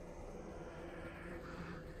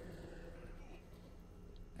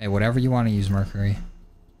 Hey, whatever you want to use, Mercury.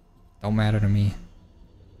 Don't matter to me.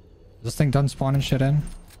 Is this thing done spawning shit in?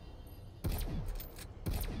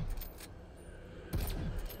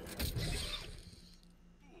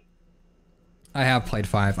 I have played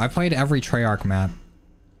 5. I played every Treyarch map.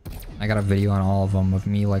 I got a video on all of them of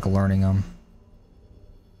me like learning them.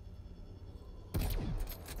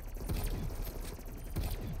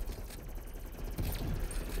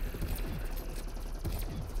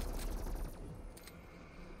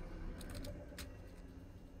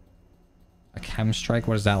 Chem Strike,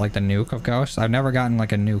 what is that, like the nuke of Ghosts? I've never gotten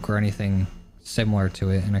like a nuke or anything similar to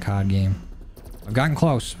it in a COD game. I've gotten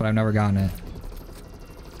close, but I've never gotten it.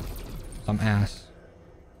 Some ass.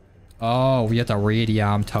 Oh, we have to read?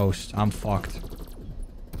 Yeah, I'm toast. I'm fucked.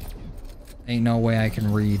 Ain't no way I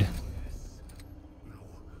can read.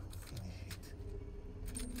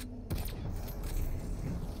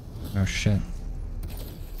 Oh shit.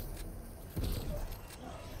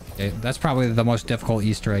 Okay, that's probably the most difficult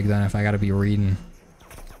Easter egg then if I gotta be reading.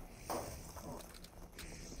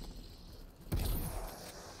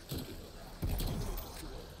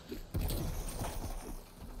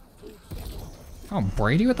 Oh,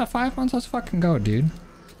 Brady with the 5 months? Let's fucking go, dude.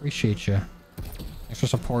 Appreciate you. Thanks for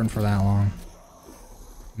supporting for that long.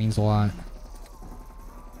 Means a lot.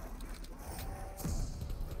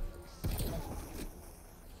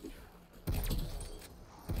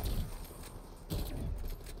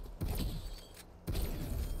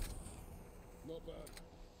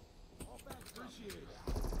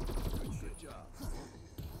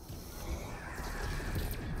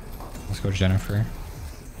 Let's go, Jennifer.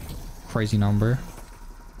 Crazy number.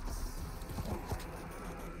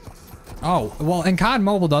 Oh, well, in COD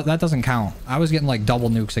Mobile, that doesn't count. I was getting like double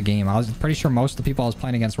nukes a game. I was pretty sure most of the people I was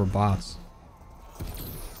playing against were bots.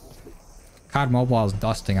 COD Mobile, I was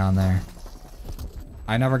dusting on there.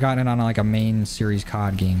 I never got it on like a main series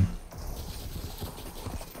COD game.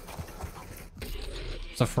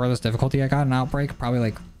 It's the furthest difficulty I got in Outbreak, probably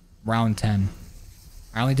like round 10.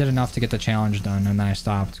 I only did enough to get the challenge done, and then I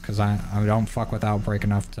stopped because I don't fuck with Outbreak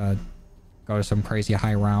enough to go to some crazy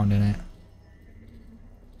high round in it.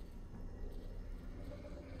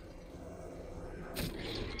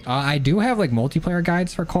 I do have like multiplayer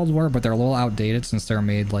guides for Cold War, but they're a little outdated since they're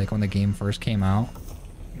made like when the game first came out.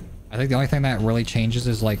 I think the only thing that really changes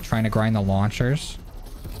is like trying to grind the launchers.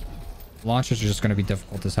 Launchers are just going to be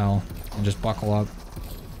difficult as hell, and just buckle up.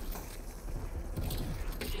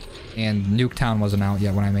 And Nuketown wasn't out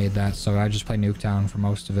yet when I made that, so I just played Nuketown for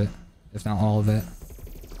most of it, if not all of it.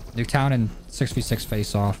 Nuketown and 6v6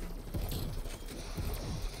 face off.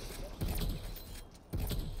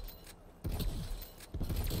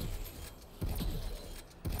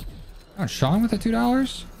 Oh, Sean with the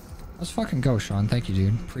 $2? Let's fucking go, Sean. Thank you,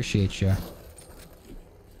 dude. Appreciate you.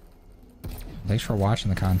 Thanks for watching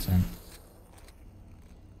the content.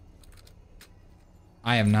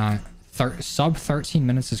 I am not. Sub 13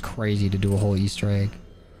 minutes is crazy to do a whole Easter egg.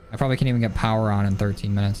 I probably can't even get power on in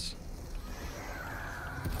 13 minutes.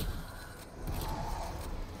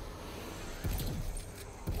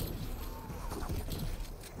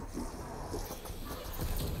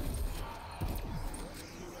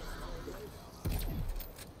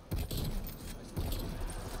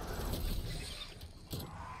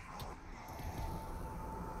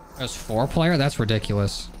 There's 4-player? That's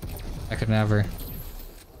ridiculous. I could never.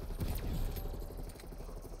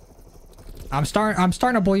 I'm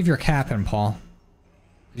starting to believe you're capping, Paul.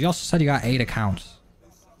 You also said you got 8 accounts.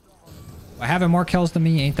 But having more kills than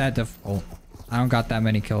me ain't that difficult. I don't got that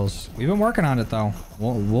many kills. We've been working on it though.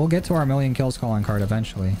 We'll get to our 1,000,000 kills calling card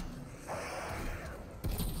eventually.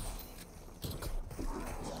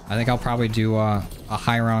 I think I'll probably do a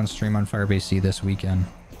high round stream on Firebase C this weekend.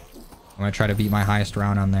 I'm gonna try to beat my highest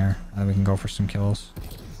round on there, and then we can go for some kills.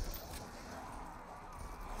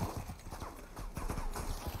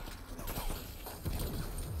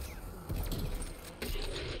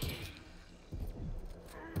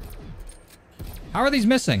 How are these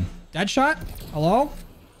missing? Deadshot? Hello?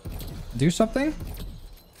 Do something?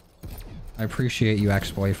 I appreciate you,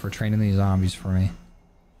 X-Boy, for training these zombies for me.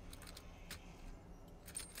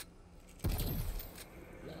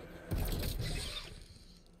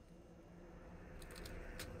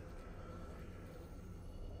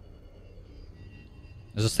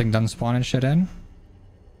 Is this thing done spawning shit in?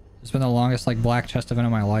 It's been the longest, like, black chest event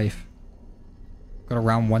of my life. Go to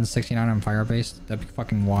round 169 on Firebase. That'd be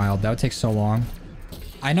fucking wild. That would take so long.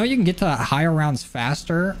 I know you can get to higher rounds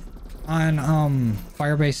faster on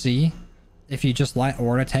Firebase Z if you just let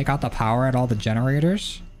Orta take out the power at all the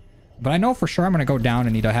generators. But I know for sure I'm going to go down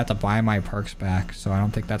and need to have to buy my perks back, so I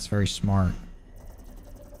don't think that's very smart.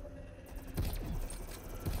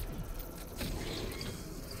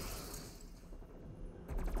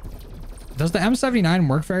 Does the M79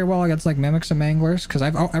 work very well against like mimics and manglers? Because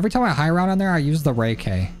every time I high round on there, I use the Ray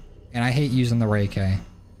K, and I hate using the Ray K.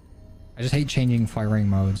 I just hate changing firing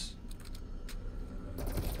modes.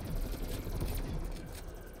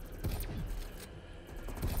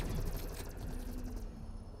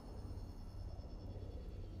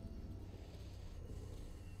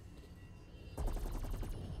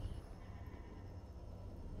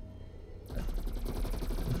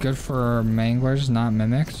 Good for manglers, not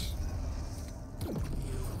mimics.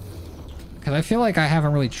 Because I feel like I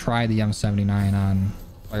haven't really tried the M79 on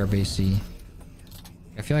Firebase C.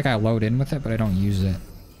 I feel like I load in with it, but I don't use it.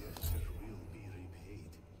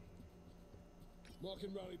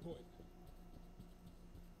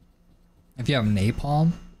 If you have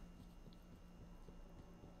napalm.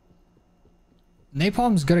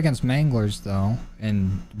 Napalm's good against manglers, though.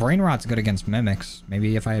 And brain rot's good against mimics.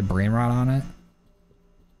 Maybe if I had brain rot on it.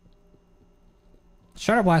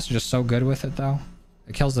 Shadow Blast is just so good with it, though.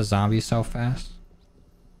 It kills the zombies so fast.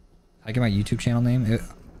 I get my YouTube channel name.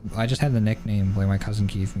 I just had the nickname, like my cousin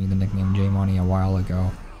gave me the nickname J Money a while ago.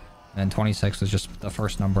 And 26 was just the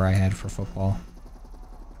first number I had for football.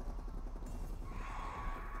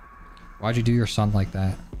 Why'd you do your son like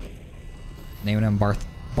that? Naming him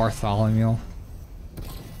Bartholomew.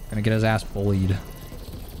 Gonna get his ass bullied.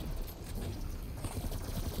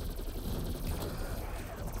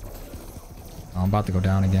 Oh, I'm about to go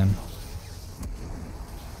down again.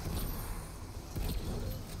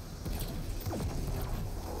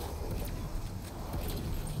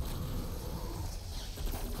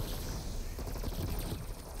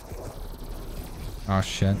 Oh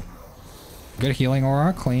shit. Good healing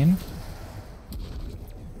aura, clean.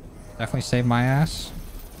 Definitely saved my ass.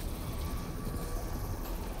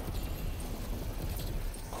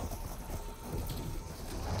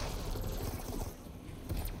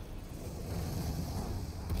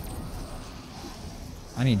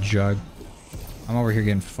 I need Jug. I'm over here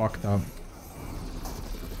getting fucked up.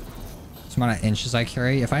 This amount of inches I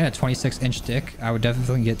carry. If I had a 26-inch dick, I would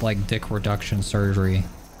definitely get like dick reduction surgery.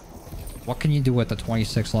 What can you do with a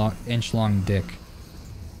 26-inch long dick?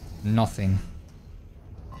 Nothing.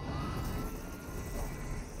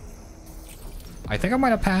 I think I might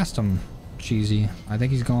have passed him, Cheesy. I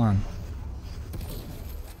think he's gone.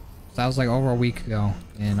 That was like over a week ago,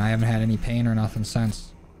 and I haven't had any pain or nothing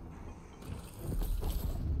since.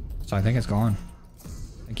 So I think it's gone.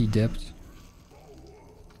 I think he dipped.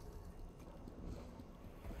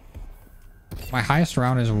 My highest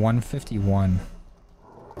round is 151.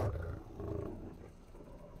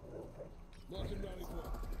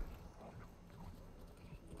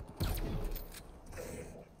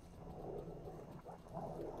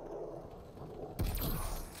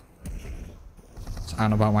 I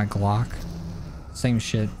don't know about my Glock. Same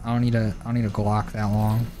shit. I don't need a Glock that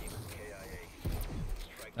long.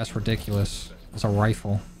 That's ridiculous. It's a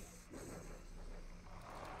rifle.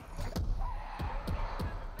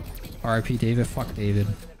 RIP David. Fuck David.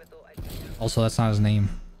 Also, that's not his name.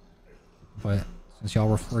 But since y'all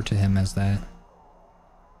refer to him as that.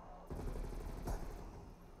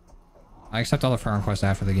 I accept all the friend requests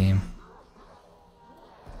after the game.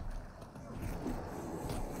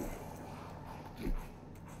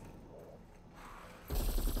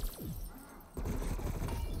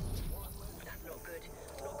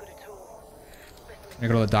 I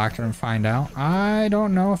go to the doctor and find out. I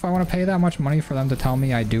don't know if I want to pay that much money for them to tell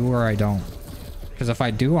me I do or I don't. Because if I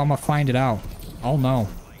do, I'm gonna find it out. I'll know.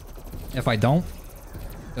 If I don't,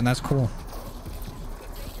 then that's cool.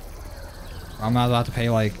 I'm not allowed to pay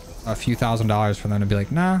like a few $1,000s for them to be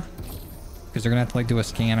like, nah. Because they're gonna have to like do a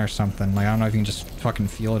scan or something. Like, I don't know if you can just fucking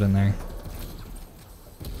feel it in there.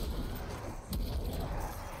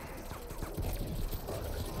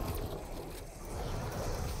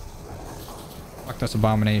 This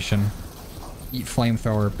abomination. Eat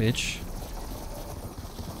flamethrower, bitch.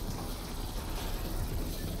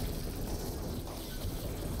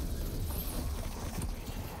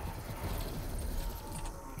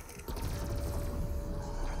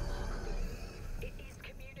 It is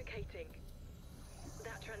communicating.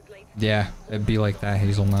 That translates. Yeah, it'd be like that,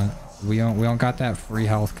 Hazelnut. We don't got that free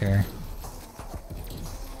healthcare.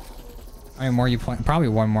 How many more you play? Probably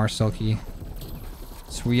one more, Silky.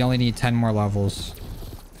 So we only need 10 more levels.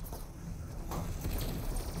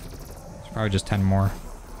 It's probably just 10 more.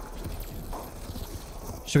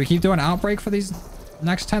 Should we keep doing Outbreak for these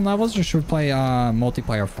next 10 levels, or should we play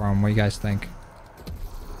multiplayer for them? What do you guys think?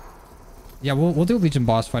 Yeah, we'll do Legion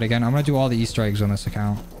boss fight again. I'm gonna do all the Easter eggs on this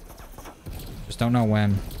account. Just don't know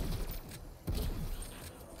when.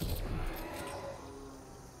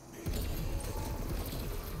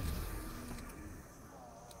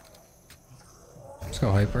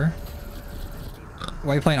 Go Hyper.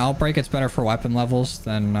 While you're playing Outbreak, it's better for weapon levels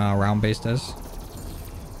than round-based is.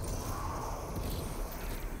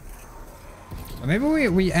 But maybe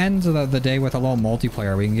we end the day with a little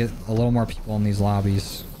multiplayer. We can get a little more people in these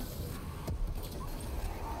lobbies.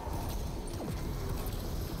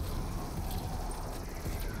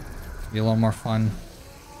 Be a little more fun.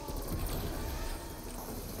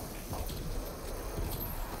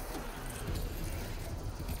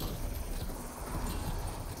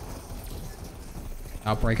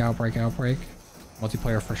 Outbreak.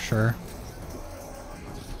 Multiplayer for sure.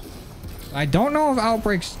 I don't know if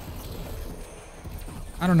Outbreaks...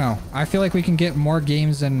 I don't know. I feel like we can get more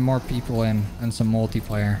games and more people in and some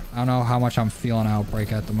multiplayer. I don't know how much I'm feeling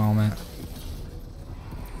Outbreak at the moment.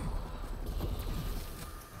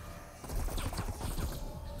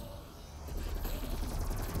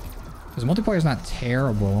 Because multiplayer is not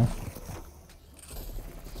terrible.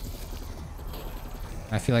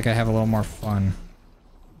 I feel like I have a little more fun.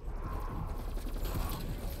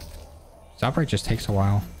 This Outbreak just takes a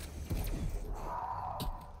while.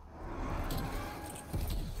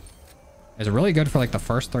 It's really good for like the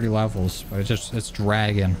first 30 levels, but it's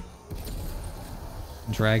dragging.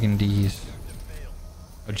 Dragon D's.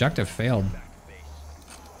 Objective failed.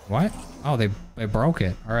 What? Oh, they broke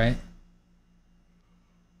it. All right.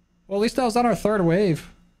 Well, at least that was on our third wave.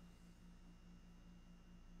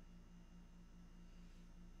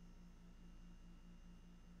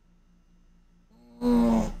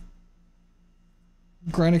 Oh.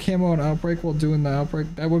 Grind a camo and Outbreak while doing the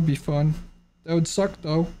Outbreak. That would be fun. That would suck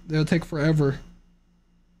though. That would take forever.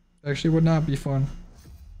 Actually would not be fun.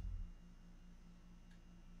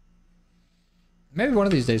 Maybe one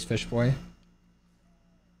of these days, Fish Boy.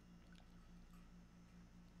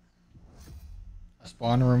 A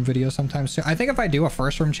spawn room video sometime soon. I think if I do a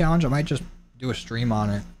first room challenge, I might just do a stream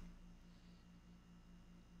on it.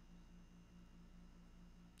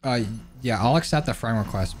 Uh, yeah, I'll accept the friend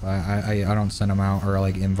request, but I don't send them out or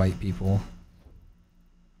like invite people.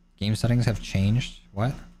 Game settings have changed?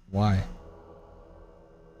 What? Why?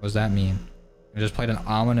 What does that mean? I just played an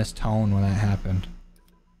ominous tone when that happened.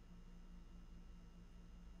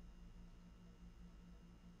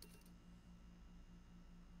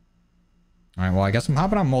 Alright, well I guess I'm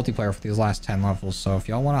hopping on multiplayer for these last 10 levels, so if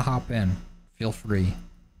y'all want to hop in, feel free.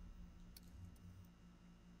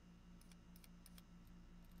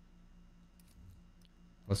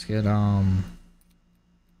 Let's get, Well,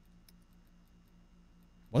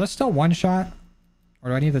 that's still one shot? Or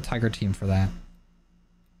do I need the Tiger team for that?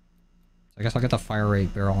 So I guess I'll get the fire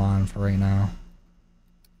rate barrel on for right now.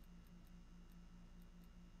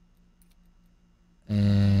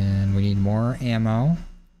 And we need more ammo.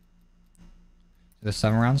 The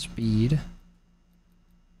 7-round speed.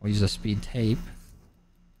 We'll use a speed tape.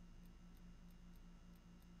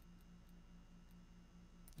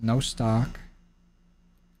 No stock.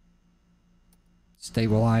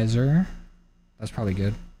 Stabilizer. That's probably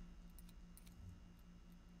good.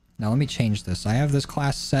 Now let me change this. I have this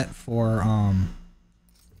class set for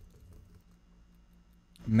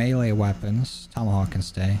melee weapons. Tomahawk can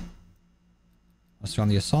stay. Let's do on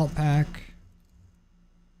the assault pack.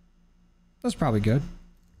 That's probably good.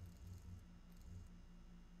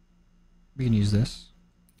 We can use this.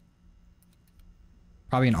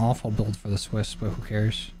 Probably an awful build for the Swiss, but who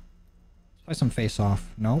cares? Let's play some face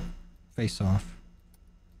off. Nope. Face off.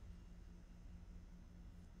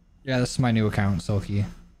 Yeah, this is my new account, Silky.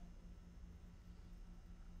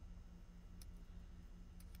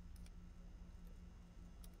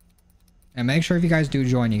 And make sure if you guys do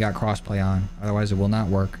join, you got crossplay on. Otherwise, it will not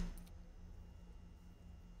work.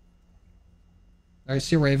 Alright,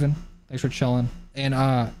 see you, Raven. Thanks for chilling.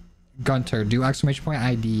 And, Gunter, do exclamation point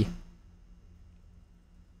ID.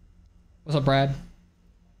 What's up, Brad?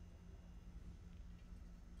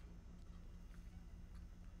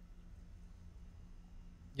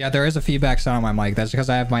 Yeah, there is a feedback sound on my mic. That's because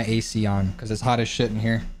I have my AC on, because it's hot as shit in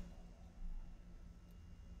here.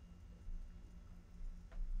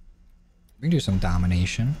 We can do some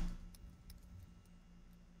domination.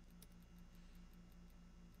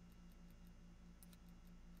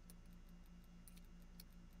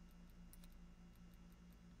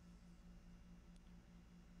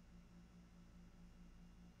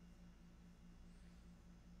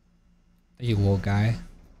 Thank you, little guy.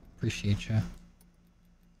 Appreciate you.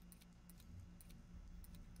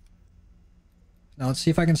 Now let's see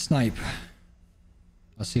if I can snipe.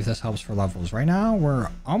 Let's see if this helps for levels. Right now, we're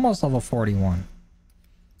almost level 41.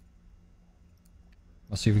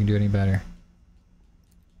 Let's see if we can do any better.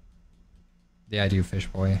 Yeah, I do, fish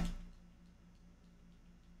boy.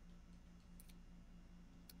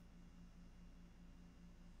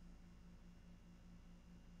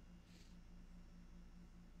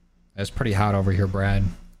 It's pretty hot over here, Brad.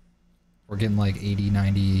 We're getting like 80,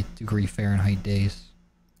 90 degree Fahrenheit days.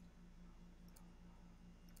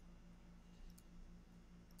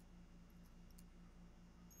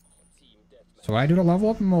 So I do to level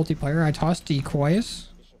up in multiplayer. I toss decoys.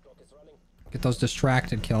 Get those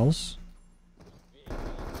distracted kills.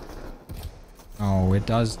 Oh, it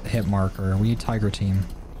does hit marker. We need Tiger team.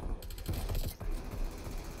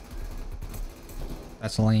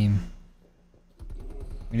 That's lame.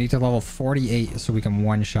 We need to level 48 so we can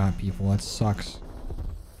one-shot people. That sucks.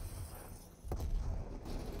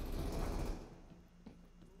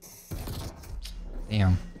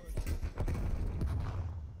 Damn.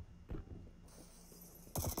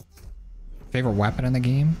 Favorite weapon in the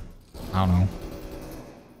game? I don't know.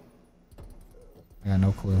 I got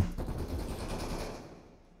no clue.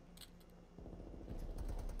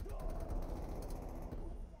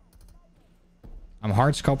 I'm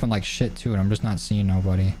hard scoping like shit too, and I'm just not seeing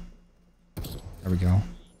nobody. There we go.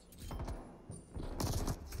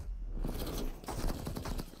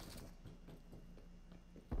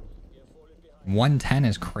 $110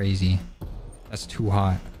 is crazy. That's too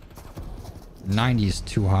hot. 90 is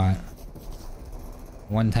too hot.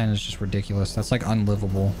 110 is just ridiculous. That's like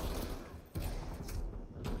unlivable.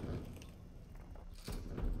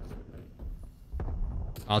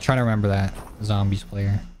 I'll try to remember that. Zombies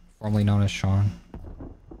player, formerly known as Sean.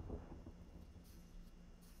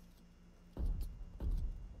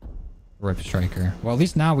 Rip Striker. Well, at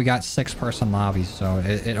least now we got 6-person lobbies, so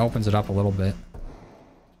it opens it up a little bit.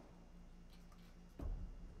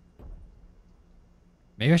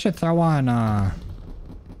 Maybe I should throw on,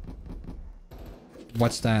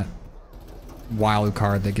 what's that wild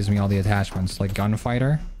card that gives me all the attachments? Like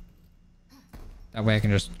Gunfighter? That way I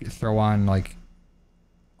can just throw on, like,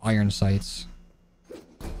 iron sights.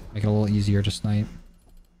 Make it a little easier to snipe.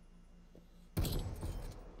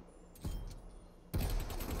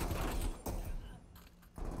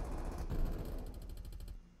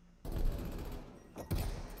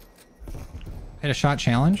 Hit a shot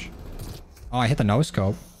challenge. Oh, I hit the no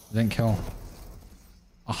scope. Didn't kill.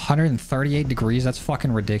 138 degrees? That's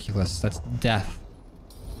fucking ridiculous. That's death.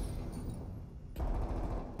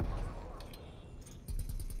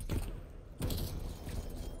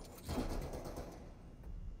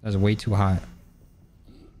 That's way too hot.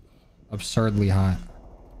 Absurdly hot.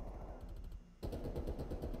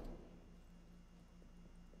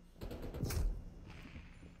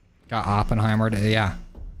 Got Oppenheimer. Yeah.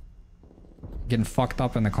 Getting fucked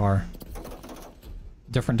up in the car.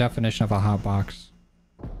 Different definition of a hot box.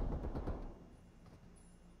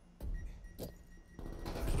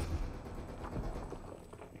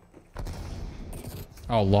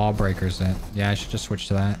 Oh, Lawbreaker's it. Yeah, I should just switch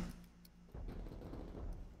to that.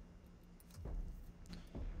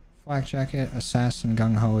 Flak Jacket, Assassin,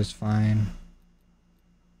 Gung Ho is fine.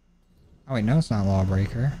 Oh wait, no, it's not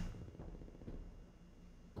Lawbreaker.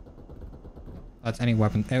 That's any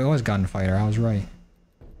weapon. It was Gunfighter, I was right.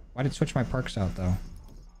 Why did it switch my perks out though?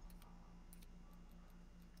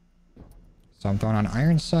 So I'm throwing on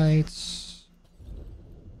Iron Sights.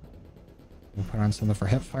 We'll put on something for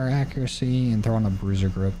hipfire accuracy and throw on the Bruiser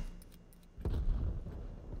Grip.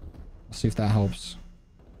 Let's see if that helps.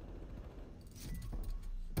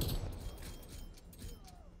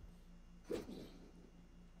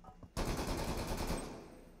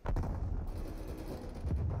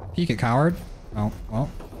 Peek it, coward. Oh, well,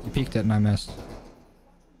 you peeked it and I missed.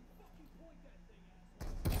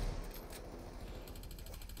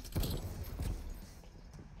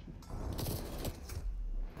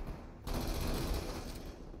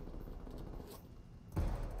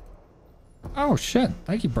 Oh shit,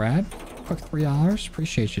 thank you, Brad. Quick $3.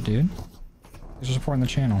 Appreciate you, dude. Thanks for supporting the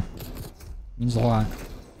channel. Means a lot.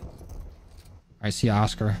 Alright, see you,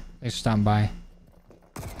 Oscar. Thanks for stopping by.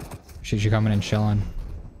 Appreciate you coming and chilling.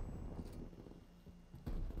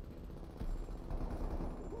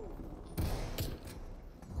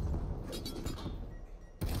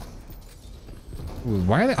 Ooh,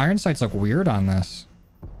 why are the iron sights look weird on this?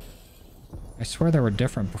 I swear they were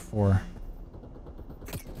different before.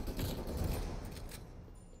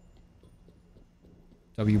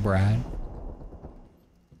 W. Brad.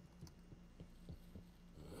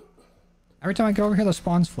 Every time I go over here, the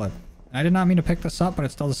spawns flip. I did not mean to pick this up, but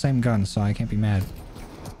it's still the same gun, so I can't be mad.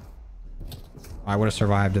 I would have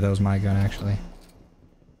survived if that was my gun, actually.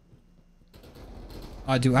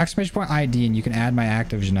 Do exclamation point ID, and you can add my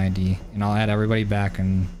Activision ID, and I'll add everybody back,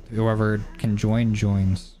 and whoever can join,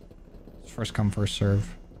 joins. First come, first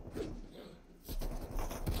serve.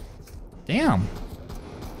 Damn!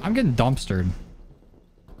 I'm getting dumpstered.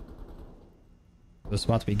 This is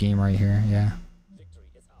about to be a game right here, yeah. Victory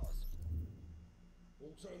is ours. All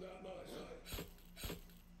turned out nice.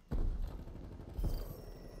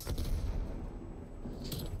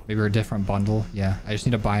 Maybe a different bundle. Yeah, I just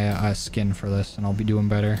need to buy a skin for this, and I'll be doing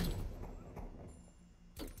better.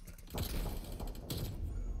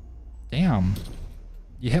 Damn.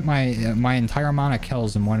 You hit my entire amount of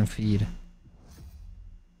kills in one feed.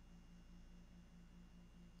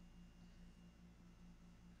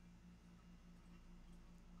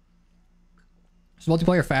 Is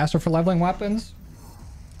multiplayer faster for leveling weapons?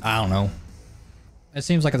 I don't know. It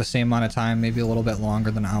seems like at the same amount of time, maybe a little bit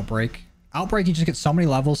longer than Outbreak. Outbreak, you just get so many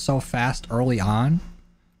levels so fast early on,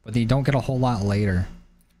 but then you don't get a whole lot later.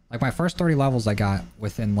 Like my first 30 levels I got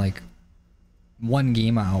within like one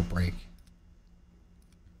game of Outbreak.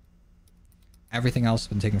 Everything else has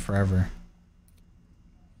been taking forever.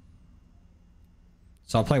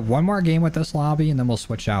 So I'll play one more game with this lobby and then we'll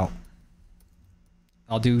switch out.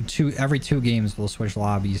 I'll do every 2 games we'll switch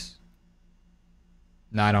lobbies.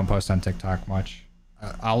 No, I don't post on TikTok much.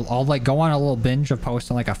 I'll like go on a little binge of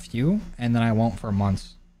posting like a few, and then I won't for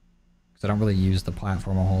months. Because I don't really use the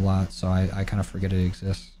platform a whole lot, so I kind of forget it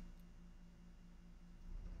exists.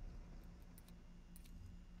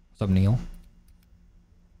 What's up, Neil?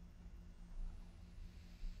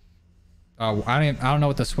 Oh, I don't know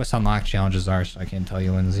what the Swiss Unlock challenges are, so I can't tell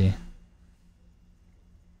you, Lindsay.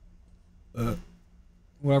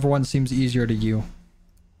 Whatever one seems easier to you.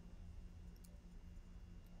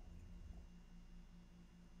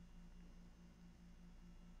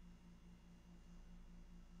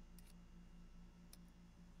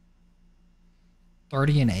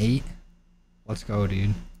 $30 and $8. Let's go,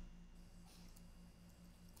 dude.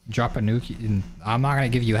 Drop a nuke. And I'm not gonna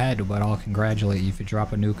give you head, but I'll congratulate you if you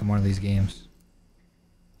drop a nuke in one of these games.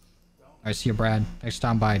 Alright, see you, Brad. Thanks for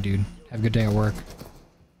stopping by, dude. Have a good day at work.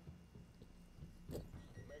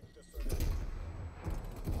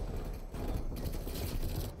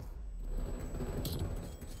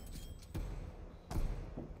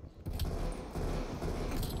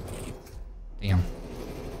 Damn.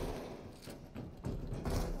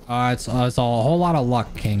 It's a whole lot of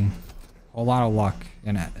luck, King. A whole lot of luck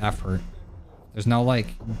and effort. There's no, like,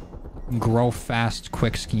 grow fast,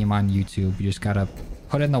 quick scheme on YouTube. You just gotta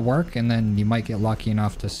put in the work, and then you might get lucky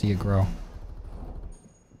enough to see it grow.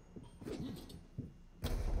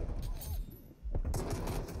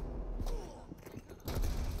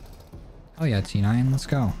 Oh yeah, T9, let's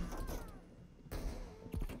go.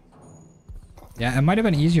 Yeah, it might have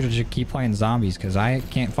been easier to just keep playing zombies, because I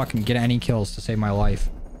can't fucking get any kills to save my life.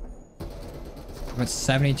 I'm at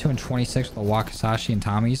 72 and 26 with the Wakizashi and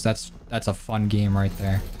Tommies. That's a fun game right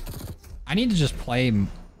there. I need to just play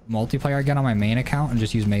multiplayer again on my main account and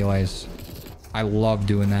just use melees. I loved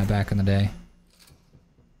doing that back in the day.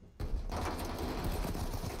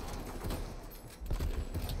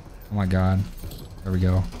 Oh my god. There we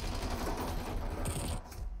go.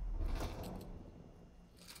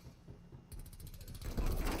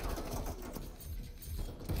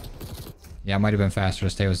 Yeah, it might have been faster to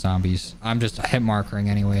stay with zombies. I'm just hit markering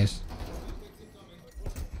anyways.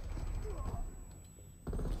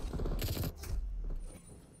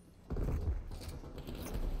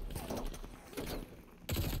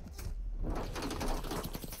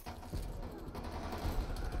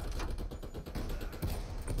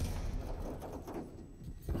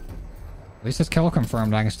 At least it's kill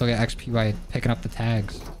confirmed. I can still get XP by picking up the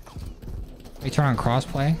tags. Can you turn on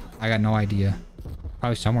crossplay? I got no idea.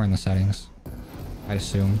 Probably somewhere in the settings, I'd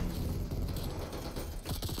assume.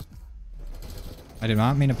 I did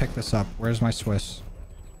not mean to pick this up. Where's my Swiss?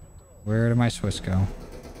 Where did my Swiss go?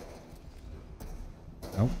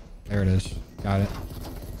 Oh, there it is. Got it.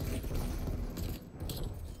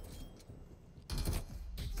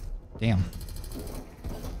 Damn.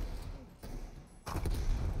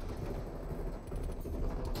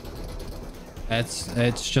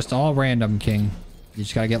 It's just all random, King. You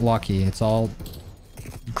just gotta get lucky. It's all...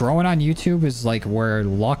 Growing on YouTube is like where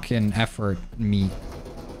luck and effort meet.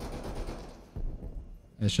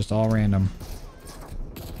 It's just all random.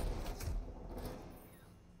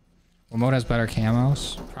 What mode has better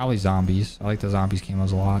camos? Probably zombies. I like the zombies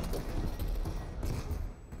camos a lot.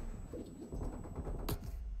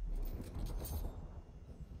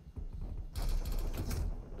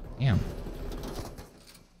 Damn.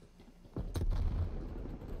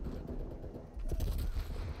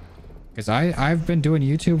 Because I've been doing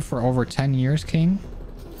YouTube for over 10 years, King.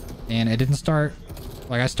 And it didn't start...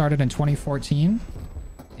 Like, I started in 2014.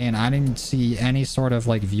 And I didn't see any sort of,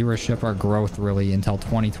 like, viewership or growth, really, until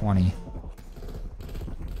 2020.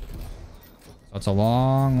 So it's a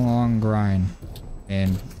long, long grind.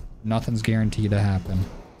 And nothing's guaranteed to happen.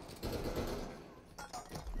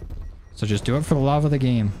 So just do it for the love of the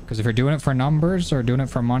game. Because if you're doing it for numbers or doing it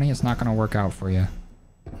for money, it's not going to work out for you.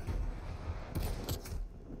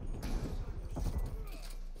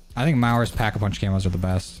 I think Mauer's Pack-a-Punch camos are the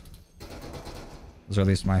best. Those are at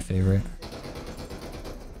least my favorite.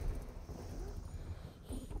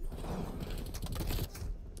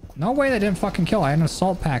 No way they didn't fucking kill. I had an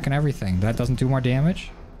assault pack and everything. That doesn't do more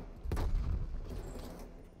damage.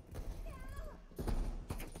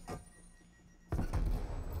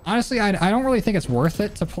 Honestly, I don't really think it's worth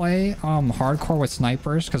it to play hardcore with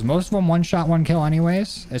snipers, because most of them one-shot, one-kill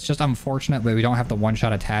anyways. It's just unfortunate that we don't have the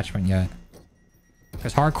one-shot attachment yet.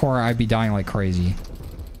 Because hardcore, I'd be dying like crazy.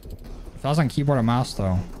 If I was on keyboard and mouse,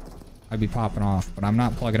 though, I'd be popping off. But I'm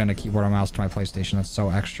not plugging in a keyboard and mouse to my PlayStation. That's so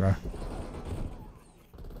extra.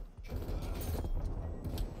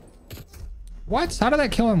 What? How did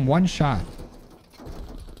that kill him one shot?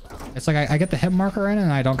 It's like I get the hit marker in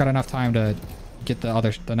and I don't got enough time to get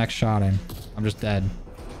the next shot in. I'm just dead.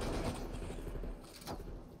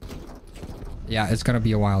 Yeah, it's gonna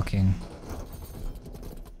be a while, King.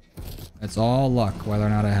 It's all luck whether or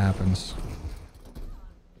not it happens.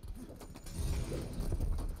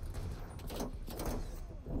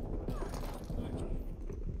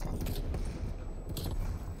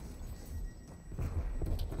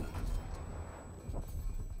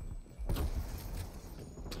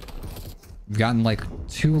 We've gotten like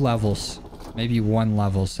 2 levels, maybe 1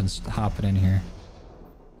 level since hopping in here.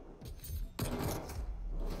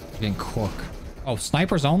 Getting cooked. Oh,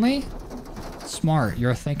 snipers only? Smart.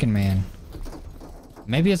 You're a thinking man.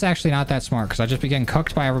 Maybe it's actually not that smart, because I just be getting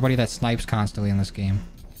cooked by everybody that snipes constantly in this game.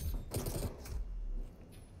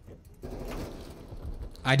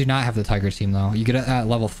 I do not have the Tiger team, though. You get it at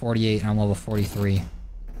level 48, and I'm level 43.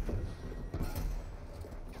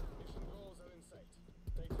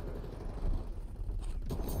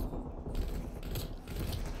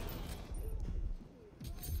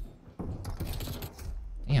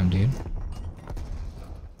 Damn, dude.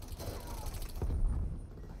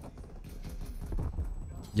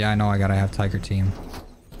 Yeah, I know I gotta have Tiger Team.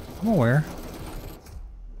 I'm aware.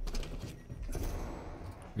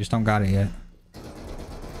 We just don't got it yet.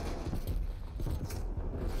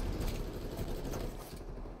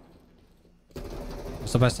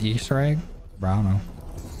 What's the best Easter egg? Bro, I don't know.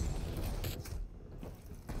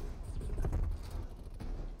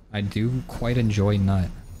 I do quite enjoy nut.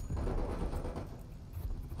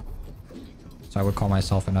 So I would call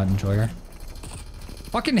myself a nut enjoyer.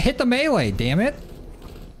 Fucking hit the melee, damn it!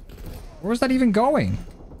 Where was that even going?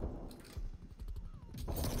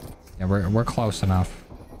 Yeah, we're close enough.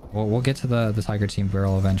 We'll get to the Tiger Team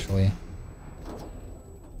barrel eventually.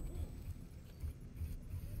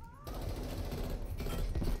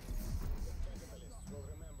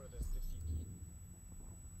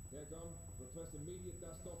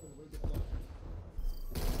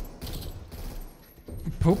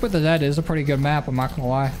 Poop of the Dead is a pretty good map, I'm not gonna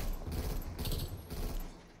lie.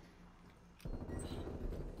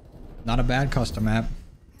 Not a bad custom map.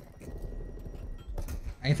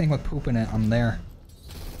 Anything with poop in it, I'm there.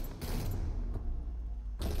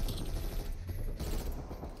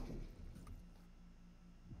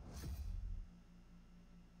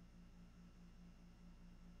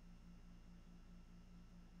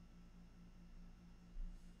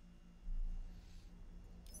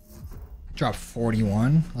 Drop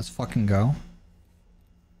 41. Let's fucking go.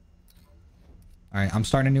 Alright, I'm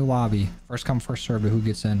starting a new lobby. First come, first serve, who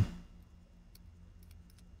gets in?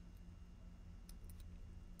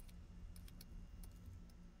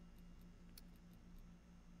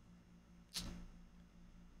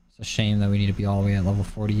 It's a shame that we need to be all the way at level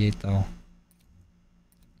 48 though.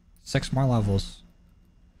 6 more levels.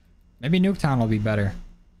 Maybe Nuketown will be better.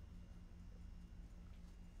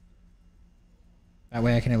 That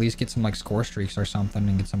way I can at least get some like score streaks or something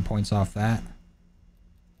and get some points off that.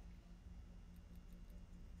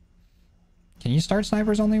 Can you start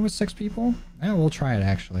snipers only with 6 people? Yeah, we'll try it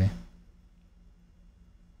actually.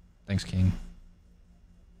 Thanks, King.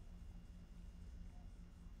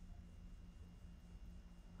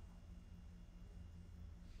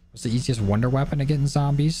 What's the easiest wonder weapon to get in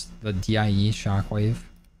zombies? The DIE shockwave.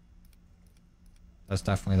 That's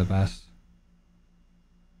definitely the best.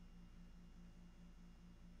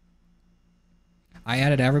 I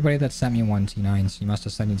added everybody that sent me one T9, so you must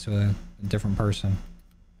have sent it to a different person.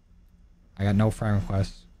 I got no friend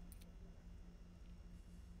requests.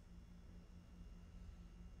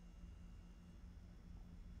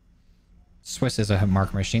 Swiss is a hit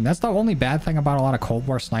marker machine. That's the only bad thing about a lot of Cold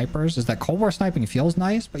War snipers, is that Cold War sniping feels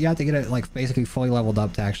nice, but you have to get it like basically fully leveled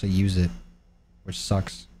up to actually use it, which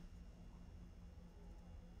sucks.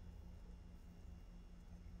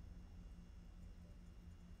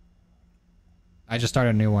 I just started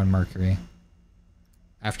a new one, Mercury.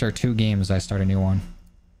 After 2 games, I start a new one.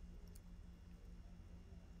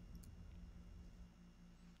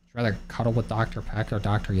 I'd rather cuddle with Dr. Peck or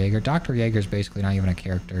Dr. Jaeger. Dr. Jaeger's basically not even a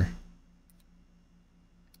character.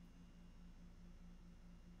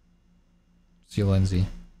 See you, Lindsay.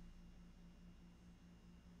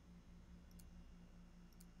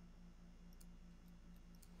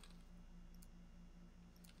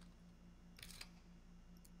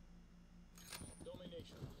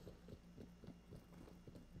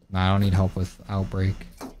 Nah, I don't need help with Outbreak.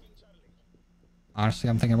 Honestly,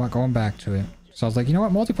 I'm thinking about going back to it. So I was like, you know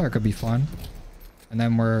what? Multiplayer could be fun. And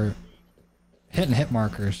then we're hitting hit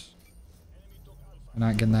markers. We're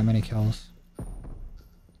not getting that many kills.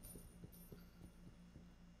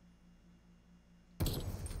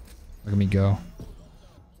 Look at me go.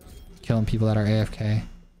 Killing people that are AFK.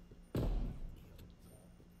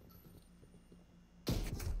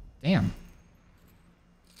 Damn.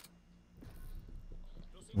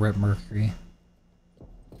 Rip Mercury.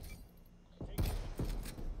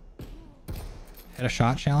 Hit a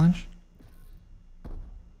shot challenge?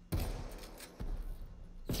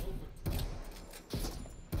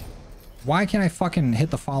 Why can't I fucking hit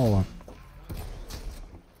the follow-up?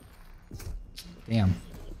 Damn.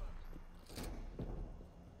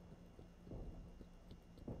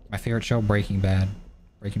 My favorite show, Breaking Bad.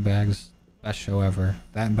 Breaking Bad's best show ever.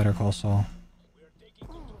 That and Better Call Saul.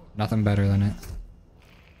 Nothing better than it.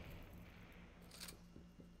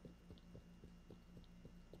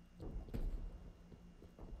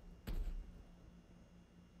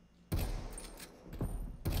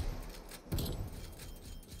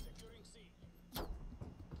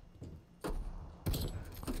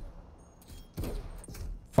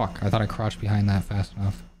 Fuck, I thought I crouched behind that fast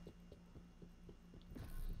enough.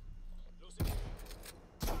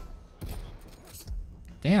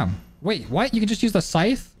 Damn. Wait, what? You can just use the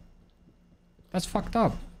scythe? That's fucked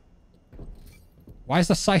up. Why is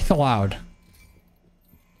the scythe allowed?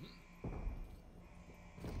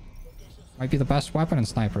 Might be the best weapon in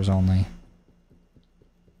snipers only.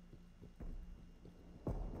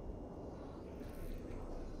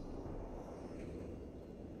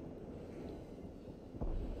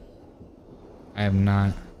 I have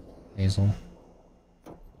not, Hazel.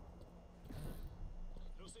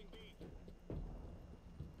 Losing B.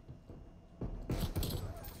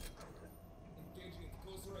 Engaging at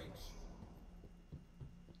close range.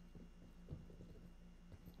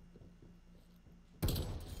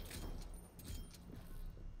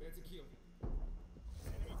 That's a kill.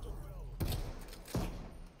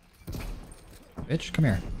 Bitch, come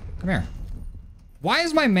here. Come here. Why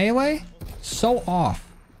is my melee so off?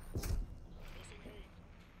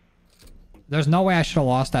 There's no way I should have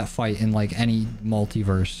lost that fight in like any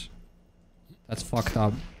multiverse. That's fucked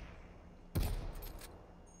up.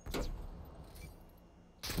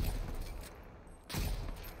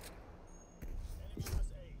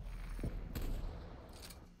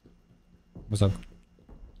 What's up,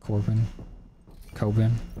 Corbin?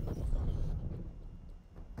 Coben?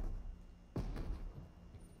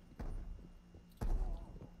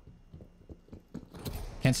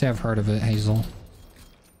 Can't say I've heard of it, Hazel.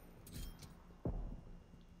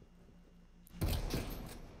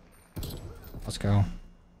 Let's go.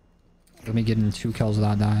 Let me get in 2 kills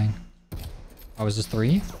without dying. Oh, is this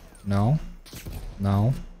 3? No.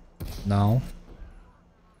 No. No.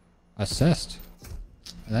 Assist.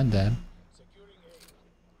 And then dead. Securing A.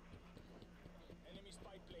 Enemy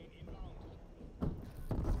spy plane inbound.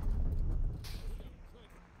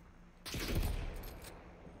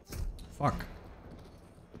 Fuck.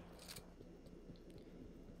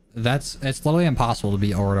 It's literally impossible to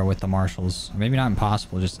beat Order with the marshals. Maybe not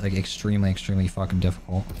impossible, just like extremely, extremely fucking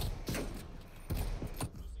difficult.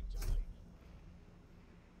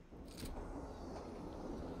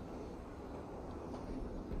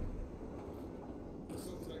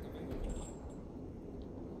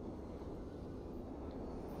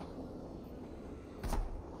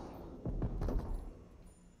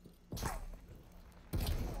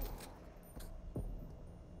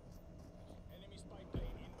 Enemy spy plane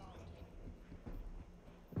inbound.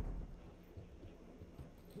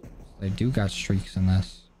 They do got streaks in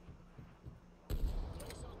this. Close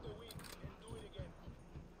out the wind and do it again.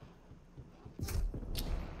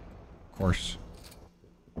 Of course.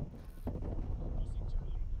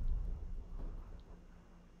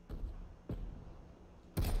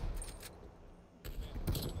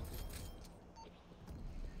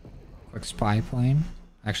 Quick spy plane.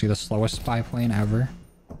 Actually, the slowest spy plane ever.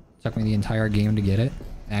 Took me the entire game to get it,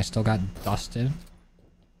 and I still got dusted.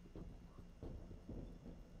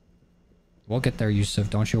 We'll get there, Yusuf.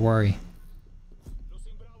 Don't you worry.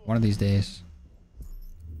 One of these days.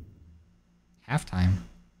 Halftime.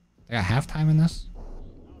 They got halftime in this?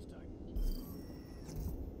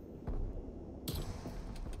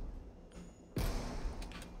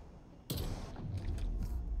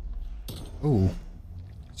 Ooh.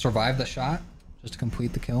 Survive the shot just to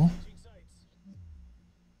complete the kill.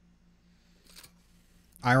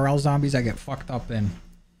 IRL zombies I get fucked up in.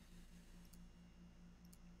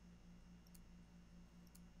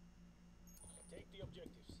 Take the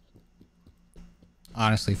objectives.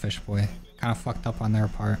 Honestly, Fishboy. Kind of fucked up on their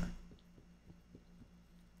part.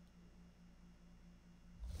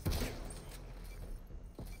 We're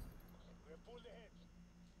pulled ahead.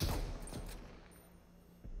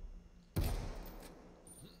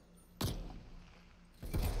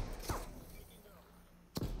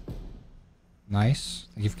 Nice.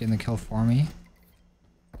 Thank you for getting the kill for me.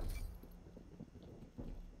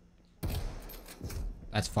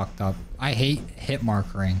 That's fucked up. I hate hit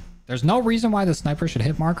markering. There's no reason why the sniper should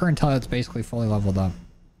hit marker until it's basically fully leveled up.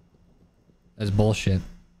 That's bullshit.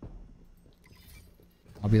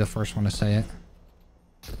 I'll be the first one to say it.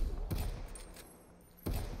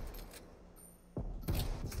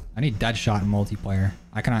 I need Deadshot in multiplayer.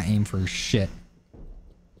 I cannot aim for shit.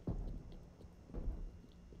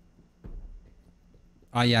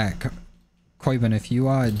 Yeah, Koiben, if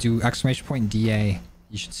you do exclamation point DA,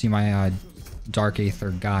 you should see my Dark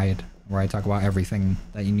Aether guide, where I talk about everything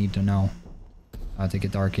that you need to know to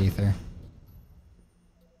get Dark Aether.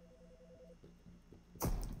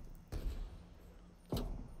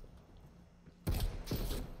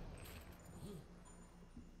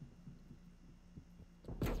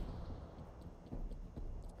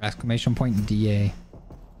 Exclamation point DA.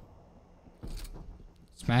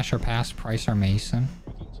 Smash or pass, Price or Mason.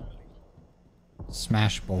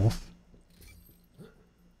 Smash both.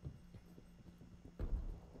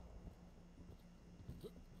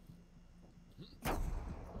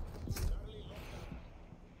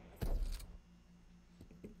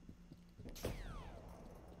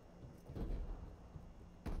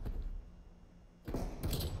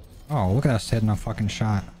 Oh, look at us hitting a fucking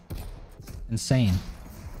shot. Insane.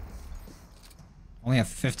 Only have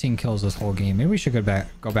 15 kills this whole game. Maybe we should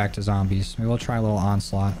go back to zombies. Maybe we'll try a little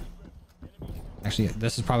onslaught. Actually,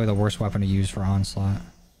 this is probably the worst weapon to use for onslaught.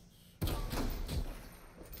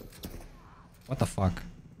 What the fuck?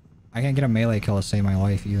 I can't get a melee kill to save my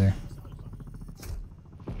life either.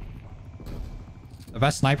 The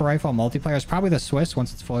best sniper rifle multiplayer is probably the Swiss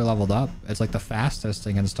once it's fully leveled up. It's like the fastest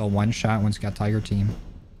thing and still one shot once you got Tiger Team.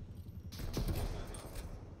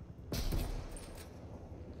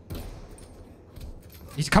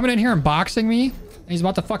 He's coming in here and boxing me? And he's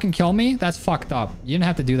about to fucking kill me? That's fucked up. You didn't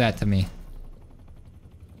have to do that to me.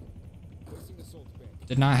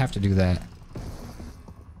 Did not have to do that.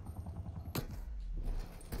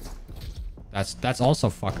 That's also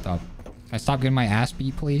fucked up. Can I stop getting my ass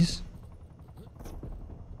beat, please?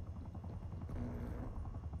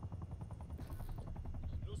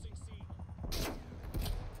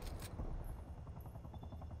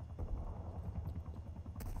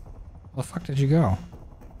 Where the fuck did you go?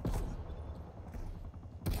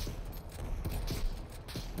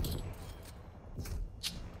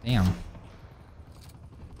 Damn.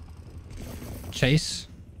 Chase,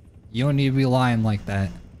 you don't need to be lying like that.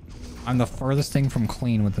 I'm the furthest thing from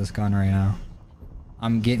clean with this gun right now.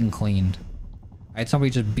 I'm getting cleaned. I had somebody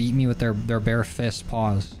just beat me with their bare fist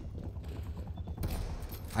paws.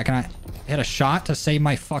 I cannot hit a shot to save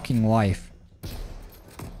my fucking life.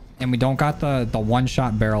 And we don't got the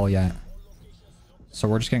one-shot barrel yet. So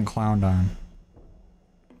we're just getting clowned on.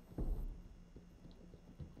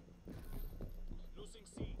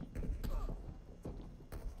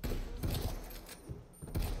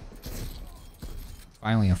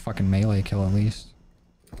 Finally a fucking melee kill at least.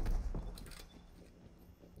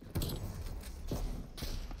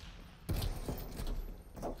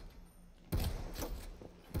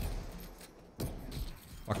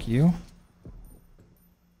 Fuck you.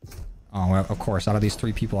 Oh, well, of course, out of these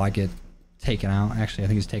 3 people I get taken out. Actually, I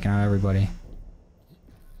think he's taking out everybody.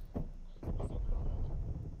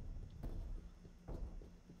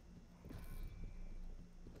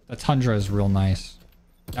 The Tundra is real nice.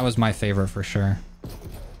 That was my favorite for sure.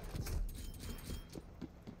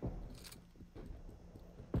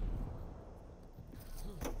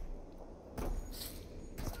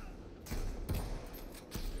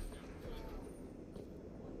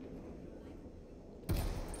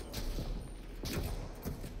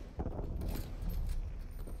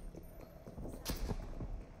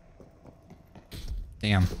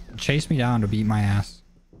 Damn. Chase me down to beat my ass.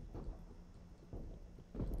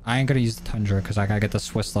 I ain't gonna use the Tundra because I gotta get the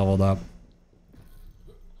Swiss leveled up.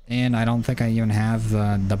 And I don't think I even have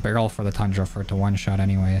the barrel for the Tundra for it to one-shot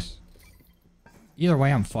anyways. Either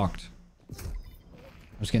way, I'm fucked.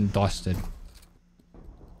 I'm just getting dusted.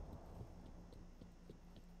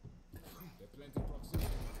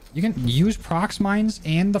 You can use prox mines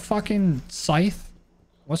and the fucking scythe?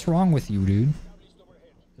 What's wrong with you, dude?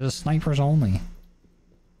 The snipers only.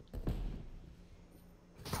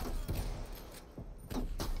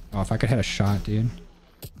 Oh, if I could hit a shot, dude.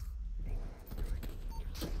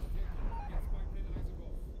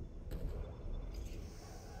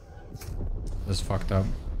 This is fucked up.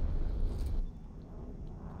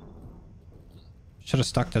 Should have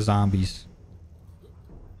stuck to zombies.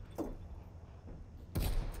 Where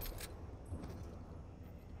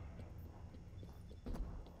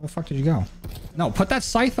the fuck did you go? No, put that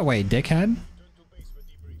scythe away, dickhead.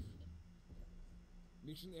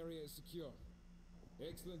 Mission area is secure.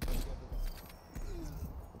 Excellent.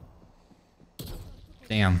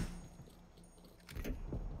 Damn.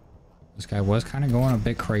 This guy was kind of going a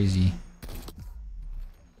bit crazy.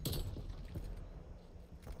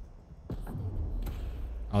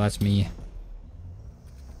 Oh, that's me.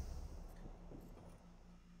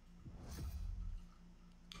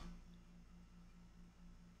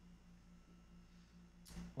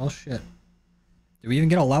 Well, shit. Did we even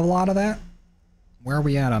get a level out of that? Where are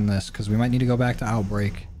we at on this? Because we might need to go back to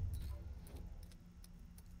Outbreak.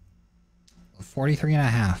 43 and a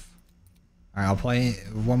half. Alright, I'll play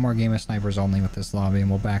one more game of Snipers Only with this lobby and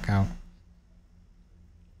we'll back out.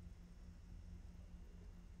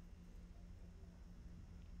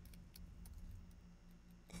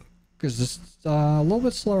 Because this is a little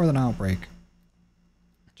bit slower than Outbreak.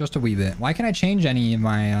 Just a wee bit. Why can't I change any of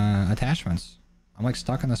my attachments? I'm like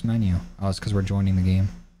stuck in this menu. Oh, it's because we're joining the game.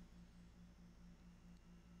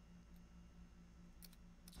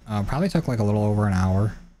 Probably took like a little over an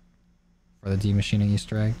hour for the demachining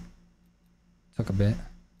Easter egg. Took a bit.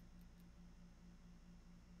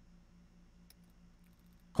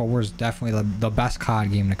 Cold War is definitely the best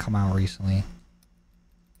COD game to come out recently.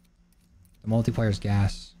 The multiplayer's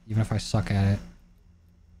gas, even if I suck at it.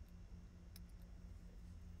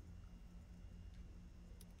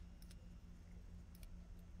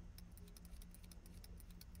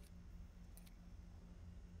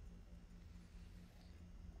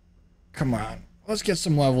 Come on. Let's get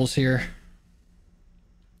some levels here.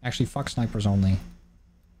 Actually, fuck snipers only.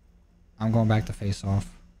 I'm going back to face off.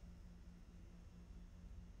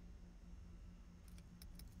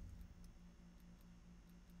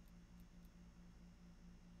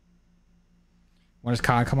 When does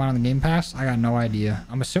COD come out on the Game Pass? I got no idea.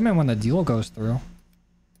 I'm assuming when the deal goes through.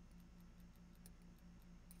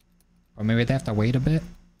 Or maybe they have to wait a bit.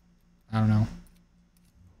 I don't know.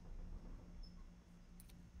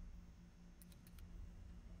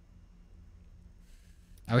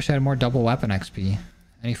 I wish I had more double weapon XP.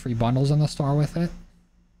 Any free bundles in the store with it?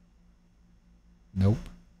 Nope.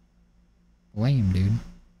 Lame, dude.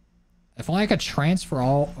 If only I could transfer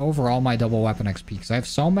over all my double weapon XP, because I have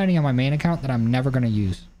so many on my main account that I'm never going to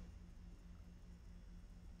use.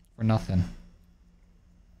 For nothing.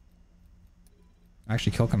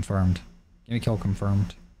 Actually, kill confirmed. Give me kill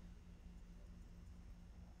confirmed.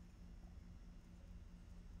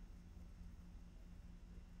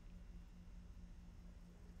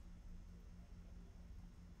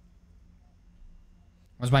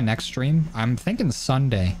 When's my next stream? I'm thinking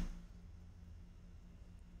Sunday.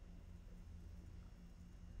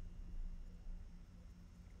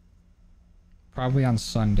 Probably on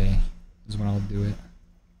Sunday is when I'll do it.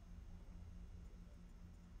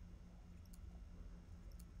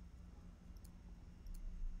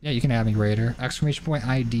 Yeah, you can add me, Raider. Exclamation point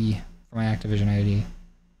ID for my Activision ID.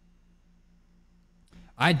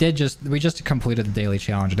 We just completed the daily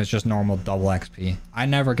challenge and it's just normal double XP. I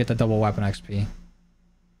never get the double weapon XP.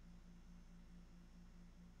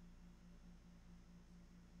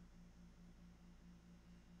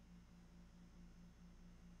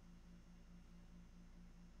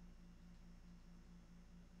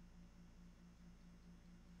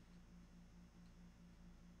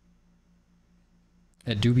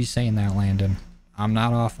 It do be saying that, Landon. I'm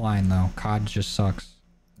not offline though. COD just sucks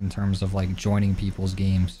in terms of like joining people's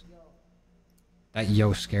games. That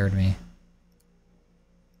yo scared me.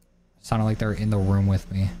 It sounded like they're in the room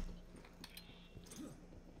with me.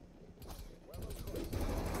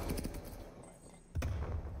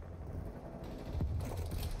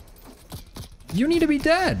 You need to be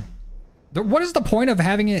dead. What is the point of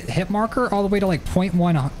having it hit marker all the way to like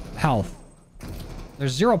 0.1 health?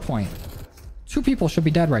 There's 0 point. 2 people should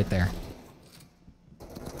be dead right there.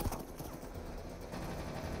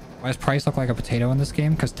 Why does Price look like a potato in this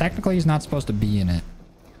game? Because technically he's not supposed to be in it.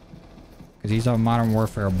 Because he's a Modern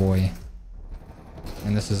Warfare boy.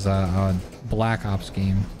 And this is a Black Ops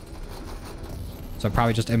game. So I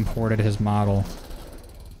probably just imported his model.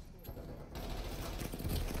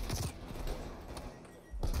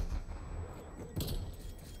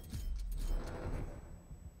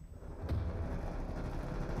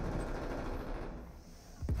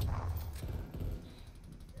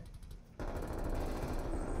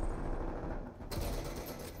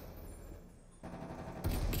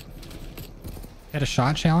 Had a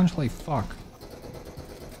shot challenge? Holy fuck.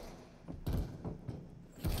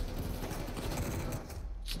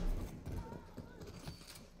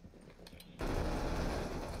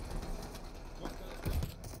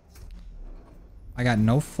 I got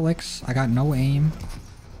no flicks. I got no aim.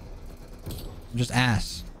 I'm just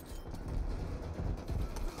ass.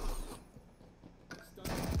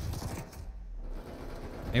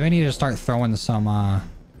 Maybe I need to start throwing some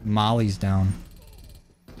mollies down.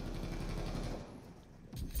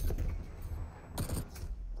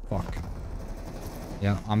 Fuck.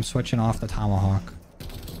 Yeah, I'm switching off the tomahawk.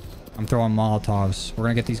 I'm throwing Molotovs. We're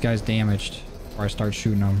gonna get these guys damaged before I start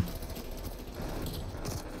shooting them.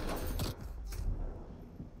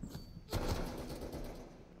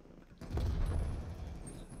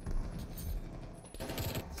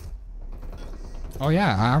 Oh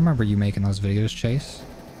yeah, I remember you making those videos, Chase.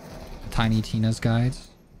 Tiny Tina's guides.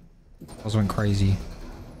 Those went crazy.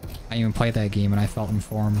 I even played that game and I felt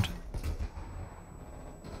informed.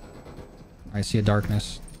 I see a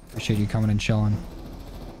darkness. Appreciate you coming and chilling.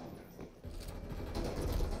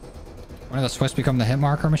 When did the Swiss become the hit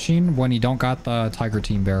marker machine? When you don't got the Tiger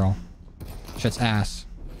Team barrel. Shit's ass.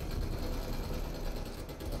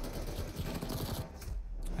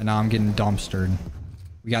 And now I'm getting dumpstered.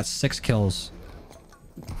 We got 6 kills.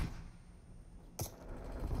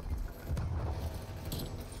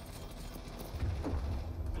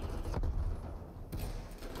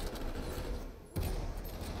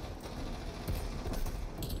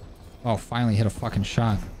 Oh, finally hit a fucking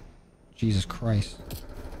shot. Jesus Christ.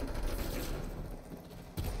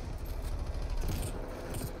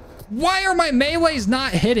 Why are my melees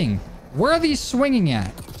not hitting? Where are these swinging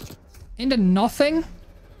at? Into nothing?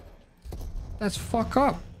 That's fuck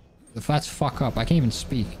up. If that's fuck up, I can't even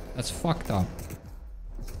speak. That's fucked up.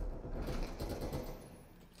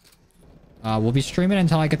 We'll be streaming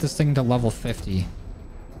until I get this thing to level 50.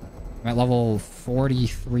 I'm at level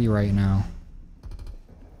 43 right now.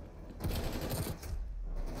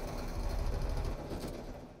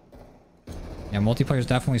 Yeah, multiplayer is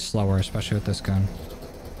definitely slower, especially with this gun.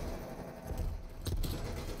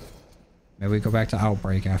 Maybe we go back to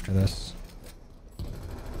Outbreak after this.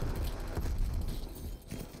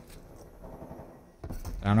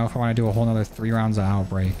 I don't know if I want to do a whole nother 3 rounds of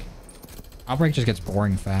Outbreak. Outbreak just gets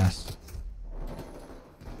boring fast.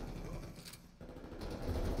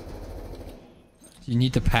 You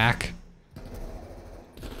need to pack.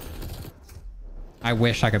 I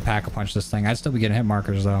wish I could pack a punch this thing. I'd still be getting hit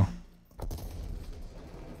markers though.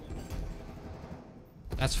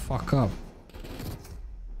 That's fuck up.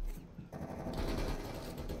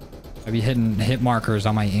 I'd be hitting hit markers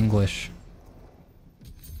on my English.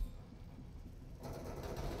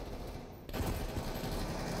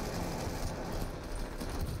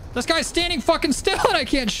 This guy's standing fucking still and I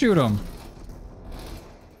can't shoot him.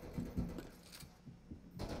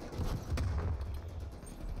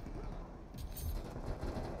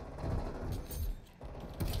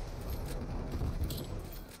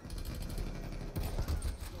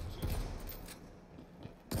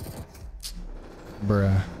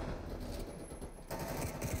 Bruh.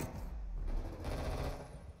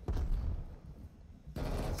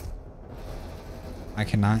 I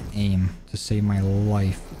cannot aim to save my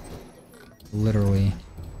life. Literally.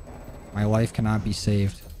 My life cannot be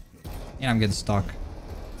saved. And I'm getting stuck.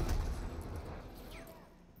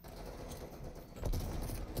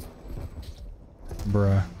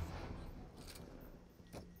 Bruh.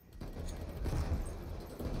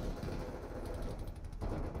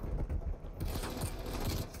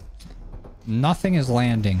 Nothing is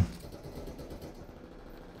landing.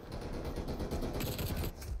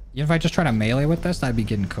 Even if I just try to melee with this, I'd be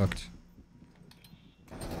getting cooked.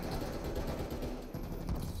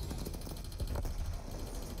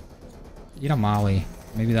 Eat a molly.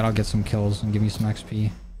 Maybe that'll get some kills and give me some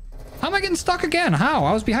XP. How am I getting stuck again? How?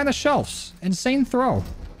 I was behind the shelves. Insane throw.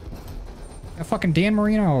 Got fucking Dan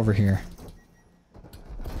Marino over here.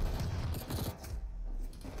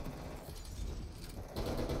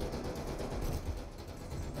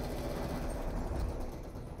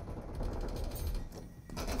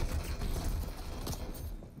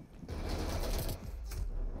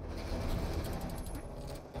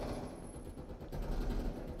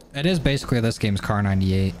 It is basically this game's Car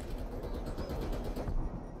 98.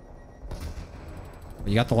 But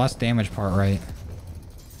you got the less damage part right.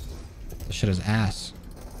 This shit is ass.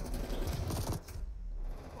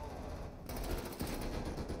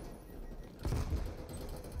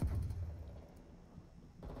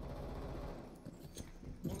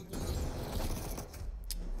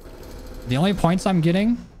 The only points I'm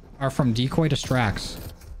getting are from decoy distracts.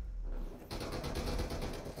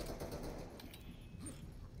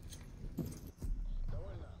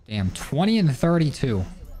 Damn, 20 and 32.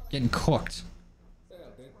 Getting cooked.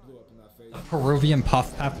 The Peruvian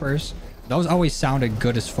puff peppers. Those always sounded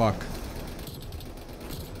good as fuck.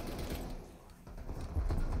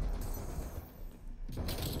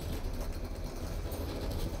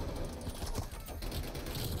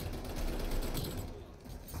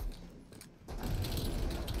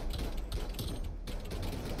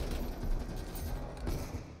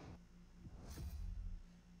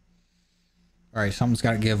 Alright, something's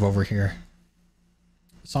got to give over here.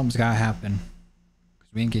 Something's got to happen.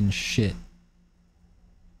 Because we ain't getting shit.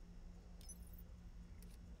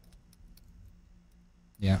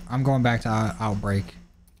 Yeah, I'm going back to Outbreak.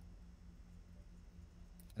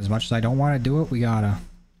 As much as I don't want to do it, we gotta.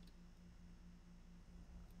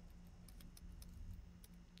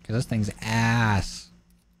 Because this thing's ass.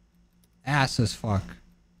 Ass as fuck.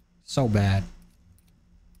 So bad.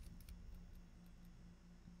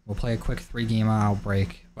 We'll play a quick 3-game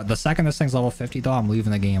Outbreak. But the second this thing's level 50 though, I'm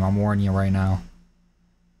leaving the game. I'm warning you right now.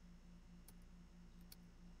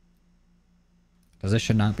 Because this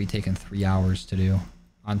should not be taking 3 hours to do.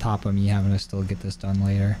 On top of me having to still get this done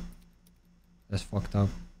later. That's fucked up.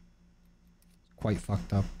 It's quite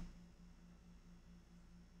fucked up.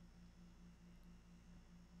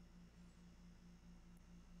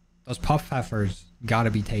 Those puff peppers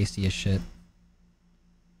gotta be tasty as shit.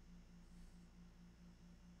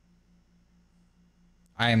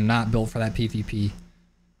 I am not built for that PvP.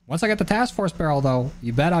 Once I get the task force barrel though,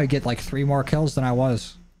 you bet I get like 3 more kills than I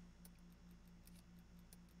was.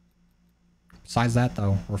 Besides that,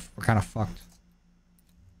 though, we're kind of fucked.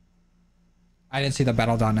 I didn't see the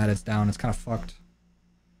battle.net. It's down. It's kind of fucked.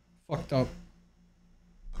 Fucked up.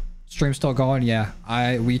 Stream's still going? Yeah.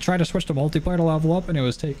 We tried to switch to multiplayer to level up, and it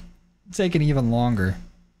was taking even longer.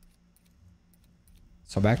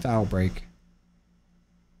 So back to Outbreak.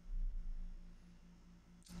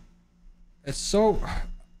 It's so...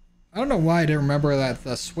 I don't know why I didn't remember that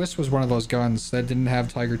the Swiss was one of those guns that didn't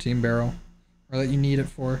have Tiger Team Barrel. Or that you need it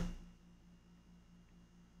for.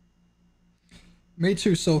 Me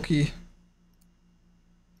too, Silky.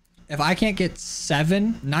 If I can't get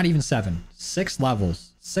 7, not even 7, 6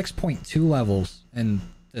 levels, 6.2 levels in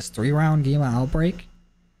this 3-round game of Outbreak,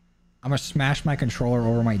 I'm gonna smash my controller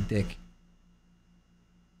over my dick.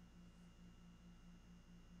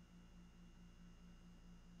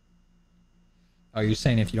 Oh, you're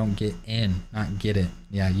saying if you don't get in, not get it.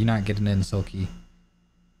 Yeah, you're not getting in, Silky.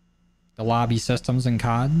 The lobby systems in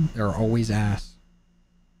COD are always ass.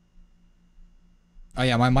 Oh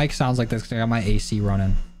yeah, my mic sounds like this because I got my AC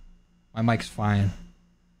running. My mic's fine.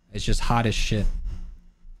 It's just hot as shit.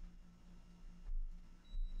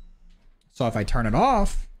 So if I turn it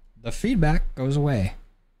off, the feedback goes away.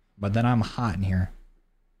 But then I'm hot in here.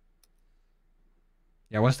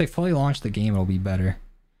 Yeah, once they fully launch the game, it'll be better.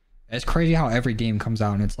 It's crazy how every game comes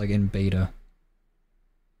out and it's like in beta.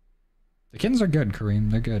 The kittens are good, Kareem.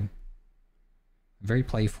 They're good. Very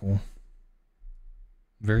playful.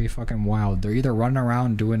 Very fucking wild. They're either running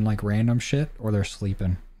around doing like random shit or they're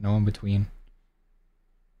sleeping. No in between.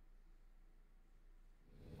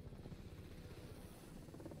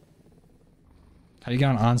 How do you get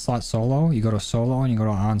on Onslaught solo? You go to solo and you go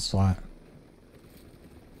to Onslaught.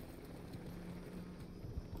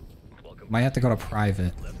 Might have to go to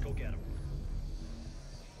private. Let's go get him.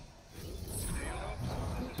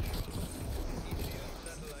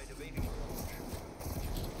 Satellite evading approach.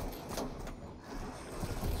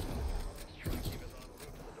 Strike team is en route to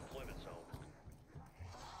the deployment zone.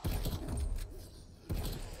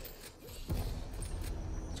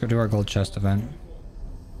 Let's go do our gold chest event.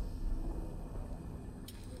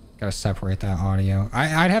 Gotta separate that audio.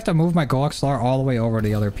 I'd have to move my GoXLR all the way over to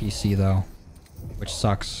the other PC though, which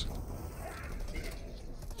sucks.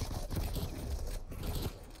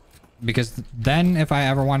 Because then if I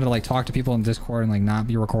ever wanted to like talk to people in Discord and like not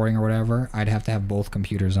be recording or whatever, I'd have to have both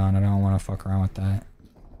computers on. I don't want to fuck around with that.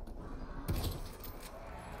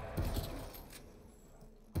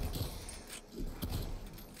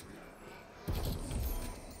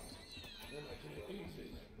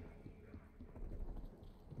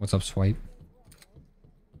 What's up, Swipe?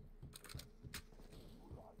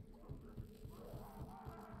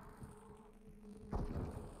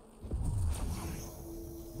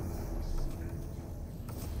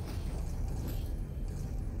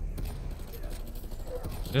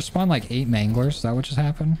 Just spawned like 8 manglers. Is that what just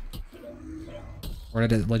happened? Or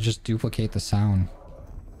did it like, just duplicate the sound?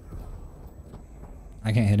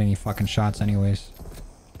 I can't hit any fucking shots anyways.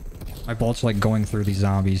 My bolts are like going through these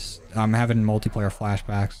zombies. I'm having multiplayer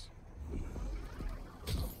flashbacks.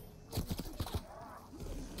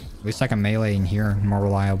 At least I can melee in here more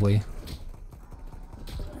reliably.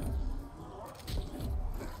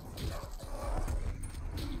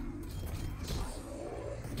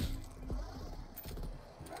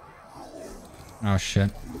 Oh shit.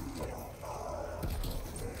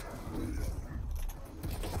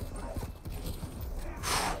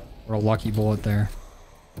 We're a lucky bullet there.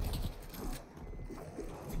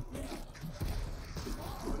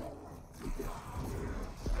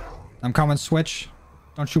 I'm coming, Switch.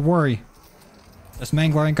 Don't you worry. This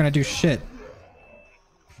mangler ain't gonna do shit.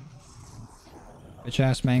 Bitch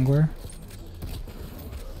ass mangler.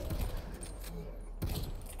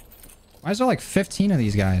 Why is there like 15 of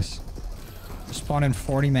these guys? Spawn in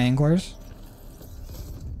 40 manglers.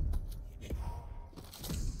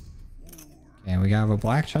 Okay, we have a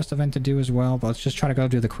black chest event to do as well, but let's just try to go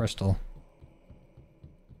do the crystal.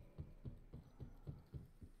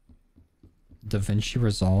 DaVinci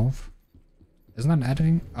Resolve? Isn't that an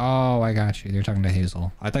editing? Oh, I got you. You're talking to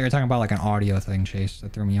Hazel. I thought you were talking about like an audio thing, Chase.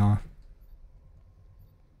 That threw me off.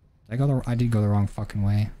 I did go the wrong fucking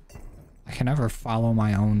way. I can never follow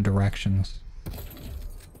my own directions.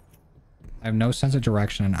 I have no sense of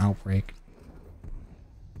direction in Outbreak.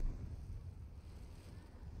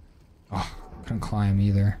 Oh, couldn't climb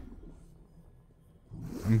either.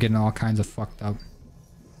 I'm getting all kinds of fucked up.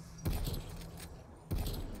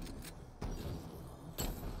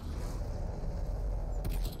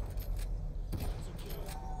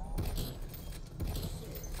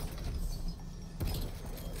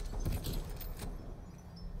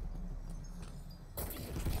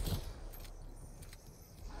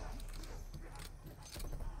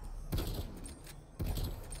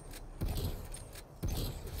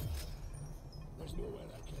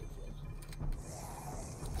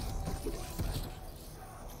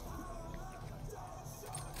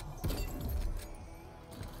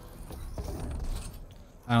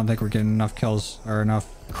 I don't think we're getting enough kills or enough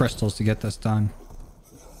crystals to get this done.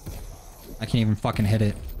 I can't even fucking hit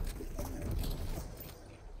it.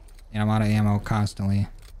 And I'm out of ammo constantly.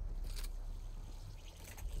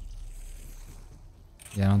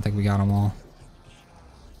 Yeah, I don't think we got them all.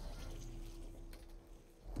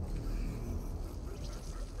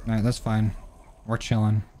 Alright, that's fine. We're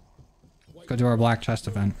chilling. Let's go do our black chest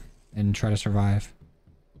event and try to survive.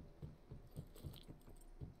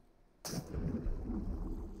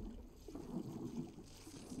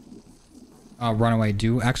 Runaway,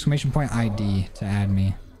 do exclamation point ID to add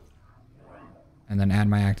me. And then add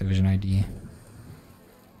my Activision ID.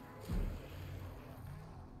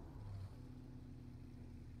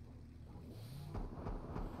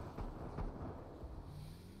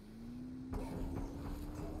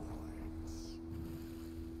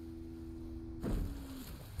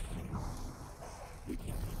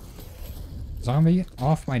 Zombie,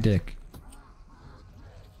 off my dick.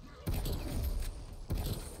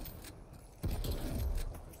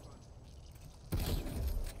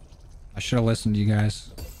 I should have listened to you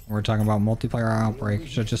guys. We're talking about multiplayer Outbreak.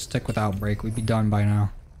 Should just stick with Outbreak. We'd be done by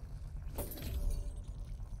now.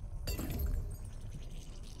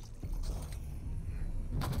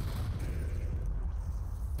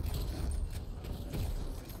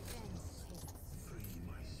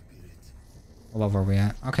 What level are we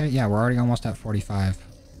at? Okay, yeah, we're already almost at 45.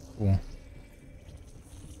 Cool.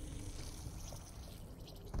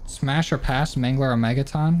 Smash or pass Mangler or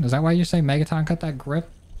Megaton? Is that why you say Megaton got that grip?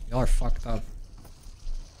 Y'all are fucked up.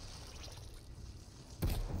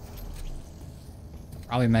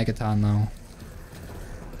 Probably Megaton though.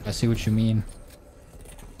 I see what you mean.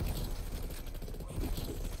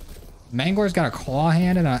 Mangler's got a claw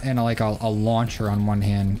hand and a launcher on one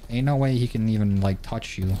hand. Ain't no way he can even like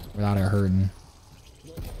touch you without it hurting.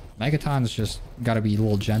 Megaton's just gotta be a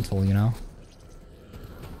little gentle, you know?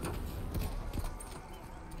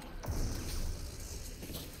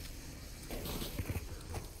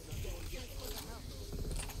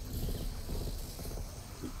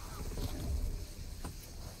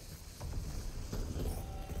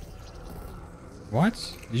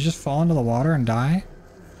 What? You just fall into the water and die?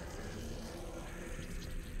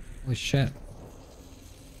 Holy shit.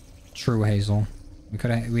 True, Hazel.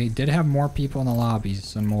 We did have more people in the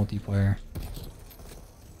lobbies than multiplayer.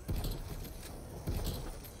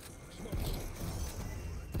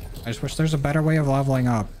 I just wish there's a better way of leveling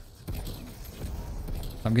up.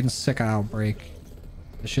 I'm getting sick of Outbreak.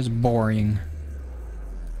 This shit's boring.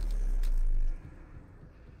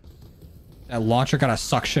 That launcher got a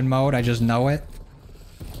suction mode, I just know it.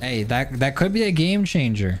 Hey, that could be a game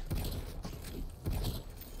changer.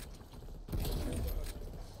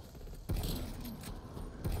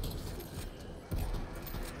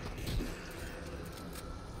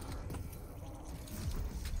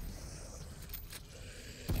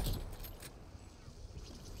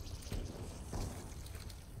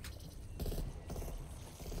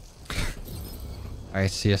 Alright,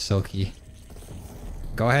 see ya, Silky.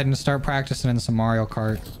 Go ahead and start practicing in some Mario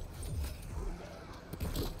Kart.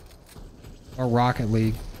 Or Rocket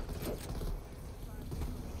League.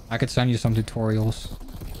 I could send you some tutorials.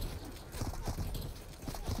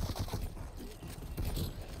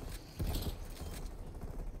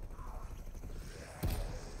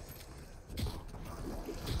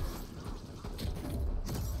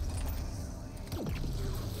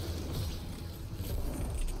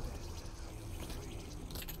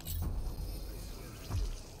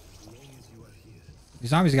 These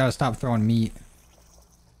zombies gotta stop throwing meat.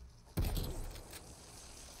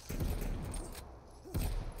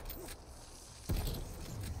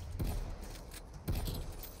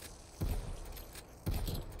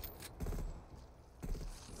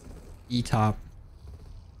 E-top.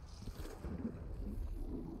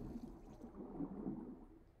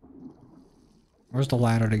 Where's the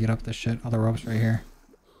ladder to get up this shit? Oh, the rope's right here.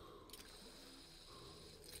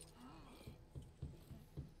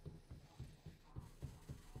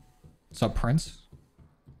 What's up, Prince?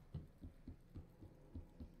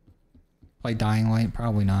 Play Dying Light?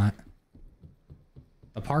 Probably not.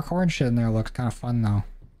 The parkour and shit in there looks kind of fun though.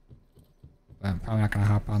 But I'm probably not gonna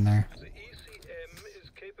hop on there. The ECM is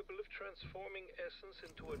capable of transforming essence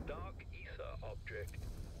into a dark ether object.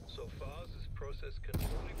 So far, this process can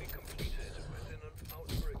only be completed within an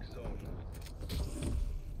outbreak zone.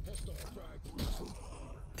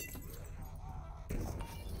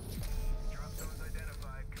 Drop zones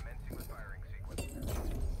identified. Commencing with firing sequence.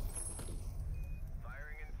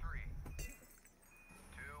 Firing in 3, 2,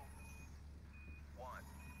 1.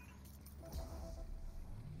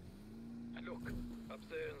 Look, up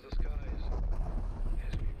there in the sky.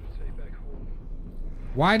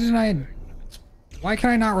 Why didn't I... Why can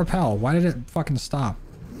I not repel? Why did it fucking stop?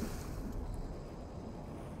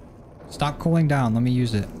 Stop cooling down. Let me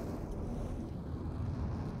use it.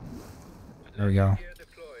 There we go.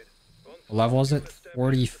 What level is it?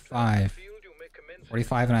 45.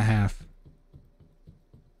 45 and a half.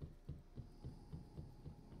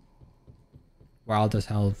 Wild as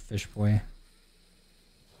hell, fish boy.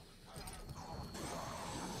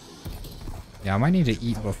 Yeah, I might need to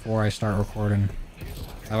eat before I start recording.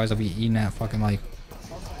 Otherwise I'll be eating at fucking like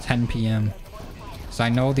 10 p.m. Because I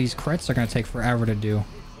know these crits are going to take forever to do.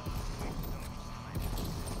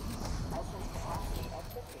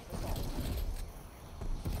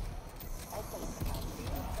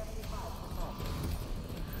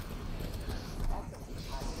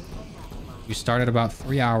 We started about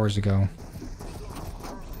 3 hours ago.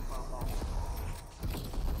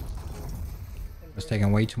 It's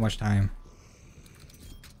taking way too much time.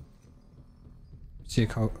 See a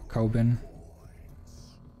Coben.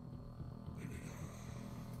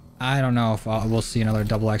 I don't know if we'll see another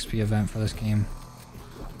double XP event for this game,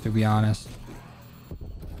 to be honest.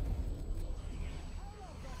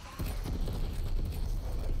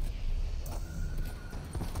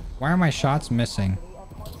 Why are my shots missing?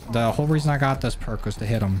 The whole reason I got this perk was to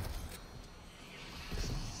hit him.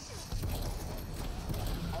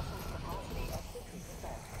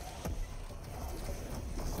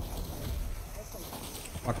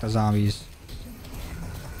 Fuck the zombies.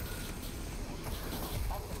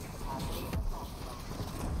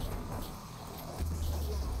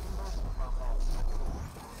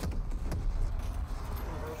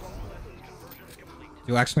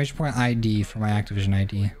 Do exclamation point ID for my Activision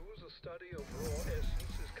ID.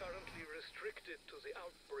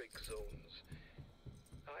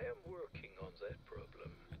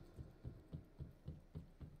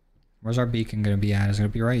 Where's our beacon gonna be at? Is it gonna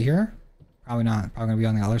be right here? Probably not. Probably gonna be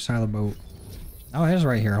on the other side of the boat. Oh, it is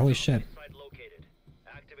right here. Holy shit.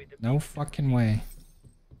 No fucking way.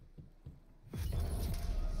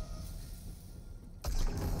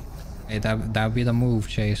 Hey, that would be the move,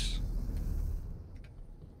 Chase.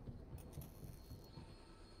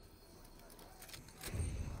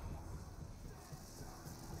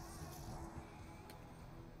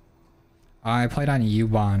 I played on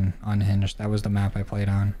Ubon Unhinged. That was the map I played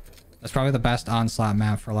on. That's probably the best onslaught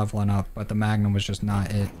map for leveling up, but the Magnum was just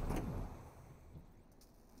not it.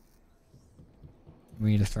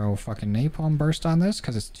 We need to throw a fucking napalm burst on this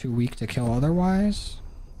because it's too weak to kill otherwise.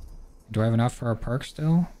 Do I have enough for a perk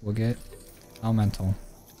still? We'll get elemental.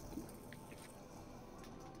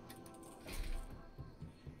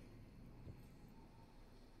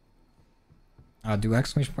 I'll do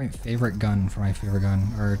exclamation point favorite gun for my favorite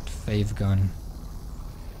gun, or fave gun.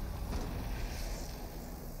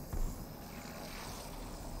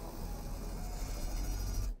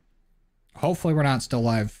 Hopefully we're not still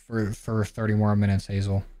live for 30 more minutes,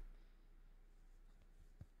 Hazel.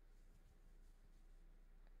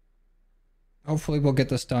 Hopefully we'll get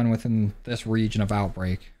this done within this region of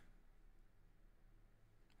outbreak.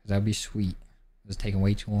 That'd be sweet. It's taking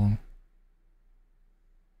way too long.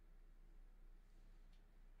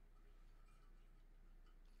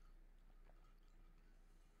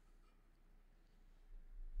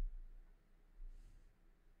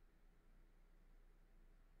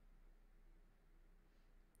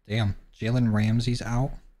 Damn, Jalen Ramsey's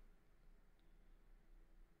out.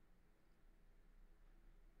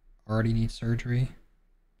 Already needs surgery.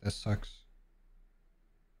 This sucks.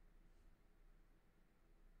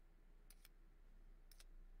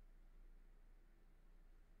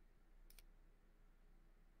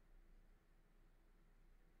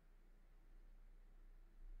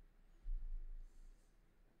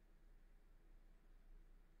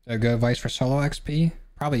 A good advice for solo XP?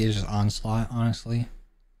 Probably is just onslaught, honestly.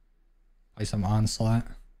 Play some onslaught.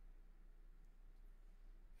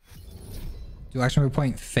 Do exclamation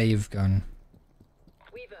point fave gun.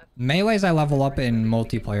 Melees I level up in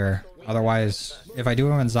multiplayer. Otherwise, if I do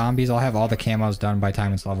them in zombies, I'll have all the camos done by the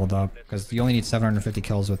time it's leveled up. Because you only need 750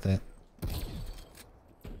 kills with it.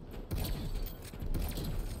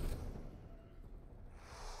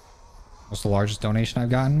 What's the largest donation I've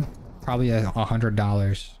gotten? Probably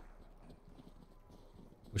 $100.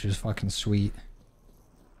 Which is fucking sweet.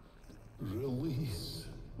 Release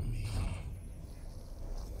me.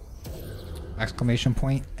 Exclamation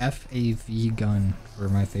point FAV gun for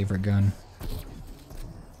my favorite gun.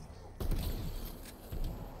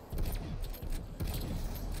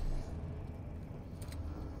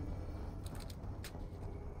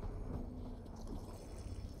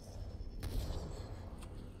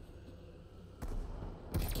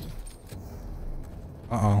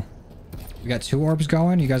 Uh-oh. We got 2 orbs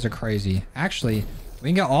going? You guys are crazy. Actually, we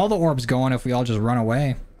can get all the orbs going if we all just run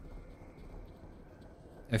away.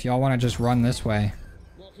 If y'all want to just run this way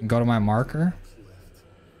and go to my marker.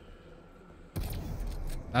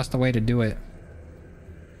 That's the way to do it.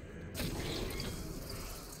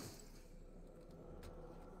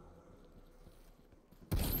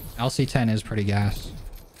 LC10 is pretty gas.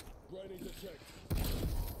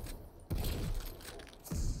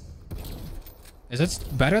 Is it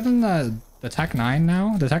better than the Tech 9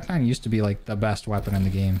 now? The Tech 9 used to be like the best weapon in the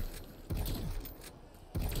game.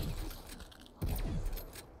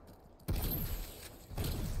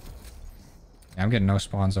 Yeah, I'm getting no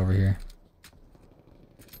spawns over here.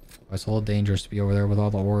 Oh, it's a little dangerous to be over there with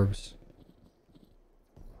all the orbs.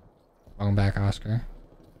 Welcome back, Oscar.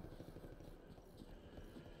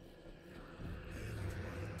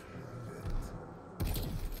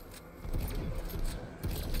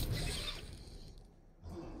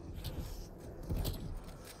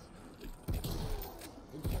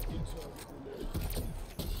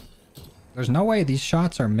 There's no way these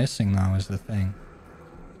shots are missing though, is the thing.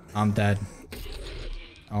 I'm dead.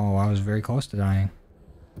 Oh, I was very close to dying.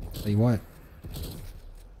 Tell you what.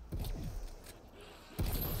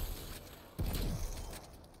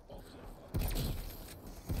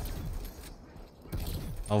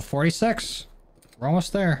 Oh, 46. We're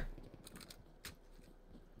almost there.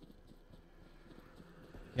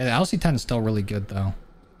 Yeah, the LC10 is still really good though.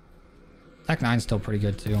 Tech 9 is still pretty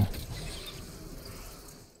good too.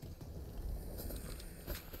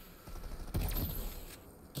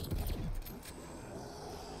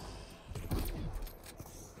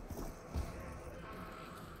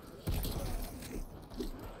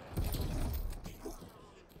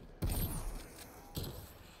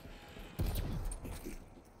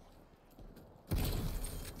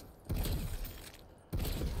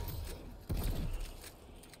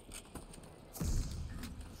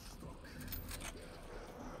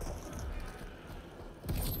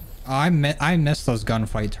 Oh, I missed those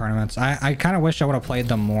gunfight tournaments. I kind of wish I would have played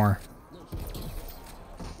them more.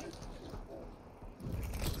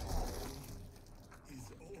 Is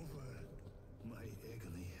over. My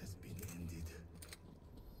agony has been ended.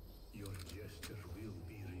 Your gesture will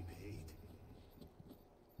be repaid.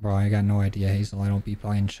 Bro, I got no idea, Hazel. I don't be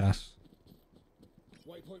playing chess.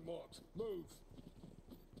 Waypoint marked. Move.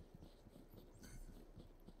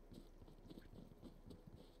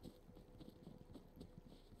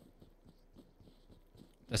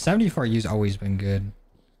 The 74U's always been good.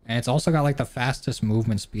 And it's also got like the fastest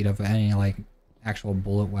movement speed of any like actual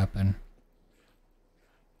bullet weapon.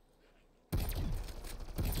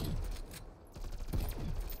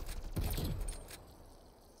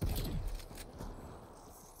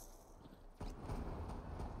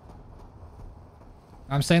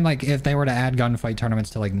 I'm saying like if they were to add gunfight tournaments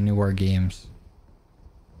to like newer games.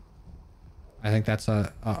 I think that's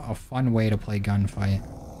a fun way to play gunfight.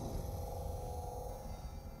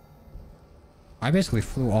 I basically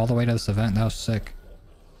flew all the way to this event. That was sick.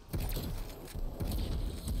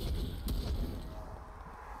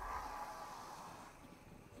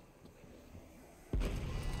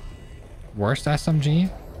 Worst SMG?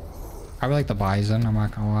 Probably like the Bison, I'm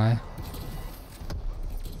not gonna lie.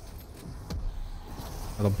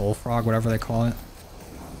 Or the Bullfrog, whatever they call it.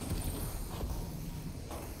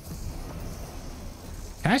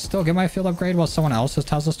 Can I still get my field upgrade while someone else's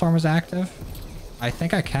Tesla Storm is active? I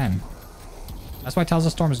think I can. That's why Tesla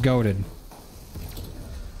Storm is goated.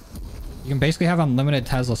 You can basically have unlimited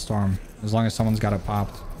Tesla Storm as long as someone's got it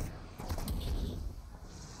popped.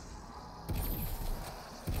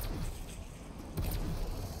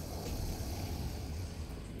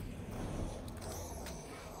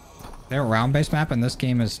 Their round-based map in this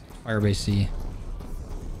game is Firebase C.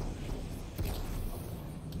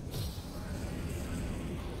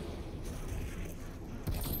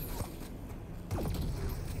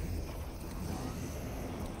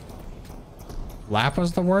 Lap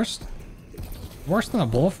was the worst? Worse than a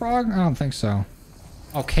Bullfrog? I don't think so.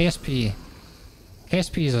 Oh, KSP.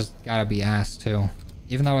 KSP's has gotta be ass too.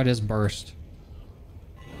 Even though it is burst.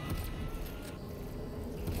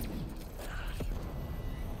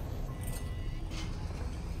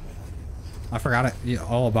 I forgot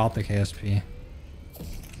all about the KSP.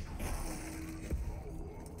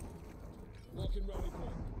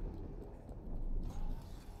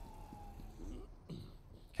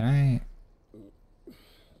 Can I...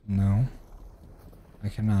 No. I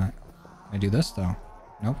cannot. Can I do this though?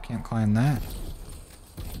 Nope, can't climb that.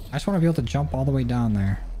 I just want to be able to jump all the way down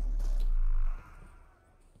there.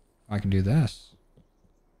 I can do this.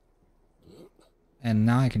 And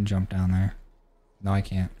now I can jump down there. No, I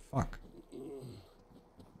can't. Fuck.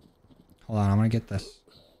 Hold on, I'm gonna get this.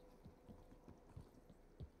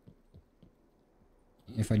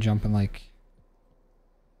 If I jump in like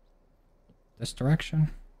this direction?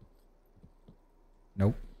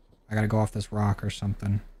 Nope. I gotta go off this rock or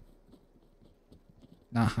something.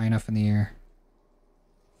 Not high enough in the air.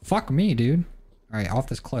 Fuck me, dude. Alright, off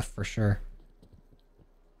this cliff for sure.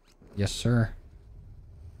 Yes, sir.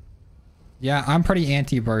 Yeah, I'm pretty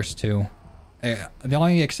anti-burst too. The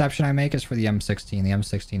only exception I make is for the M16. The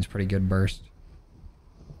M16 is pretty good burst.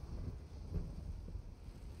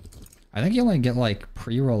 I think you only get like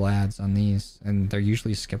pre-roll ads on these, and they're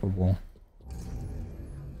usually skippable. At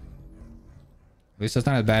least it's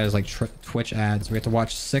not as bad as like Twitch ads. We have to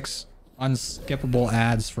watch 6 unskippable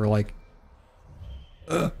ads for like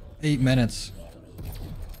 8 minutes.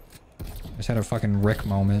 I just had a fucking Rick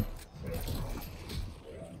moment.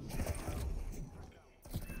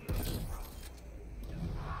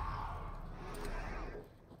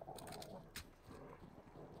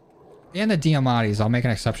 And the Diamati's, I'll make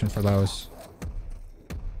an exception for those.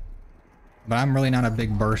 But I'm really not a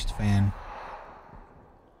big burst fan.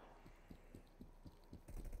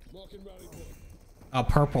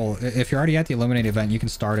 Purple, if you're already at the Eliminate event, you can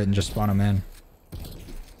start it and just spawn them in.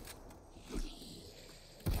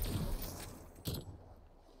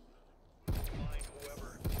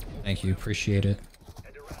 Thank you, appreciate it.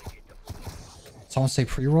 Someone say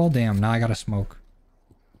pre-roll? Damn, now I gotta smoke.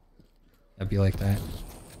 That'd be like that.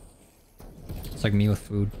 It's like me with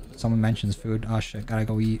food. Someone mentions food. Oh shit, gotta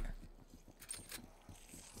go eat.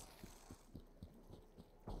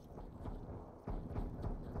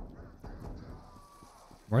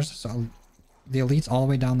 Where's this? The elite's all the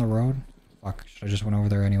way down the road? Fuck, should I just went over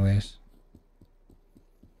there anyways?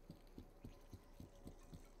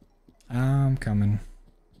 I'm coming.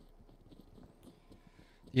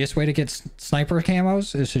 The easiest way to get sniper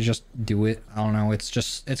camos is to just do it. I don't know,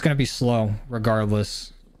 it's gonna be slow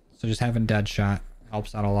regardless. So just having dead shot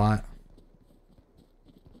helps out a lot.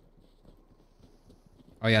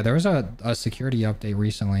 Oh yeah, there was a security update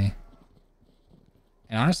recently.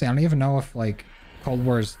 And honestly, I don't even know if like Cold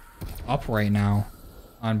War's up right now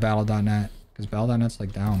on battle.net. Because battle.net's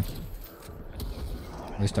like down.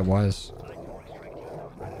 At least it was.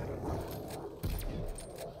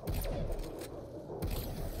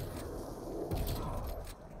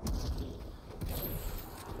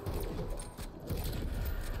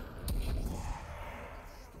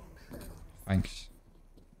 Thanks.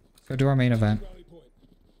 Let's go do our main event.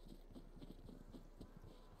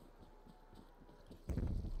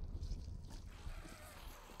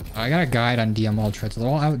 I got a guide on DM Ultra. It's a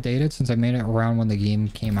little outdated since I made it around when the game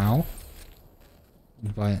came out.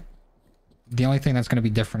 But the only thing that's going to be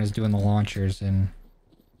different is doing the launchers and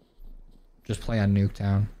just play on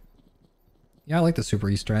Nuketown. Yeah, I like the super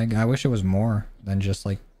Easter egg. I wish it was more than just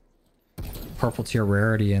like purple tier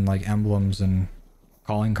rarity and like emblems and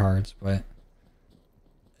calling cards, but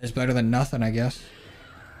it's better than nothing, I guess.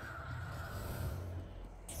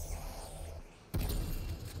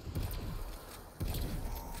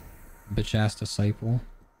 Bitch ass disciple.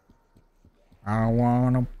 I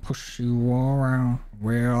wanna push you around.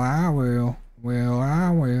 Well, I will. Well,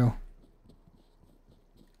 I will.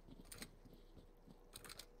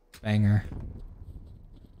 Banger.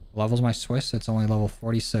 Levels my Swiss, it's only level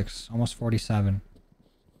 46, almost 47.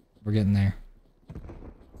 We're getting there. That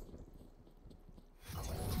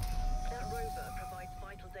rover provides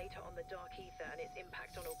vital data on the dark ether and its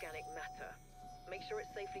impact on organic matter. Make sure it's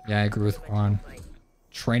safely. Yeah, I agree with Juan.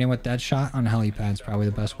 Training with Deadshot on helipad's probably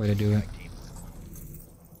the best way to do it.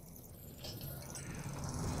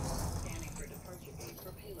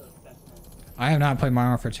 I have not played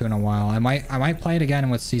Modern Warfare 2 in a while. I might play it again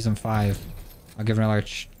with Season 5. I'll give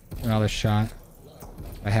it another shot.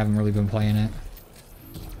 I haven't really been playing it.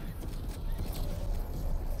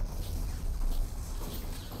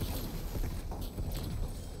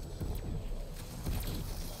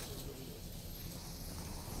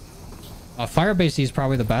 Firebase is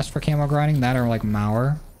probably the best for camo grinding. That or like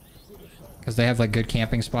Mauer. Because they have like good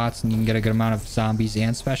camping spots and you can get a good amount of zombies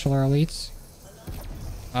and special or elites.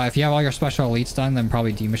 If you have all your special elites done, then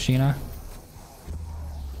probably D-Machina.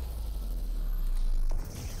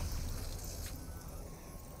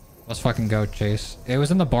 Let's fucking go, Chase. It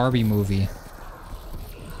was in the Barbie movie.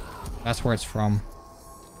 That's where it's from.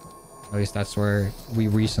 At least that's where we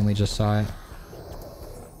recently just saw it.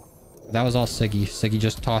 That was all Siggy. Siggy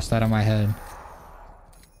just tossed that on my head.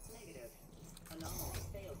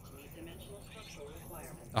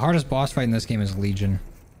 The hardest boss fight in this game is Legion.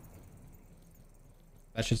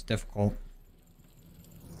 That shit's difficult.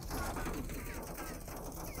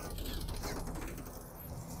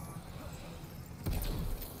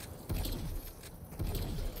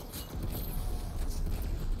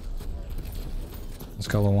 Let's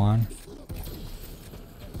go, Lawan.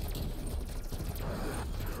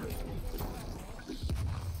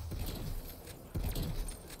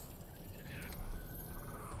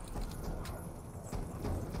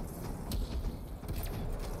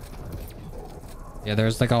 Yeah,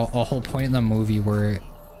 there's like a whole point in the movie where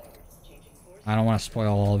I don't want to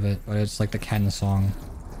spoil all of it, but it's like the Ken song.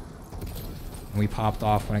 And we popped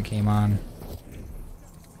off when it came on.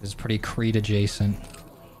 It's pretty Creed adjacent.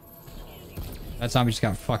 That zombie just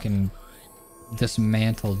got fucking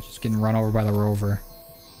dismantled, just getting run over by the rover.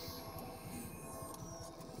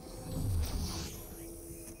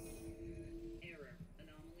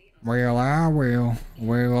 Well, I will.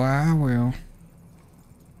 Well, I will.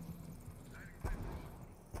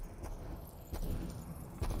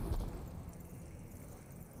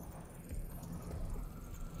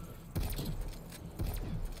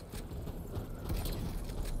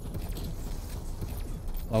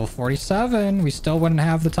 Level 47. We still wouldn't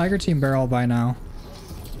have the Tiger Team barrel by now.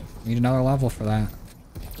 Need another level for that.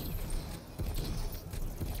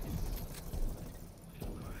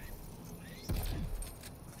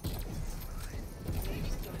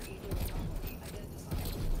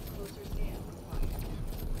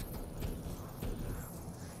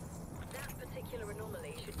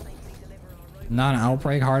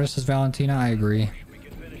 Non-outbreak hardest is Valentina. I agree.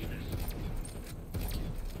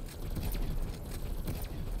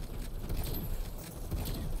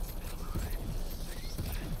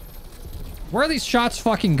 Where are these shots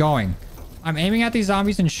fucking going? I'm aiming at these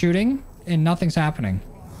zombies and shooting, and nothing's happening.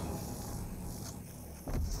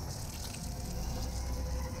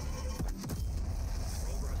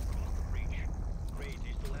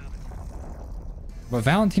 But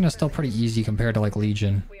Valentina's still pretty easy compared to like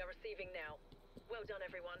Legion. We are receiving now. Well done,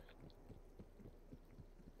 everyone.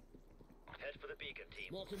 Head for the beacon,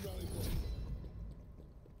 team. Marking rally point.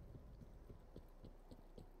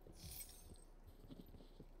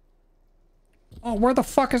 Oh, where the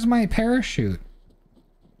fuck is my parachute?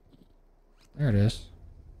 There it is.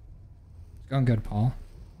 It's going good, Paul.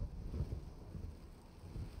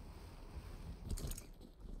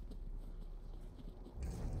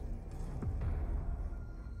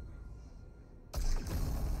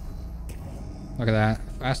 Look at that.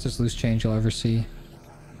 Fastest loose change you'll ever see.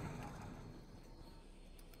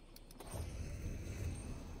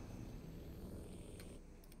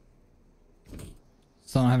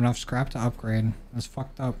 Still don't have enough scrap to upgrade. That's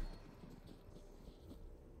fucked up.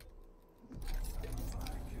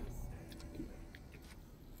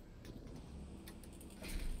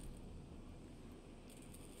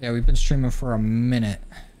 Yeah, we've been streaming for a minute.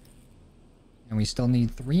 And we still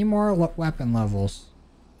need 3 more weapon levels.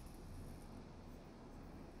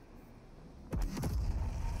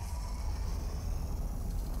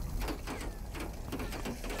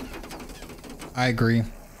 I agree.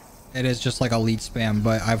 It is just like elite spam,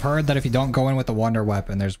 but I've heard that if you don't go in with the wonder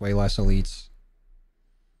weapon, there's way less elites.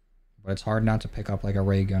 But it's hard not to pick up like a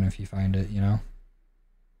ray gun if you find it, you know?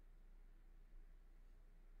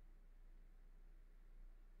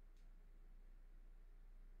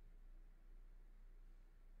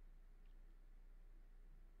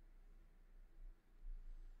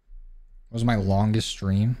 What was my longest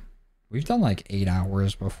stream? We've done like 8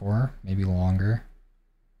 hours before, maybe longer.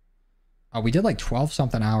 Oh, we did like 12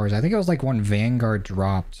 something hours. I think it was like when Vanguard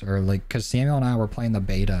dropped, or like, because Samuel and I were playing the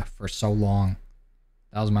beta for so long.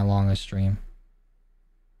 That was my longest stream.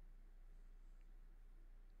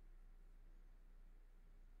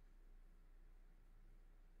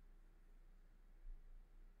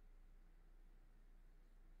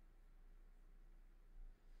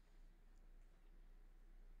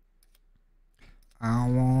 I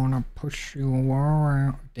wanna push you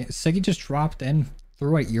around. Siggy just dropped in,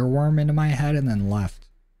 threw an earworm into my head, and then left.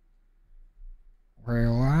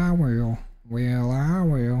 Well, I will. Well, I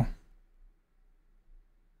will.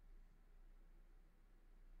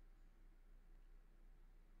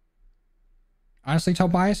 Honestly,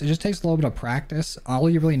 Tobias, it just takes a little bit of practice. All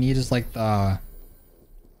you really need is like the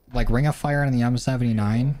Ring of Fire and the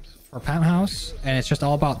M79 for Penthouse, and it's just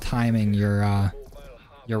all about timing your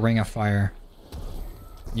Ring of Fire.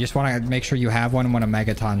 You just want to make sure you have one when a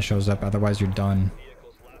Megaton shows up, otherwise you're done.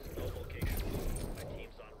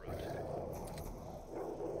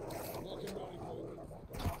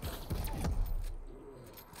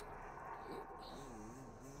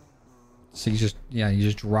 So you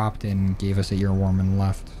just dropped in, gave us a earworm and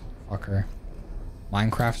left. Fucker.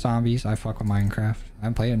 Minecraft zombies? I fuck with Minecraft. I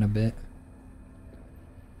haven't played it in a bit.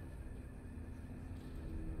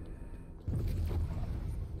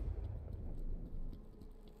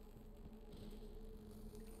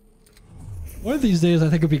 One of these days, I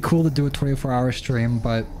think it'd be cool to do a 24-hour stream,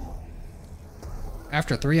 but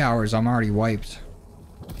after 3 hours, I'm already wiped.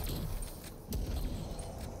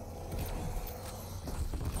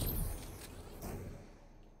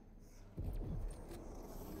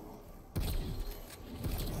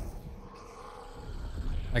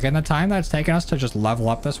 Like, in the time that's taken us to just level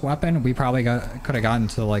up this weapon, we probably could have gotten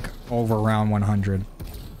to, like, over round 100.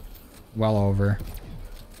 Well over.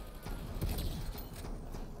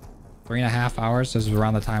 3.5 hours is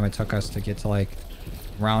around the time it took us to get to, like,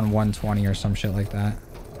 round 120 or some shit like that.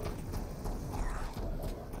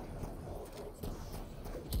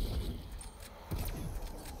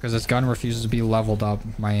 Because this gun refuses to be leveled up,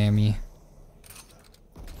 Miami.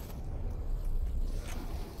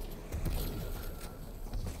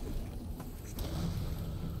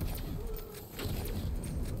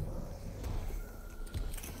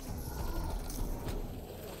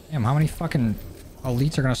 Damn, how many fucking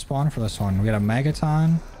elites are gonna spawn for this one? We got a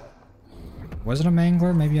Megaton. Was it a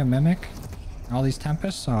Mangler? Maybe a Mimic? All these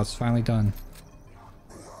Tempests? Oh, it's finally done.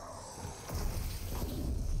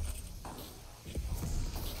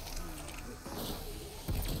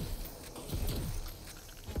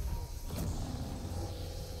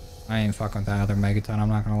 I ain't fucking with that other Megaton, I'm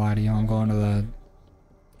not gonna lie to you. I'm going to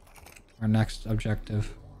our next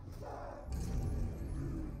objective.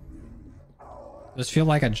 Does this feel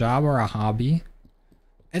like a job or a hobby?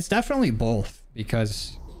 It's definitely both,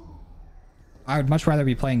 because I would much rather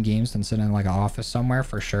be playing games than sitting in like an office somewhere,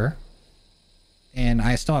 for sure. And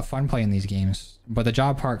I still have fun playing these games. But the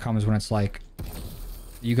job part comes when it's like,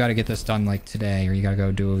 you got to get this done like today, or you got to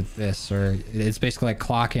go do this, or it's basically like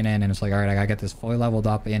clocking in and it's like, all right, I got to get this fully leveled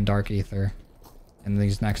up in Dark Aether in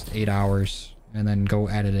these next 8 hours and then go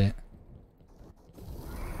edit it.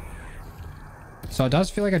 So it does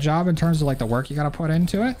feel like a job in terms of like the work you got to put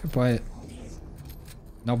into it, but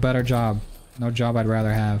no better job. No job I'd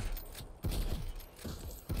rather have.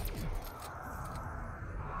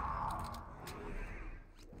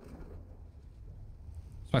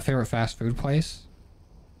 It's my favorite fast food place.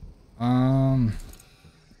 I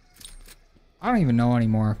don't even know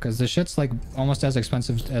anymore because the shit's like almost as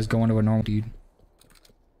expensive as going to a normal dude.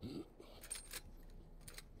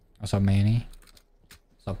 What's up, Manny?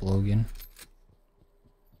 What's up, Logan?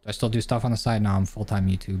 Do I still do stuff on the side? No, I'm full-time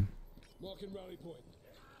YouTube.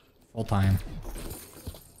 Full-time.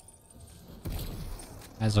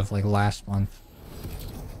 As of like last month.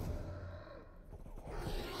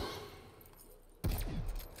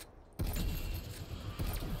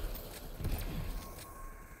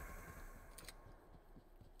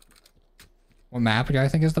 What map do I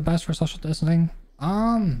think is the best for social distancing?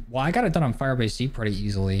 Well, I got it done on Firebase C pretty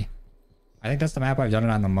easily. I think that's the map I've done it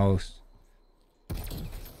on the most.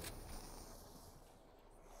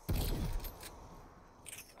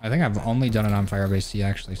 I think I've only done it on Firebase C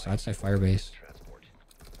actually, so I'd say Firebase.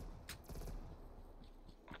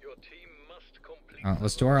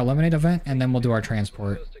 Let's do our eliminate event and then we'll do our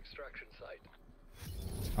transport.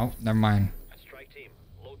 Oh, never mind.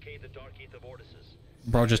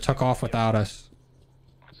 Bro just took off without us.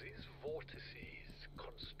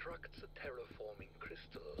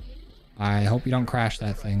 I hope you don't crash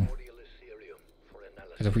that thing.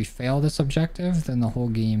 Because if we fail this objective, then the whole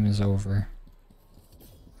game is over.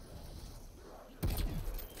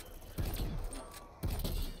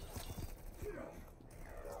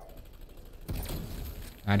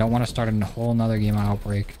 I don't want to start a whole nother game of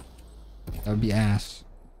Outbreak. That would be ass.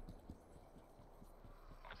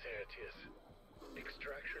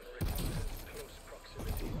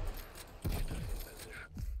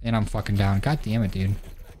 And I'm fucking down. God damn it, dude.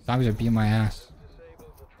 Zombies are beating my ass.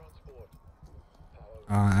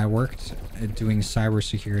 I worked at doing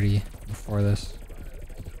cybersecurity before this.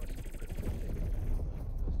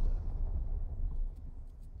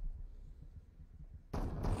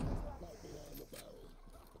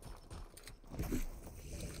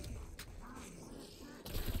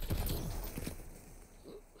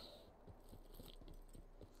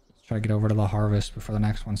 Let's try to get over to the harvest before the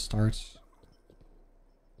next one starts.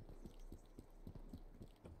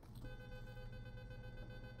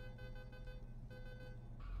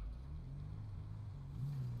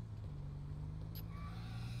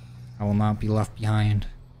 I will not be left behind.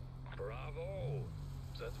 Bravo!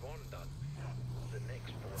 That's one done. The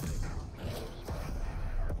next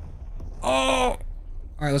Oh!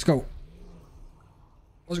 Alright, let's go.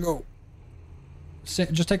 Let's go.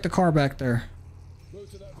 Just take the car back there.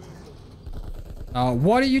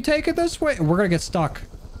 What are you taking this way? We're gonna get stuck.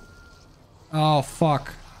 Oh,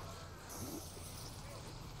 fuck.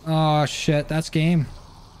 Oh, shit. That's game.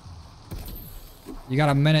 You got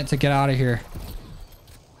a minute to get out of here.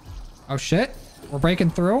 Oh shit. We're breaking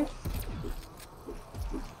through.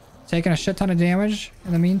 Taking a shit ton of damage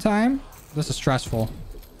in the meantime. This is stressful.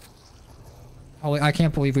 Holy, I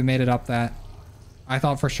can't believe we made it up that. I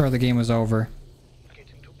thought for sure the game was over. Get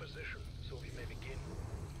into position so we may begin.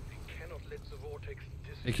 We cannot let the vortex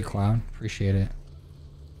disappear. Thank you, Cloud. Appreciate it.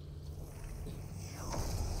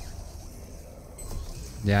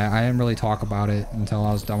 Yeah, I didn't really talk about it until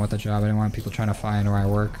I was done with the job. I didn't want people trying to find where I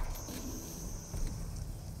work.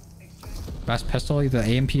 Best pistol, the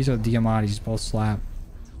AMPs or the Diamatis, both slap.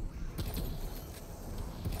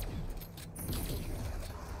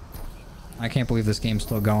 I can't believe this game's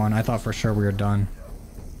still going. I thought for sure we were done.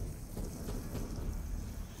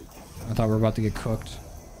 I thought we were about to get cooked.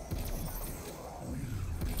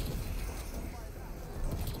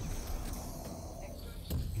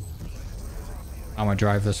 I'm gonna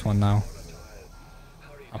drive this one now.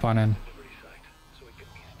 Up on in. So it can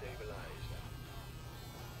be stabilized.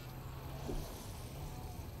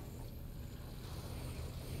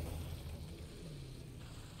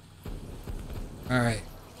 Alright.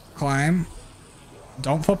 Climb.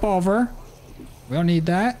 Don't flip over. We don't need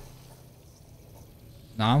that.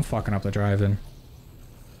 Nah, I'm fucking up the driving.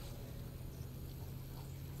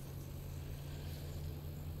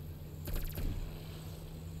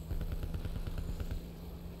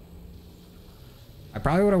 I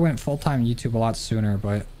probably would have went full-time YouTube a lot sooner,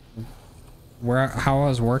 but how I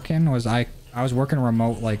was working was I was working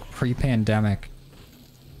remote like pre-pandemic.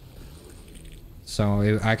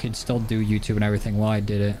 So I could still do YouTube and everything while I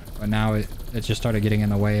did it, but now it just started getting in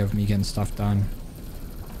the way of me getting stuff done.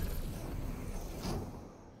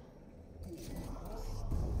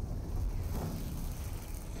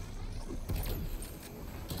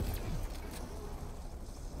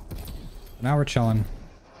 Now we're chilling.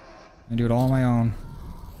 I do it all on my own.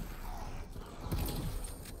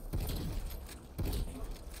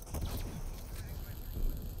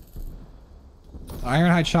 The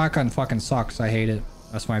Ironhide shotgun fucking sucks. I hate it.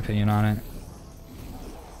 That's my opinion on it.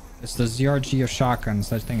 It's the ZRG of shotguns.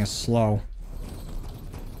 That thing is slow.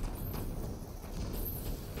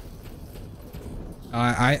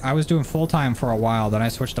 I was doing full-time for a while, then I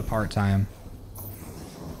switched to part-time.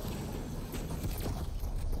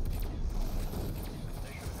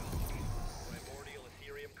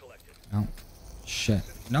 No. Shit.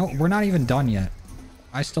 No, we're not even done yet.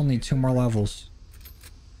 I still need 2 more levels.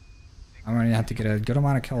 I'm gonna have to get a good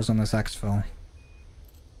amount of kills on this exfil.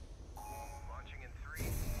 Launching in 3, 2,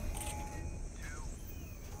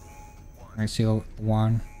 1. I see the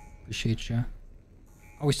one. Appreciate you.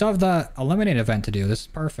 Oh, we still have the eliminate event to do. This is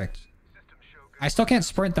perfect. System show good. I still can't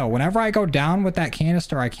sprint though. Whenever I go down with that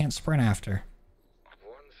canister, I can't sprint after.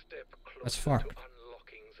 One step closer That's to fucked.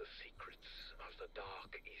 unlocking the secrets of the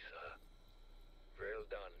dark ether. Well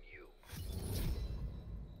done, you.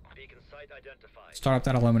 Beacon site identified. Start up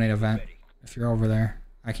that eliminate event. If you're over there,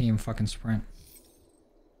 I can't even fucking sprint.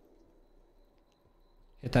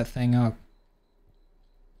 Hit that thing up.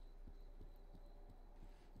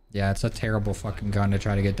 Yeah, it's a terrible fucking gun to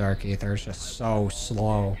try to get Dark Aether. It's just so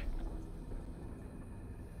slow.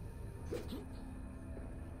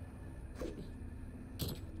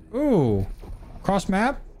 Ooh. Cross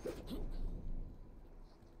map?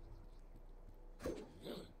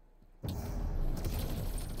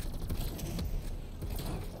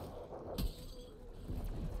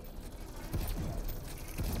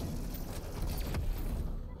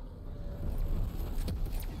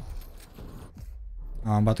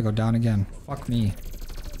 Oh, I'm about to go down again. Fuck me.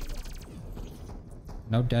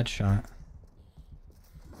 No dead shot.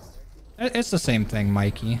 It's the same thing,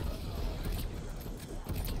 Mikey.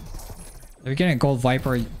 If you're getting a Gold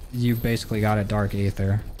Viper, you basically got a Dark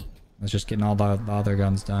Aether. It's just getting all the other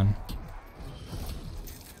guns done.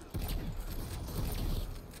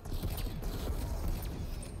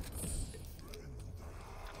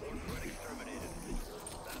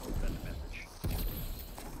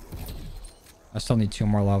 I still need 2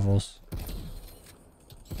 more levels.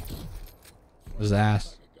 This is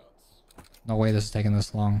ass. No way this is taking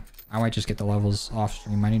this long. I might just get the levels off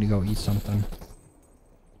stream. I need to go eat something.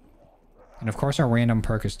 And of course our random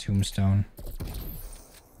perk is Tombstone.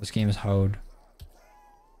 This game is hoed.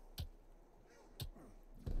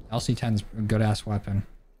 LC-10's a good ass weapon.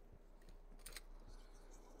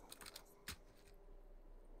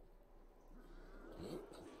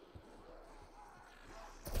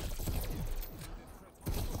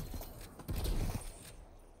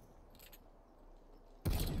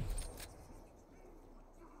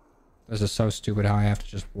 This is so stupid how I have to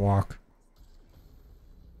just walk.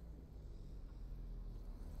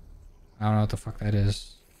 I don't know what the fuck that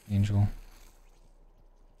is, Angel.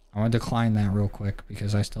 I want to decline that real quick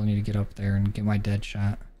because I still need to get up there and get my dead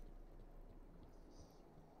shot.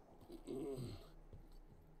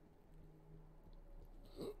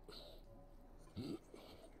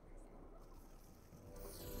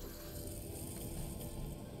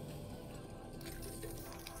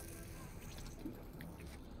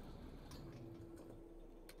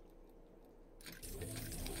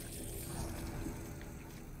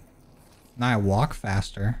 Now I walk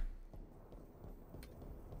faster.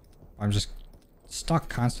 I'm just stuck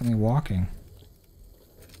constantly walking.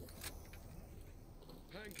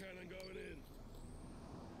 Hand cannon going in.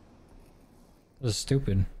 This is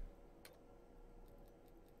stupid.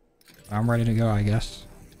 I'm ready to go, I guess.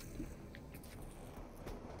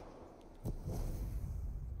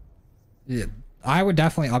 Yeah, I would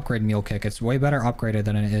definitely upgrade Mule Kick. It's way better upgraded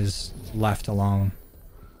than it is left alone.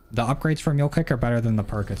 The upgrades for Mule Kick are better than the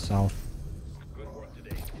perk itself. Good work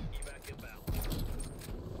today. Evac inbound.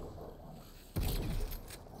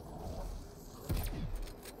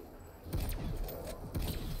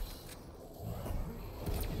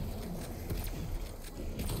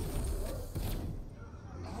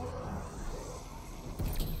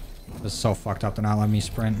 This is so fucked up to not let me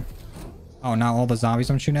sprint. Oh, now all the zombies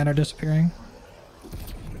I'm shooting at are disappearing?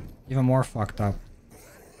 Even more fucked up.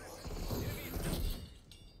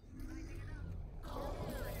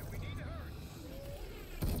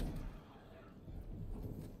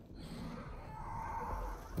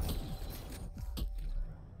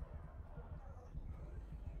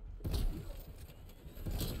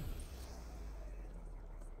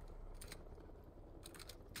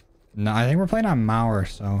 No, I think we're playing on Mauer,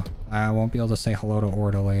 so I won't be able to say hello to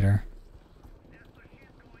Orda later.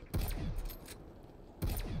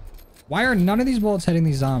 Why are none of these bullets hitting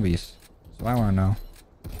these zombies? So I want to know.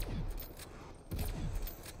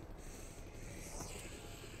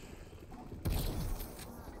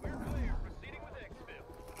 We're clear. Proceeding with exfil.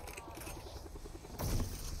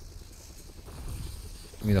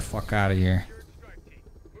 Get me the fuck out of here. Secured strike team.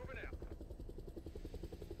 Moving out.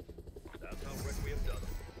 That's how quick we have done it.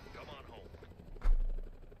 Come on home.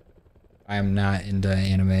 I am not into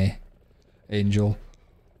anime, Angel.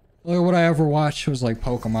 Only what I ever watched was like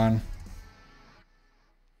Pokemon.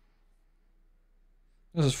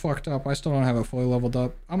 This is fucked up. I still don't have it fully leveled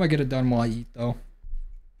up. I'm gonna get it done while I eat though.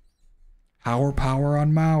 Hour power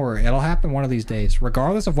on Mauer. It'll happen one of these days.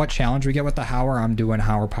 Regardless of what challenge we get with the Hour, I'm doing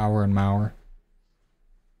Hour power and Mauer.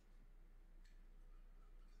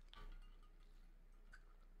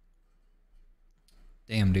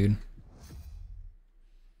 Damn, dude.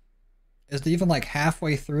 Is it even like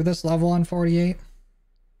halfway through this level on 48?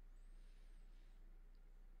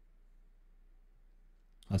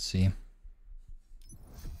 Let's see.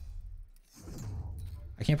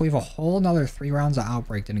 I can't believe a whole nother 3 rounds of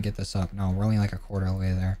Outbreak didn't get this up. No, we're only like a quarter of the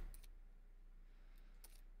way there.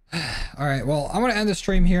 Alright, well, I'm going to end the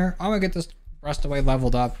stream here. I'm going to get this rest away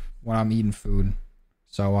leveled up when I'm eating food.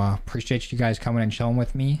 So, appreciate you guys coming and chilling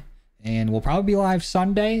with me. And we'll probably be live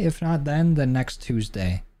Sunday. If not then next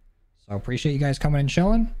Tuesday. So, appreciate you guys coming and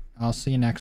chilling. I'll see you next